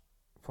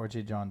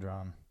 Fortier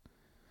Gendron,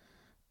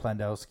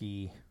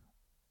 Plandowski,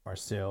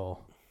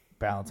 Marcel,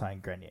 Ballantyne,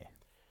 Grenier.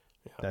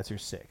 Yeah. That's your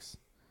 6.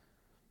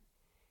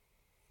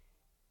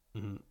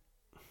 Mm-hmm.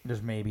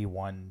 There's maybe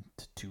 1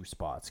 to 2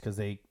 spots because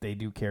they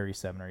do carry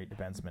 7 or 8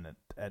 defensemen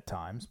at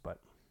times. But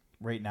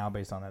right now,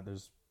 based on that,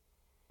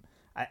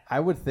 I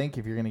would think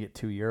if you're going to get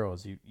 2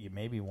 Euros, you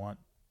maybe want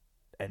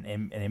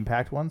an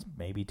impact ones,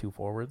 maybe 2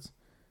 forwards.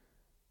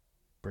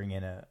 Bring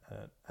in an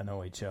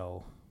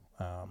OHL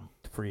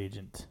free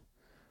agent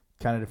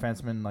kind of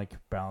defenseman like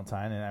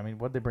Ballantyne. And I mean,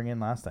 what did they bring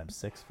in last time?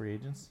 6 free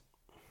agents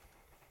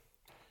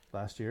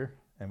last year,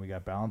 and we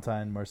got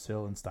Ballantyne,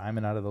 Marcel, and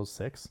Steinman out of those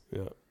 6.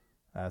 Yeah,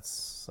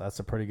 that's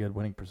a pretty good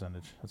winning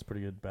percentage. That's a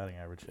pretty good batting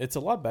average. It's a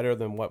lot better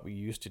than what we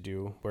used to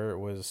do, where it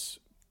was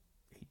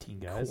 18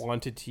 guys,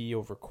 quantity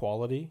over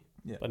quality.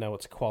 Yeah, but now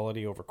it's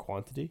quality over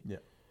quantity. Yeah.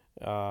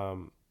 I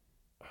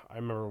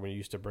remember when we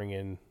used to bring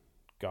in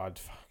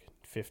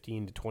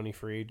 15 to 20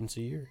 free agents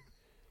a year.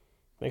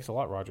 Thanks a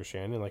lot, Roger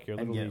Shannon. Like, you're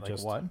literally like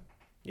just one,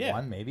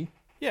 maybe.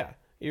 Yeah,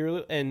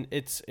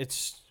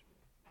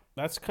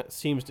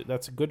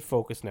 that's a good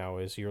focus now.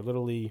 Is you're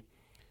literally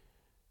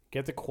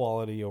get the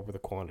quality over the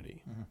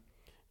quantity.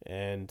 Mm-hmm.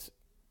 And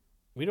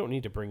we don't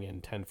need to bring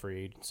in 10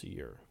 free agents a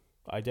year.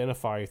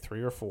 Identify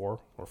 3 or 4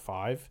 or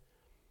 5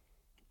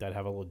 that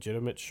have a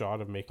legitimate shot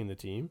of making the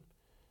team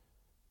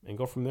and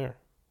go from there.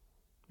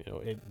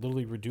 It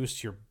literally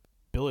reduced your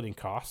billeting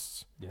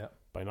costs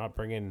by not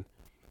bringing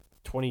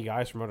 20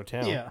 guys from out of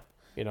town.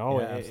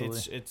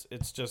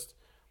 It's just,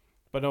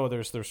 but no,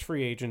 there's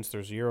free agents,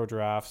 there's Euro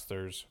drafts,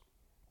 there's,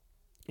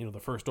 the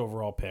first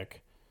overall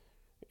pick.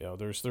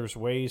 There's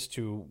ways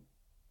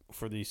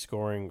for the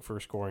scoring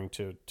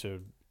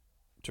to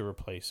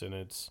replace, and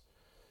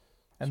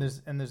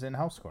there's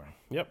in-house scoring.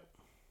 Yep.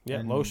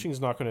 Yeah, Loshing's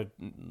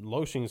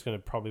gonna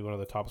probably be one of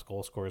the top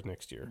goal scorers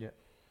next year. Yeah.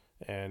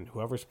 And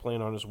whoever's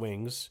playing on his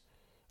wings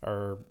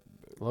are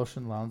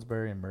Lotion,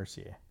 Lounsbury, and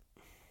Mercier.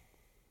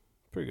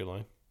 Pretty good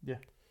line. Yeah,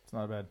 it's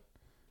not bad.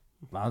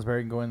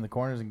 Lounsbury can go in the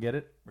corners and get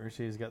it.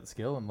 Mercier's got the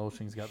skill, and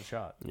Loshing's got the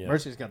shot. Yeah.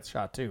 Mercier's got the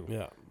shot too.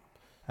 Yeah.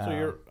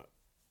 So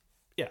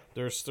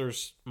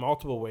there's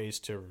multiple ways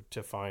to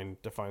find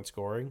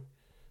scoring,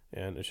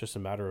 and it's just a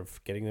matter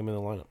of getting them in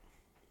the lineup.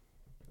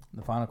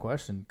 The final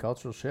question: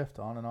 cultural shift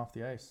on and off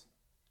the ice.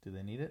 Do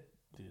they need it?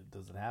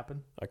 Does it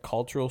happen? A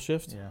cultural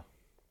shift? Yeah.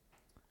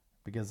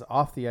 Because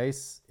off the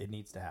ice, it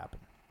needs to happen.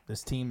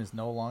 This team is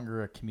no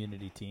longer a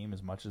community team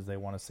as much as they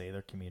want to say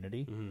they're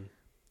community. Mm-hmm.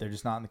 They're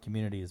just not in the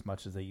community as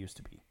much as they used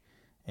to be.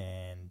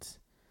 And,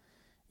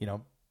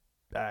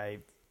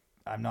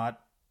 I'm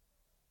not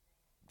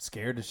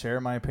scared to share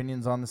my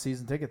opinions on the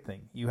season ticket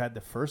thing. You had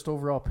the first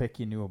overall pick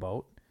you knew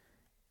about.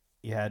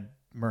 You had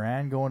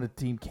Moran going to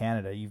Team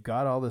Canada. You've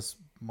got all this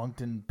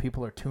Moncton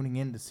people are tuning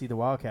in to see the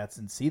Wildcats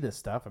and see this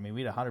stuff. I mean,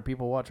 we had 100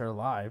 people watch our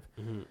live.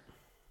 Mm-hmm.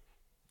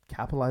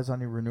 Capitalize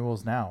on your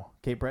renewals now.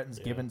 Cape Breton's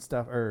given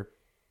stuff, or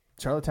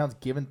Charlottetown's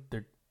given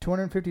their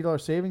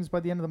 $250 savings by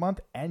the end of the month,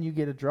 and you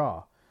get a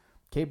draw.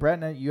 Cape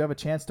Breton, you have a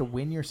chance to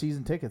win your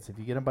season tickets if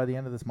you get them by the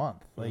end of this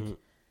month. Like,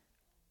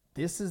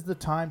 this is the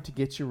time to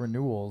get your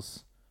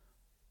renewals,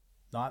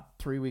 not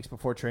 3 weeks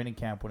before training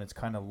camp when it's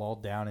kind of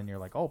lulled down and you're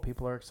like, oh,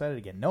 people are excited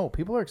again. No,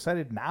 people are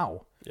excited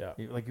now. Yeah.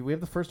 Like, we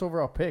have the first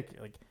overall pick.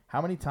 Like,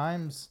 how many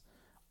times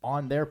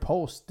on their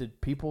post did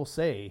people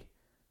say,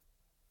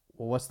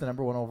 well, what's the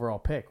number 1 overall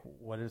pick?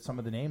 What are some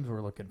of the names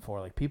we're looking for?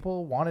 Like,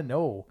 people want to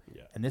know,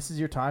 and this is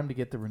your time to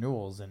get the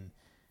renewals, and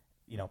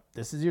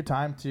this is your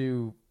time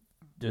to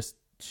just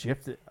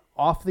shift it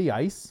off the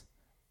ice.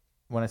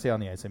 When I say on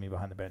the ice, I mean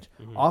behind the bench.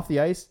 Mm-hmm. Off the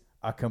ice,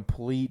 a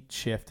complete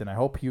shift, and I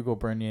hope Hugo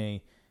Bernier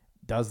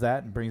does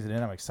that and brings it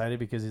in. I'm excited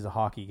because he's a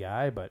hockey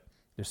guy, but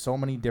there's so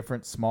many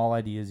different small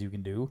ideas you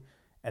can do,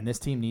 and this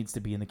team needs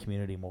to be in the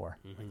community more.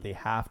 Mm-hmm. Like, they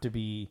have to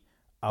be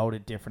out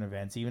at different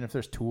events, even if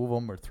there's 2 of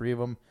them or 3 of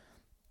them.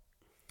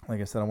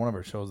 Like I said on one of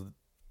our shows,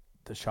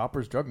 the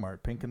Shoppers Drug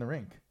Mart, Pink in the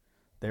Rink.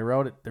 They were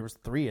out there was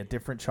 3 at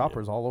different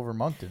Shoppers all over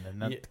Moncton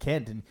and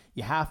Kent. And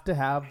you have to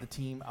have the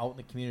team out in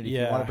the community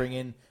if you want to bring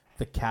in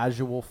the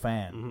casual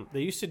fan. Mm-hmm.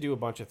 They used to do a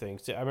bunch of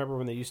things. I remember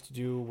when they used to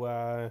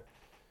do,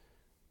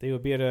 they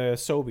would be at a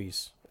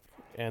Sobeys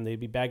and they'd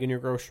be bagging your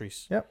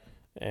groceries. Yep.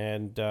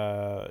 And,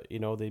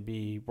 they'd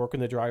be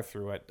working the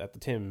drive-thru at the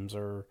Tim's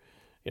or,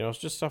 it's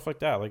just stuff like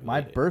that. Like my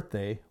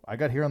birthday, I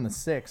got here on the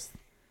 6th.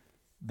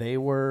 They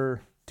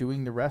were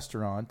doing the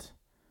restaurant.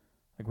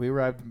 Like, we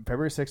arrived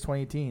February 6,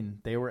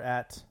 2018. They were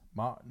at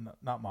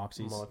not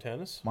Moxie's.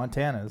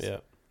 Montana's. Yeah.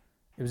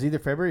 It was either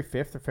February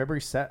 5th or February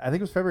 7th. I think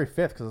it was February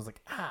 5th because I was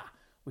like,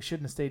 we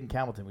shouldn't have stayed in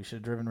Campbellton. We should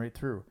have driven right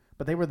through.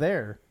 But they were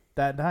there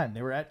that time.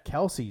 They were at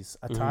Kelsey's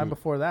a time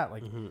before that.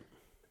 Like,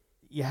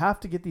 you have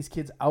to get these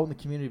kids out in the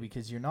community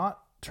because you're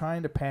not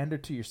trying to pander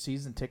to your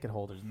season ticket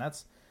holders. And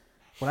that's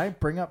when I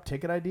bring up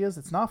ticket ideas,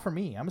 it's not for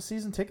me. I'm a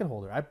season ticket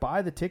holder. I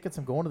buy the tickets.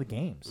 I'm going to the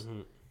games.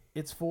 Mm-hmm.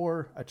 It's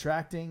for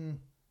attracting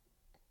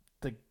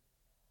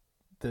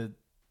the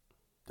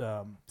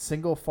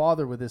single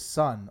father with his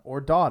son or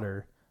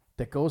daughter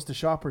that goes to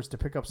Shoppers to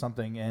pick up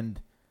something,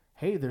 and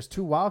hey, there's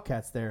 2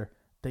 Wildcats there.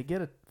 They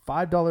get a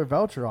 $5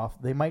 voucher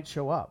off. They might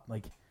show up.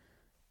 Like,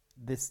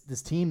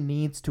 this team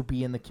needs to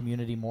be in the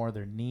community more.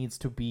 There needs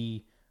to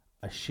be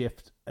a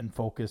shift and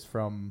focus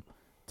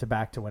to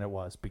back to when it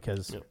was,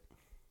 because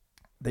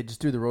they just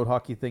do the road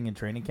hockey thing in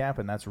training camp,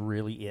 and that's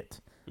really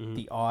it. Mm-hmm.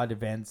 The odd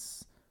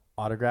events,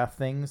 autograph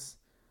things,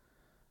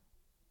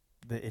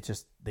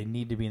 they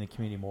need to be in the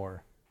community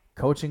more.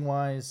 Coaching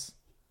wise,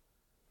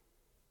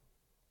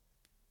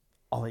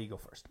 I'll let you go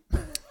first.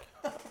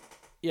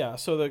 Yeah,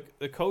 so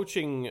the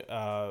coaching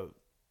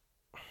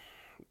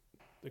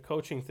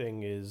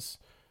thing is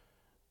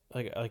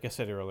like I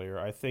said earlier,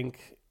 I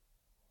think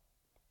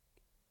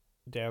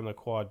Dan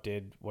Lacroix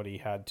did what he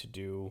had to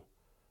do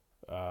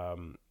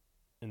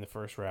in the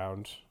first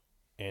round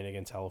and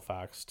against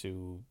Halifax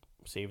to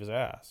save his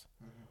ass.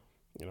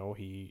 Mm-hmm.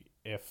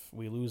 If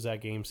we lose that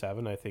game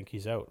 7, I think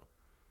he's out.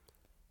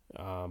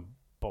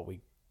 But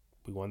we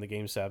won the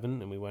game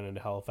 7 and we went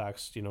into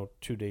Halifax,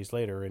 2 days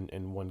later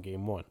and won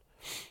game 1.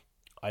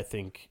 I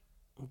think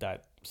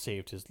that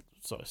saved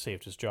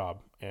his job,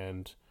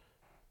 and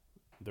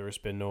there's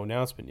been no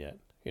announcement yet.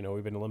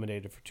 We've been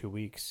eliminated for 2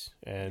 weeks,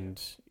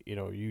 and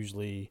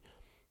usually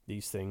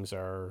these things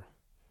are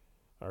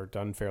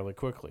done fairly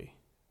quickly,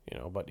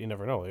 but you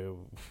never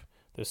know.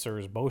 The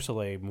Sirs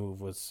Beausoleil move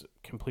was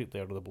completely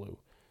out of the blue.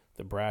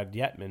 The Brad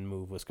Yetman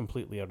move was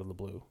completely out of the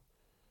blue.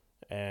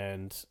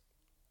 And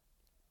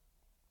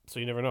so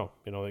you never know.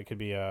 It could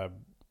be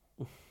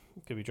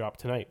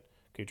dropped tonight.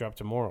 It could be dropped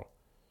tomorrow.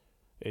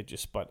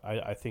 But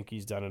I think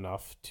he's done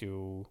enough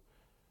to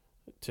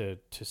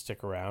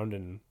stick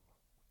around,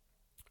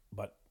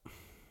 but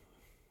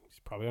he's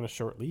probably on a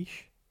short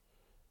leash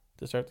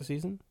to start the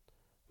season,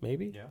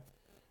 maybe.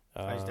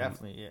 Yeah, he's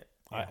definitely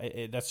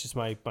that's just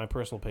my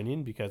personal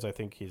opinion, because I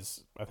think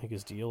his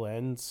deal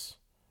ends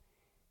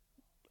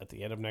at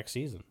the end of next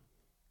season.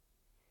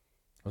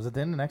 Was it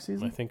the end of next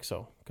season? I think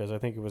so, because I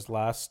think it was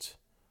last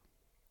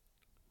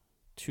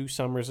 2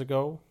 summers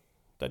ago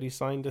that he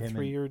signed a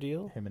 3-year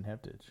deal. Him and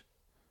Heptage.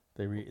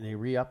 They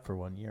re-upped for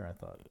 1 year, I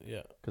thought.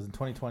 Yeah. Because in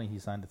 2020, he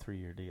signed a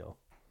 3-year deal.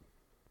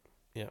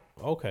 Yeah.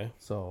 Okay.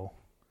 So,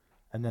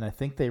 and then I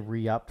think they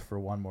re-upped for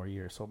 1 more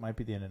year, so it might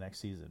be the end of next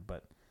season.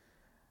 But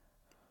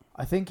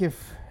I think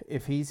if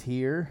he's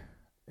here,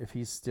 if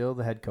he's still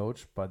the head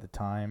coach by the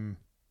time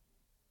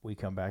we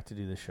come back to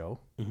do the show,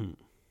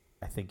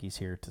 I think he's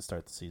here to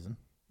start the season.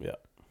 Yeah.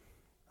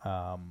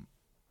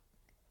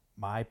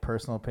 My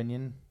personal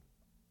opinion,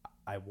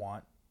 I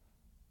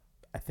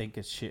think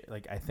it's shit.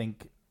 Like, I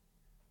think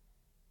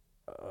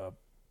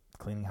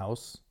cleaning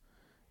house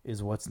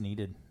is what's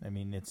needed. I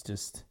mean, it's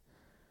just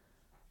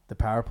the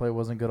power play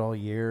wasn't good all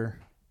year.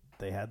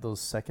 They had those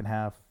second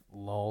half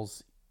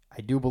lulls.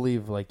 I do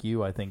believe, like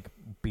you, I think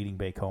beating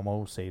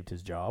Baie-Comeau saved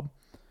his job.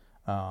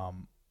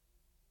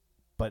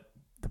 But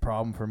the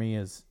problem for me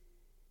is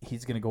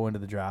he's going to go into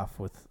the draft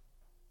with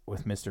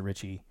Mr.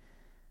 Ritchie.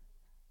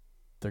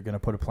 They're going to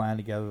put a plan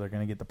together. They're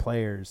going to get the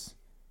players.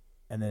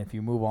 And then if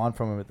you move on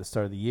from him at the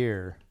start of the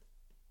year,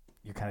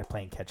 you're kind of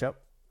playing catch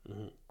up.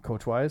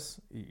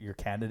 Coach-wise, your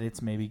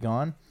candidates may be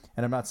gone.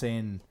 And I'm not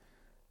saying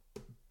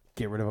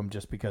get rid of them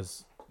just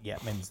because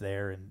Yetman's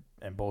there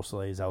and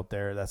Beausoleil's out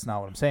there. That's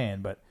not what I'm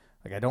saying. But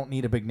I don't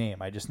need a big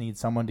name. I just need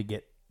someone to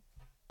get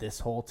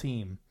this whole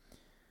team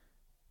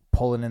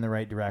pulling in the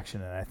right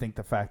direction. And I think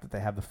the fact that they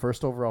have the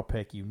first overall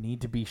pick, you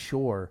need to be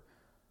sure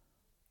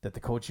that the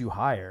coach you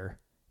hire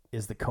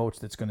is the coach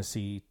that's going to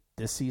see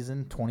this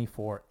season,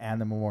 24,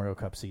 and the Memorial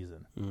Cup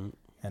season.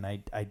 And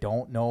I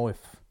don't know if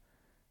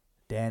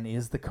Dan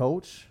is the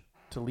coach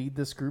to lead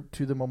this group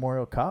to the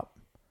Memorial Cup,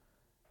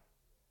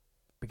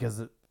 because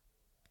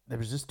there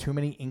was just too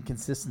many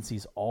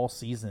inconsistencies all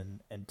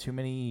season and too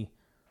many,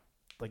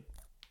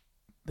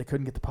 they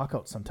couldn't get the puck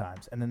out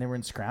sometimes. And then they were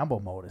in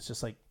scramble mode. It's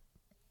just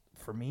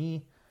for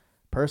me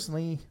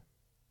personally,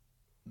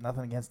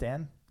 nothing against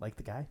Dan, like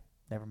the guy,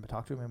 never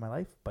talked to him in my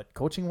life, but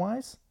coaching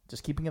wise,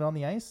 just keeping it on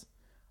the ice,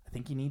 I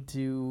think you need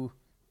to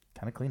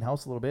kind of clean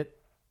house a little bit,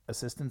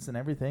 assistants and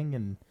everything,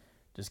 and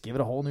just give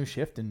it a whole new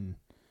shift. And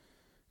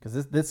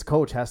because this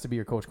coach has to be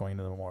your coach going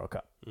into the Memorial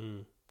Cup,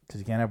 because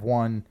you can't have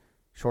one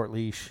short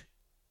leash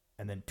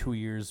and then 2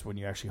 years when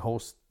you actually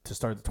host to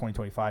start the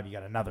 2025, you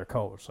got another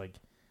coach.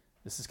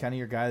 This is kind of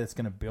your guy that's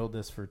going to build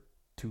this for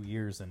 2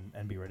 years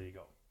and be ready to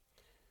go.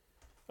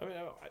 I mean,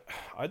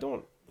 I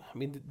don't. I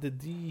mean, the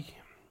D.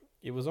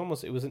 It was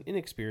an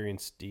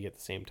inexperienced D at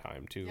the same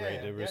time too,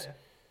 right? There was,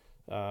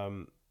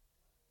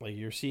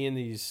 you're seeing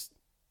these,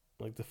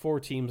 the 4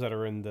 teams that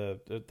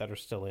are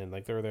still in,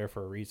 they're there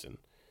for a reason.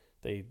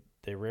 They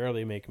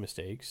rarely make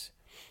mistakes,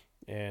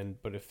 and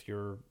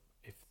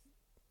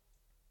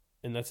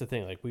that's the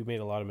thing. We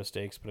made a lot of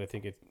mistakes, but I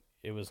think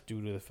it was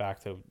due to the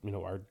fact that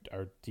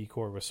our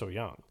D-core was so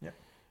young. Yeah.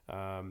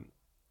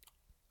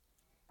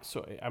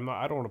 So I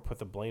don't want to put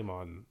the blame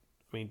on.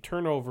 I mean,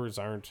 turnovers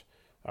aren't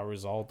a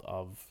result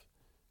of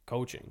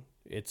coaching.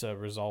 It's a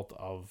result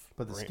of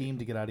the scheme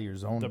to get out of your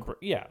zone.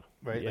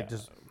 Right. Yeah.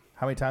 Just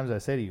how many times did I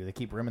say to you, they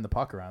keep rimming the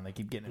puck around, they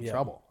keep getting in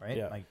trouble, right?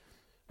 Yeah.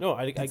 No,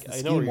 I know.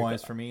 Scheme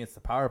wise, for me, it's the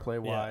power play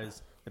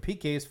wise. Yeah. The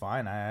PK is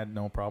fine. I had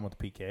no problem with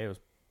the PK. It was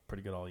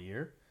pretty good all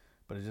year,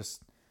 but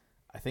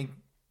I think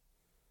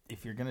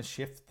if you're gonna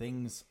shift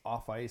things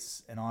off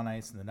ice and on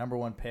ice, and the number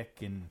 1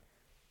 pick, and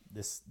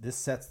this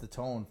sets the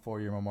tone for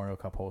your Memorial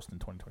Cup host in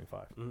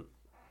 2025.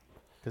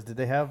 Because did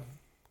they have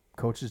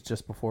coaches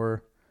just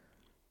before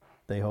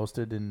they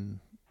hosted, and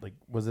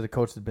was it a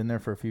coach that'd been there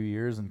for a few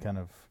years and kind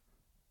of?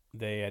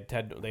 They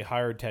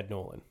hired Ted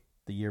Nolan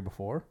the year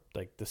before,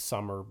 the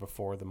summer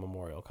before the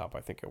Memorial Cup,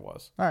 I think it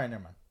was. All right,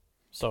 never mind.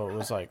 So it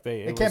was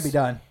it can't be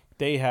done.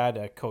 They had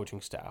a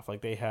coaching staff.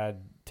 They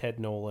had Ted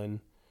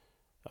Nolan.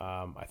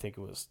 I think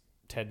it was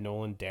Ted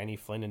Nolan, Danny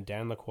Flynn, and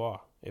Dan Lacroix,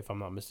 if I'm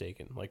not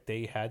mistaken.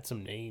 They had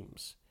some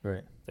names.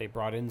 Right. They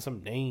brought in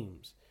some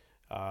names.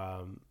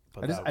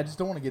 But I just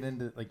don't want to get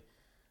into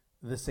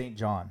the St.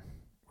 John,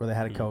 where they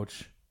had a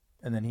coach,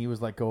 and then he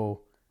was let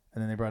go,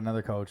 and then they brought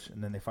another coach,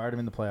 and then they fired him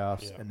in the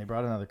playoffs, and they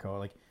brought another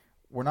coach.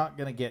 We're not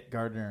gonna get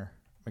Gardner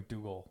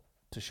McDougall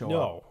to show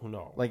up.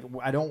 No.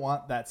 I don't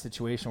want that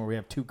situation where we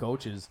have 2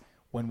 coaches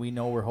when we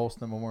know we're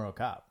hosting the Memorial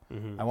Cup.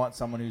 I want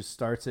someone who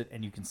starts it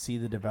and you can see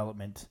the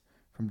development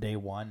from day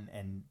one,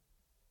 and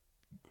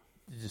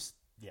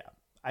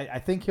I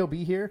think he'll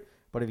be here,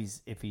 but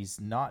if he's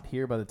not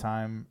here by the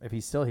time, if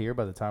he's still here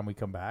by the time we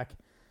come back,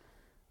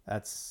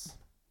 that's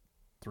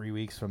 3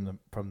 weeks from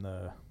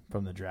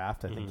the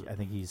draft. I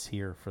think he's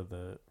here for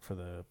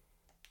the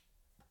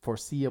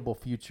foreseeable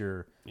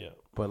future. Yeah,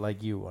 but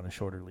like you, on a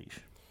shorter leash.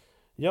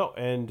 Yeah,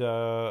 and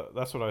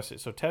that's what I say.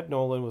 So Ted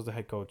Nolan was the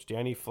head coach.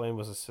 Danny Flynn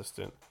was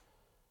assistant.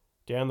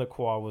 Dan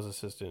Lacroix was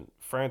assistant.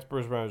 France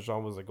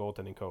Bergeron was the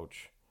goaltending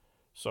coach.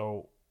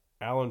 So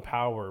Alan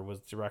Power was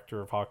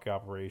director of hockey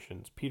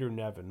operations. Peter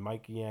Nevin,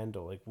 Mike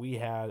Yandel. Like, we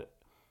had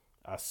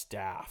a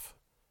staff.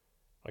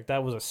 Like,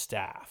 that was a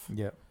staff.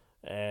 Yeah.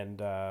 And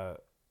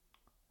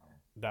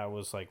that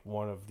was like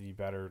one of the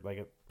better,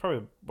 like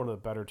probably one of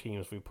the better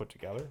teams we put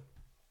together.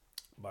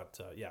 But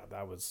yeah,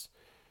 that was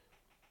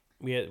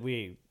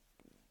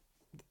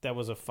that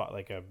was a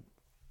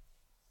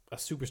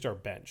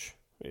superstar bench.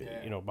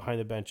 Yeah. You know, behind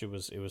the bench it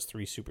was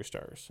 3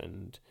 superstars,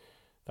 and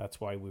that's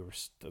why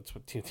that's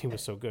what the team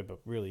was so good. But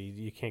really,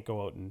 you can't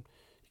go out and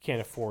you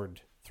can't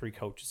afford 3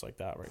 coaches like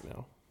that right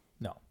now.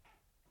 No,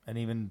 and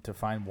even to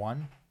find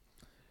one,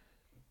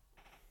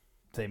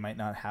 they might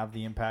not have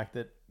the impact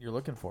that you're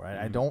looking for.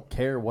 I don't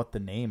care what the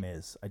name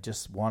is. I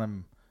just want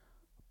them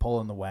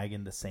pulling the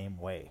wagon the same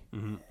way.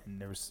 Mm-hmm.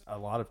 And there's a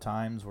lot of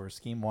times where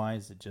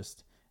scheme-wise,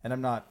 and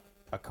I'm not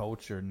a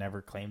coach or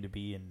never claimed to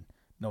be and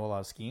know a lot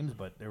of schemes,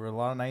 but there were a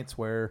lot of nights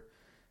where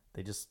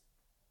they just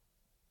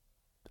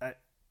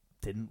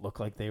didn't look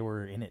like they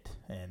were in it.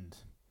 And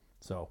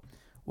so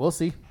we'll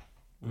see.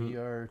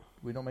 Mm-hmm.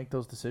 We don't make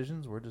those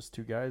decisions. We're just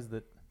 2 guys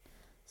that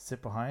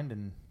sit behind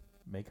and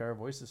make our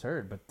voices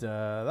heard. But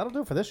that'll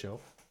do it for this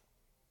show.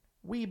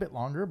 Wee bit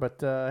longer, but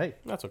hey,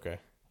 that's okay.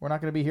 We're not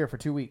going to be here for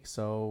 2 weeks,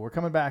 so we're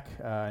coming back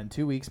in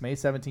 2 weeks, May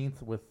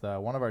 17th, with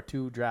one of our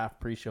 2 draft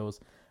pre-shows.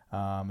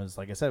 As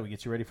like I said, we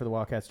get you ready for the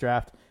Wildcats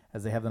draft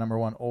as they have the number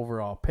 1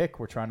 overall pick.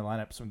 We're trying to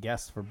line up some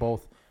guests for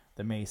both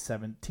the May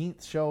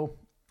 17th show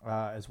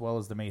as well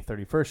as the May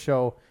 31st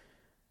show.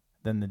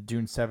 Then the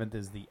June 7th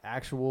is the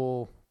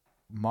actual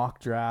mock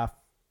draft.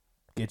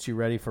 Get you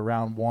ready for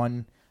round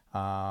 1.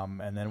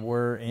 And then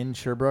we're in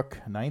Sherbrooke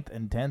 9th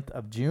and 10th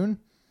of June.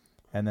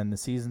 And then the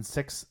season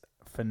 6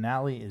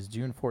 finale is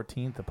June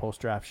 14th, the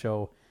post-draft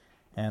show.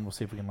 And we'll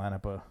see if we can line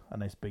up a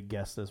nice big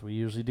guest as we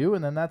usually do.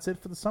 And then that's it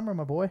for the summer,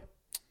 my boy.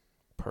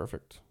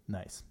 Perfect.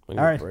 Nice. All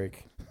right.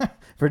 Break.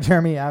 For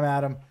Jeremy, I'm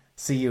Adam.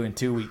 See you in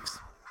 2 weeks.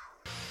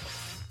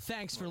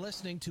 Thanks for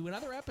listening to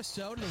another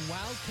episode of the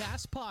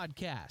Wildcast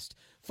Podcast.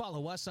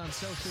 Follow us on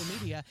social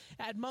media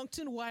at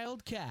Moncton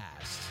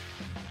Wildcats.